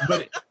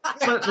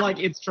 but like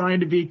it's trying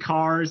to be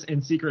Cars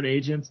and Secret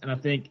Agents, and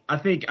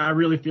I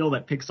really feel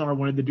that Pixar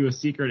wanted to do a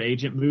Secret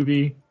Agent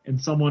movie,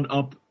 and someone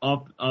up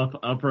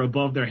or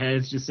above their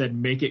heads just said,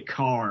 "Make it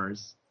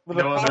Cars."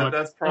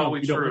 That's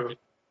probably true.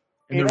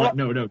 And they're like,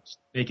 no, just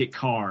make it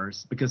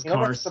Cars because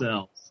Cars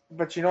sells.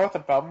 But you know what the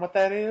problem with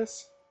that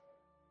is?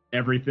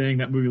 Everything.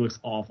 That movie looks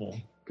awful.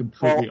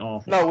 Completely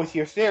awful. No, with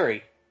your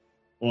theory.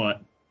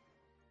 What?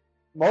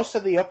 Most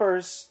of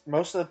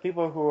the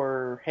people who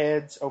are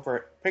heads over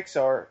at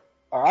Pixar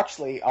are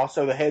actually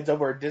also the heads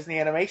over at Disney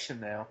Animation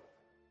now.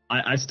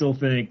 I still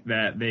think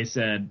that they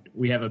said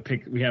we have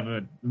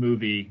a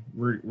movie,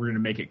 we're going to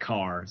make it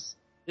Cars.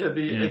 Yeah,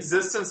 the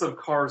existence of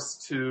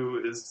Cars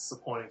 2 is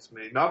disappointing to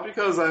me. Not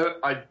because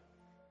I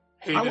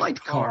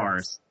liked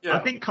Cars. Yeah. I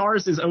think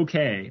Cars is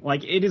okay.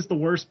 Like, it is the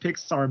worst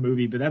Pixar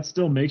movie, but that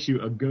still makes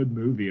you a good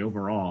movie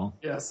overall.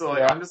 Yeah, so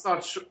I'm just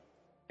not sure.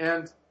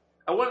 And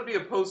I wouldn't be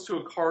opposed to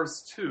a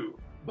Cars 2,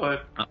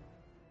 but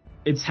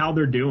it's how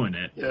they're doing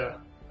it. Yeah.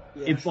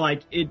 It's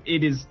like it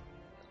is.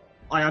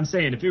 Like I'm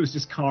saying, if it was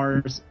just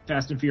Cars,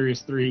 Fast and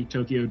Furious 3,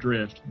 Tokyo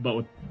Drift, but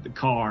with the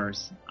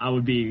Cars, I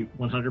would be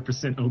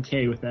 100%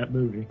 okay with that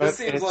movie. It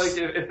seems like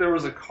if there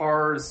was a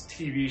Cars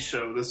TV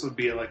show, this would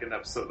be like an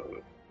episode of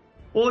it.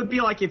 Well, it'd be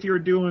like if you were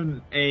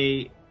doing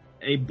a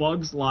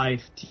Bug's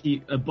Life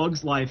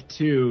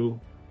 2,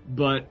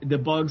 but the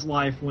Bug's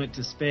Life went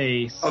to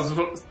space. I was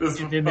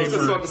just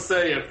about to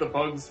say if the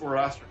Bugs were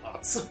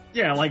astronauts.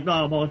 Yeah, like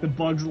no, if the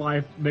Bug's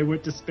Life they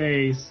went to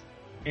space,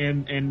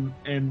 and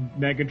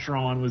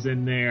Megatron was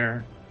in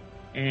there,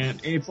 and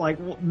it's like,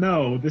 well,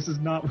 no, this is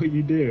not what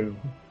you do.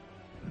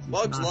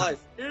 Bug's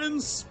Life in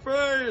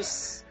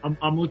space.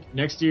 I'm looking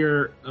next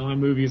year.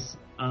 Movies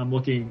I'm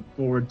looking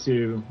forward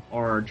to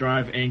are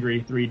Drive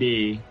Angry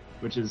 3D,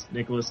 which is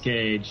Nicolas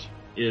Cage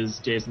is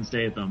Jason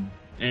Statham,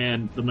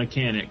 and The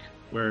Mechanic,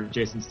 where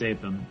Jason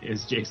Statham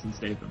is Jason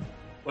Statham.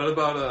 What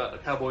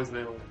about Cowboys and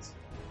Aliens?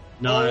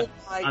 No, oh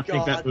my I God,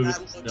 think that movie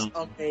looks dumb.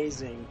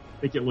 amazing.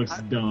 I think it looks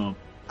dumb.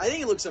 I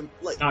think it looks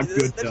like Not that's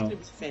good, going though. to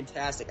be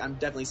fantastic. I'm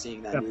definitely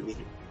seeing that Definitely.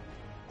 movie.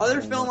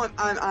 Other film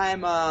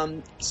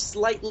I'm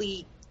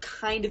slightly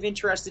kind of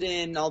interested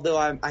in, although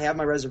I have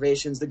my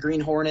reservations. The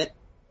Green Hornet.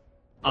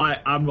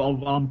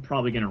 I'm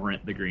probably gonna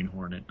rent the Green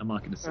Hornet. I'm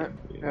not gonna see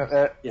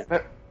it.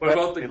 What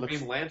about the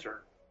Green Lantern?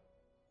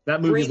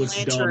 That movie Green looks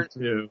Lantern. dumb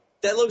too.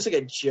 That looks like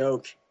a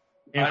joke.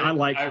 And I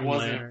like I Green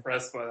wasn't Lantern,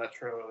 impressed by that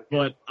trailer.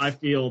 but I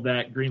feel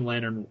that Green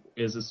Lantern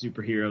is a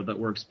superhero that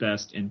works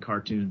best in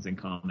cartoons and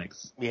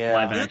comics. Yeah.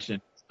 Live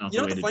action. It's not You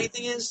know the what the way funny to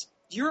do thing is?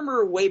 Do you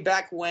remember way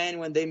back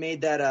when they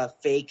made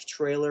that fake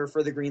trailer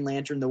for the Green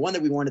Lantern, the one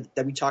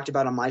that we talked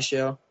about on my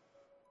show?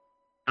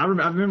 I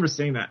remember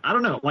seeing that. I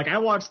don't know. Like I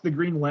watched the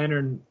Green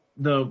Lantern,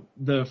 the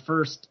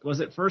first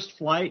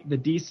Flight, the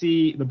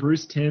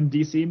Bruce Timm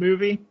DC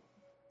movie.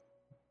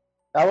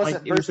 That wasn't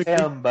Like, it was Bruce the-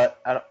 Timm, but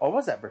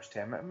was that Bruce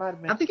Timm? It might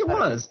have been. I think it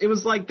was. It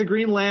was like the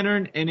Green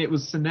Lantern, and it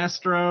was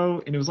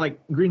Sinestro, and it was like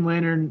Green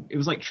Lantern. It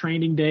was like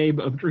Training Day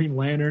of Green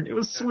Lantern. It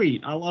was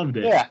sweet. I loved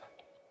it.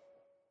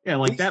 Yeah,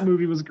 Like that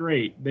movie was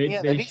great. the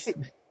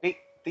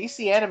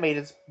DC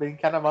animated's been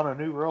kind of on a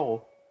new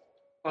roll,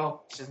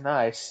 Well, which is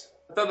nice.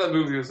 I thought that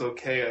movie was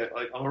okay.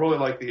 I really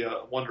like the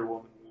Wonder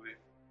Woman movie.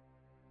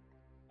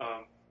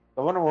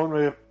 The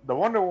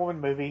Wonder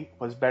Woman movie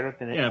was better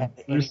than Yeah,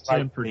 it. Bruce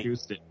Timm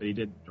produced it, but he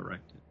didn't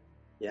direct it.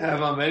 Yeah,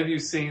 Have you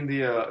seen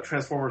the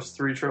Transformers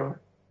 3 trailer?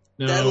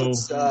 No, that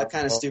looks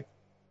kind of stupid.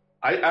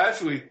 I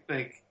actually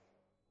think,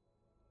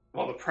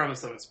 the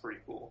premise of it's pretty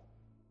cool.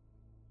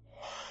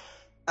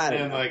 I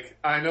don't And know.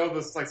 I know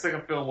this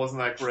second film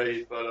wasn't that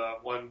great,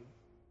 but when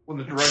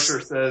the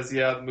director says,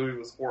 "Yeah, the movie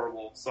was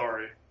horrible,"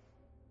 sorry,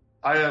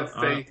 I have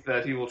faith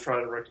that he will try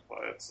to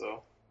rectify it.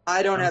 So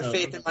I don't have know.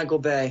 faith in Michael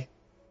Bay.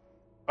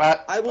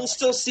 But I will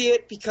still see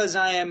it because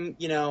I am,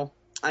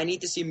 I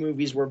need to see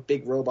movies where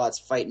big robots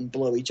fight and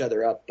blow each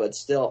other up, but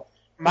still.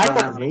 a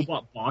Michael,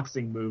 robot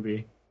boxing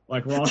movie,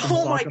 like Rock and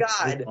Oh my Sock and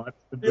God. Robots,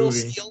 the Real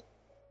movie. Steel?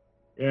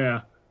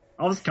 Yeah.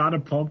 I was kind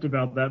of pumped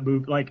about that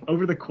movie. Like,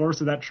 over the course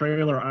of that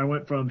trailer, I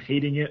went from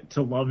hating it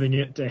to loving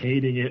it to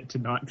hating it to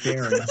not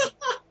caring.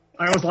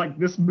 I was like,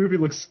 this movie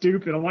looks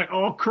stupid. I'm like,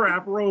 oh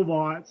crap,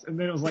 robots. And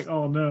then it was like,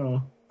 oh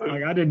no.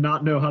 Like, I did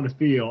not know how to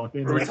feel at the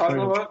end what are of we that talking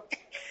trailer. about?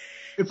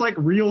 It's like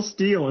Real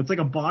Steel. It's like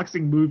a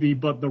boxing movie,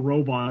 but the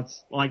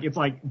robots. Like, it's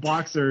like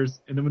boxers,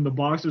 and then when the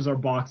boxers are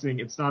boxing,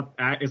 it's not,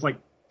 it's like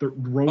the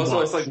robots.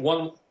 Also,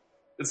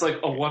 it's like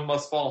a One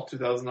Must Fall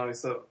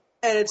 2097.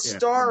 And it's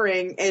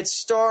Yeah.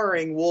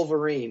 starring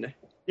Wolverine.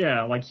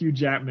 Yeah, like Hugh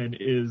Jackman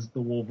is the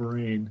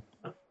Wolverine.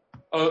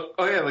 Oh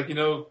yeah,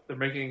 they're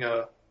making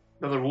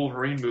another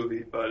Wolverine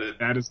movie, but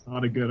That is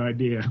not a good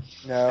idea.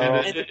 No.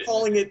 And they're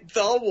calling it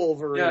the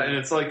Wolverine. and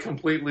it's like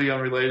completely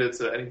unrelated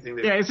to anything.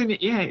 Yeah, isn't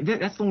it? Yeah,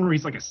 that's the one where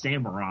he's like a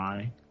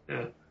samurai.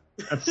 Yeah.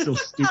 That's so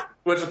stupid.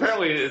 Which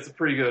apparently it's a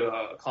pretty good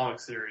comic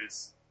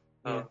series.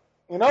 Yeah.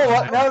 You know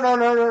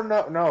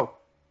what? No.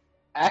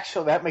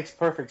 Actually, that makes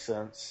perfect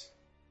sense.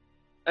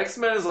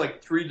 X-Men is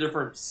like 3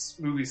 different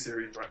movie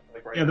series right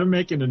Yeah, now. they're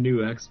making a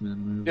new X-Men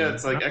movie. Yeah,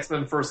 it's like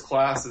X-Men First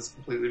Class is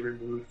completely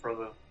removed from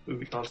the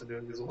movie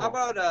continuity as well. How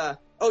about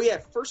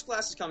First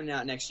Class is coming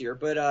out next year,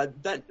 but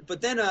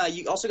then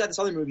you also got this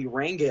other movie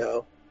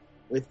Rango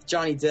with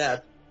Johnny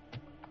Depp.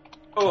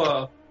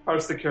 Pirates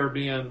of the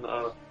Caribbean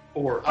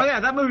 4. Oh yeah,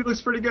 that movie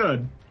looks pretty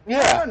good. I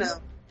Yeah. don't know.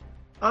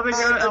 I think.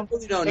 I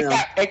really don't know.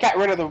 It got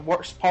rid of the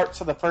worst parts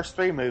of the first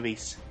 3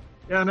 movies.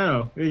 Yeah,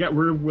 no, they got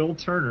rid of Will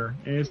Turner,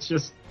 and it's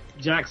just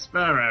Jack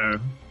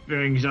Sparrow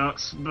doing Jack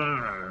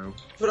Sparrow.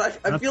 But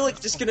I feel like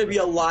it's just going to be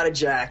a lot of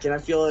Jack, and I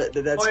feel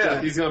that's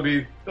gonna, He's going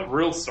to be the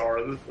real star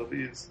of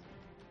these.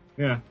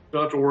 Yeah,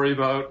 Don't have to worry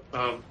about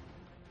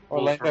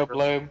Orlando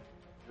Bloom.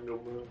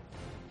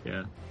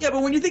 yeah. Yeah,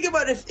 but when you think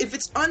about it, if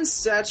it's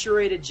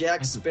unsaturated Jack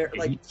That's Sparrow,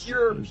 like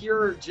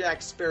pure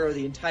Jack Sparrow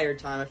the entire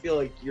time, I feel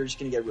like you're just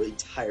going to get really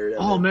tired of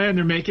it. Oh man,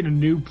 they're making a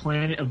new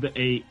Planet of the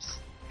Apes.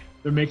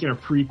 They're making a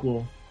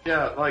prequel.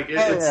 Yeah, like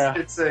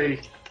it's a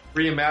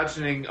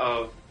reimagining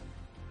of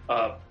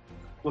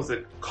was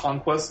it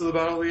Conquest of the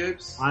Battle of the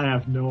Apes? I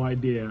have no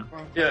idea.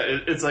 Yeah,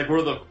 it's like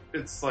where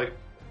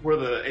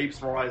the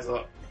apes rise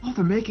up. Oh,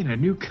 they're making a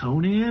new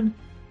Conan?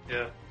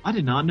 Yeah. I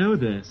did not know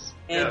this.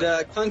 And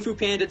Kung Fu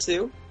Panda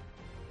 2,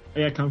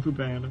 Yeah, Kung Fu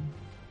Panda.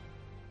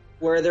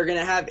 where they're going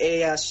to have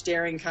a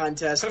staring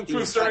contest. Kung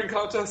Fu staring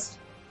contest.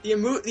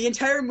 The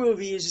entire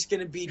movie is just going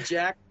to be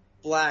Jack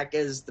Black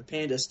as the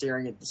panda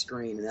staring at the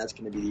screen, and that's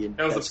going to be the.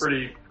 That was a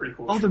pretty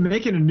cool. Oh, they're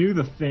making a new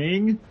The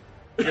Thing?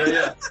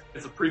 Yeah,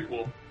 it's a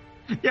prequel.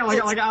 Yeah,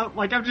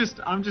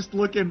 I'm just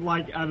looking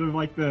like out of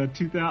like the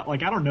 2000.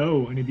 Like I don't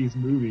know any of these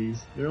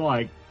movies. They're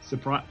like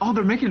surprised. Oh,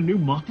 they're making a new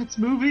Muppets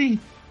movie.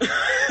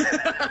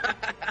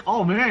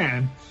 Oh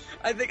man.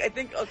 I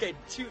think okay.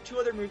 Two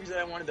other movies that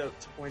I wanted to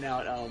point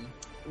out.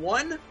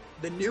 One,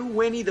 the new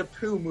Winnie the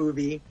Pooh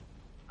movie.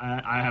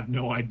 I have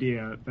no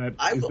idea.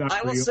 I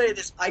will say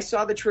this. I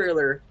saw the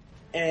trailer,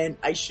 and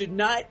I should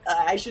not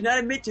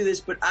admit to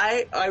this, but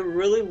I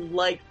really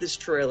like this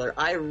trailer.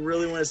 I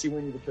really want to see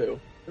Winnie the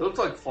Pooh. It looks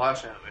like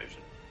Flash animation.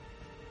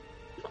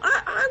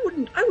 I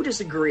would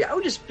disagree. I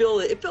would just feel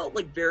it felt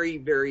like very,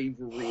 very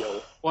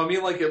real. Well, I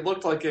mean, like it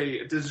looked like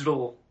a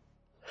digital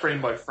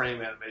frame by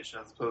frame animation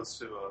as opposed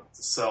to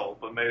cell,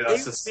 but maybe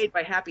that's just made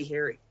by Happy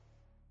Harry.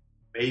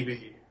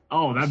 maybe.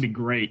 Oh, that'd be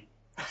great.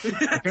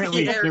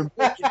 Apparently, it'd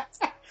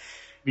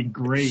be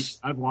great.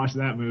 I'd watch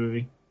that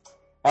movie.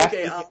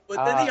 Okay,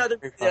 but then the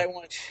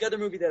other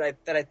movie that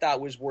I thought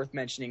was worth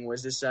mentioning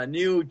was this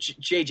new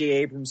J.J.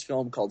 Abrams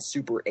film called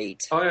Super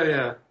 8. Oh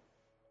yeah.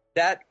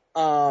 That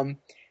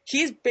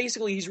he's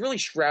really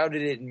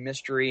shrouded it in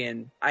mystery,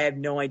 and I have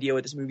no idea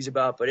what this movie's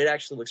about, but it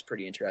actually looks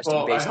pretty interesting.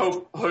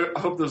 Well, I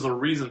hope there's a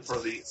reason for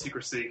the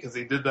secrecy because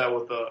he did that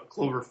with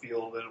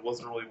Cloverfield, and it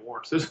wasn't really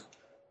warranted.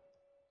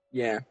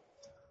 Yeah.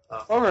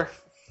 Over.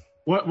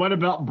 What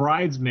about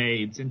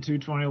Bridesmaids in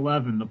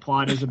 2011? The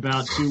plot is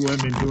about 2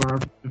 women who are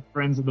the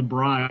friends of the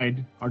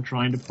bride are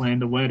trying to plan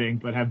the wedding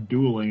but have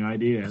dueling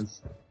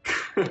ideas.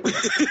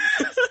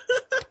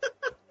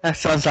 That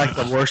sounds like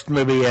the worst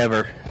movie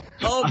ever.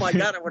 Oh my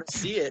god, I want to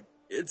see it.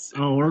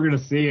 Oh, we're gonna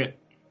see it.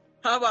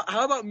 How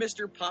about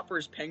Mr.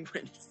 Popper's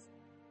Penguins?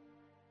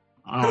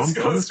 Oh,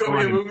 Let's go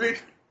be a movie.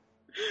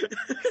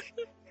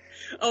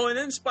 Oh, and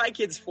then Spy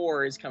Kids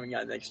 4 is coming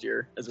out next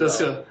year as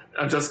well.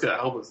 Jessica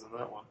Alba's in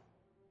that one.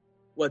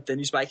 What, the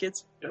new Spy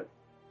Kids? Yep.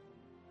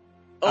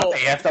 Oh,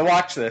 You have to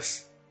watch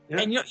this.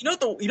 Yeah. And you know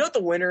what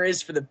the winner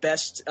is for the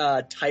best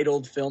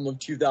titled film of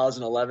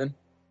 2011?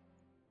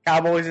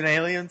 Cowboys and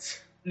Aliens.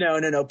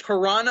 No.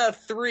 Piranha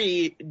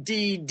 3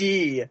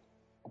 DD.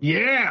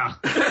 Yeah.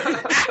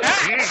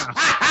 Yeah.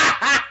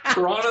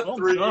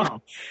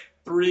 Piranha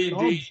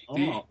 3D.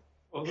 Oh.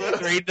 What was that?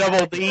 3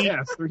 double D.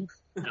 Yeah. 3.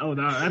 Oh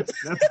no, that's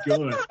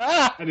good.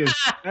 That is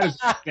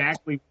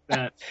exactly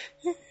that.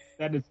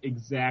 That is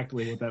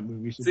exactly what that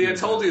movie should be. See, I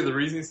told you the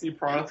reason you see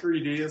Piranha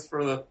 3D is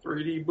for the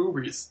 3D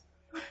boobies.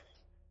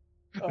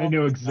 I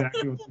know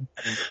exactly what they're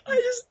doing. I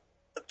just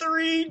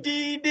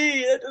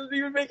 3DD. That doesn't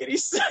even make any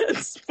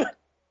sense.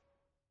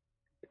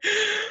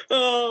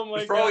 Oh my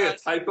It's probably god! a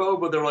typo,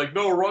 but they're like,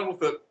 no, run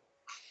with it.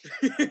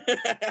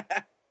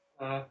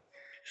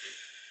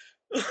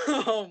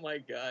 Oh my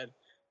god!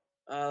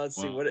 Let's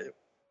see what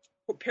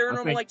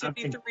Paranormal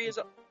Activity 3 is.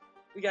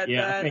 We got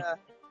that.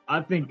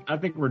 I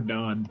think we're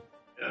done.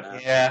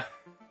 Yeah.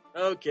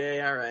 Okay,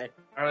 all right.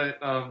 All right.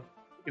 You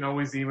can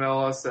always email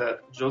us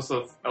at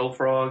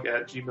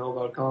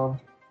josephlfrog@gmail.com.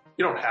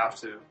 You don't have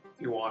to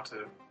if you want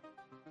to.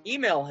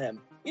 Email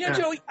him. You know,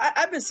 Joey,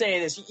 I've been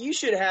saying this. You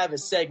should have a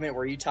segment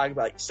where you talk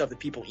about stuff that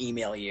people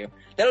email you.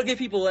 That'll give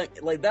people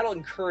that'll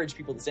encourage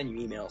people to send you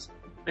emails.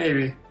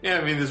 Maybe. Yeah,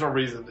 I mean, there's no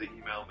reason to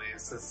email me.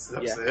 It's just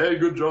say, hey,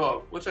 good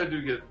job, which I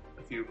do get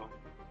a few of them,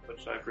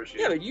 which I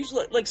appreciate. Yeah, but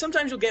usually, like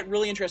sometimes you'll get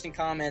really interesting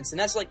comments, and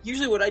that's like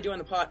usually what I do on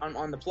the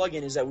on the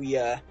plugin is that we,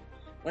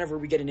 whenever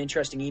we get an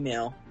interesting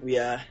email, we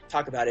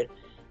talk about it.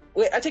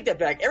 Wait, I take that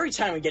back. Every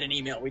time we get an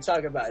email, we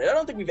talk about it. I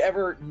don't think we've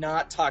ever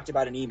not talked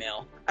about an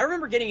email. I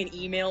remember getting an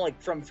email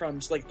like from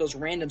like those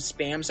random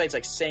spam sites,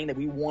 like saying that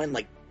we won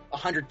like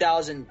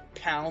 100,000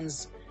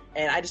 pounds,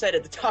 and I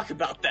decided to talk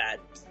about that.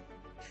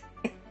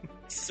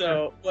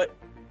 So, but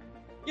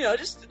you know,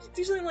 just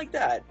do something like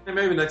that. And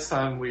maybe next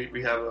time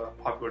we have a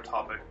popular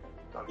topic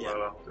to talk about,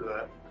 I'll do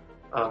that.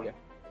 Okay.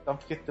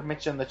 Don't forget to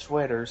mention the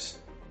Twitters.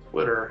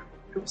 Twitter.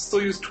 People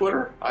still use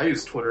Twitter? I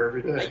use Twitter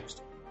every day.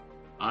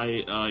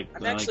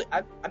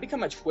 I've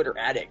become a Twitter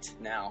addict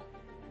now.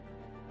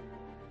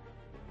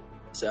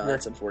 So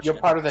that's unfortunate.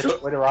 You're part of the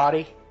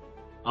Twitterati.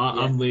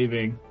 I'm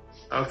leaving.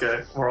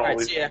 Okay, we're all All right,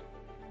 leaving. so yeah.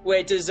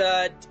 Wait,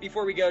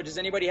 before we go, does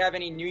anybody have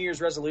any New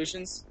Year's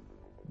resolutions?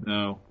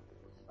 No.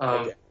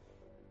 Okay.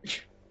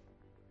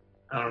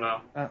 I don't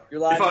know. You're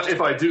live.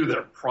 If I do,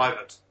 they're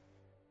private.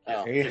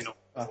 Oh. Yes. No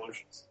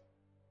resolutions.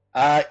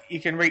 You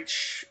can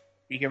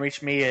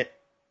reach me at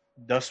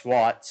Dust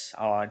Watts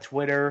on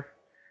Twitter,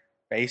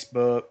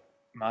 Facebook,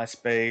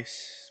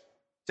 MySpace,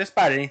 just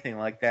about anything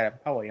like that. I'm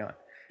probably on.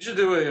 You should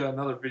do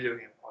another video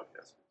game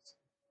podcast.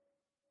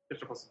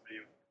 Catch up on some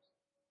video games.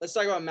 Let's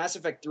talk about Mass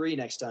Effect 3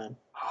 next time.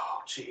 Oh,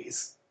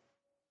 jeez.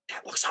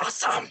 That looks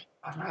awesome.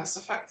 Mass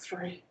Effect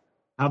 3.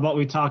 How about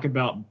we talk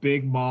about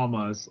Big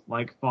Mama's,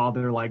 like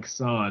father, like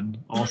son,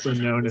 also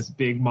known as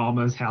Big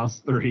Mama's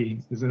House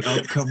 3, is an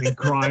upcoming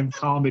crime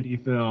comedy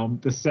film,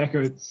 the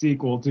second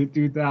sequel to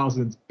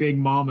 2000's Big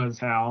Mama's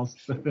House.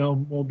 The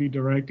film will be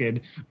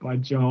directed by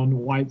Joan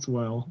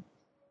Whiteswell.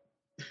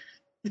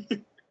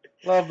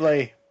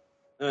 Lovely.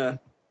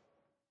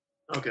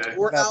 Okay.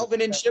 Or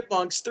Alvin and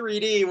Chipmunks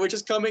 3D, which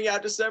is coming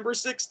out December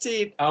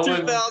 16th, Alvin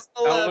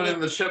 2011.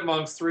 and the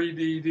Chipmunks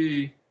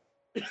 3DD.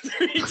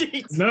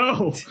 3D.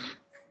 No!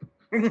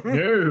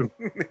 No!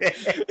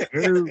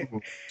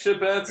 No!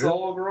 Chipettes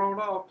all grown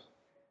up.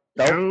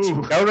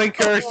 Don't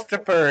encourage the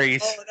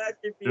furries. Oh, that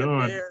could be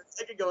Done.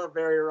 that could go a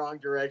very wrong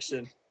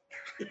direction.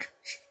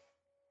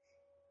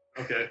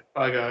 Okay.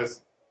 Bye,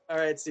 guys. All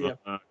right, see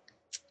ya.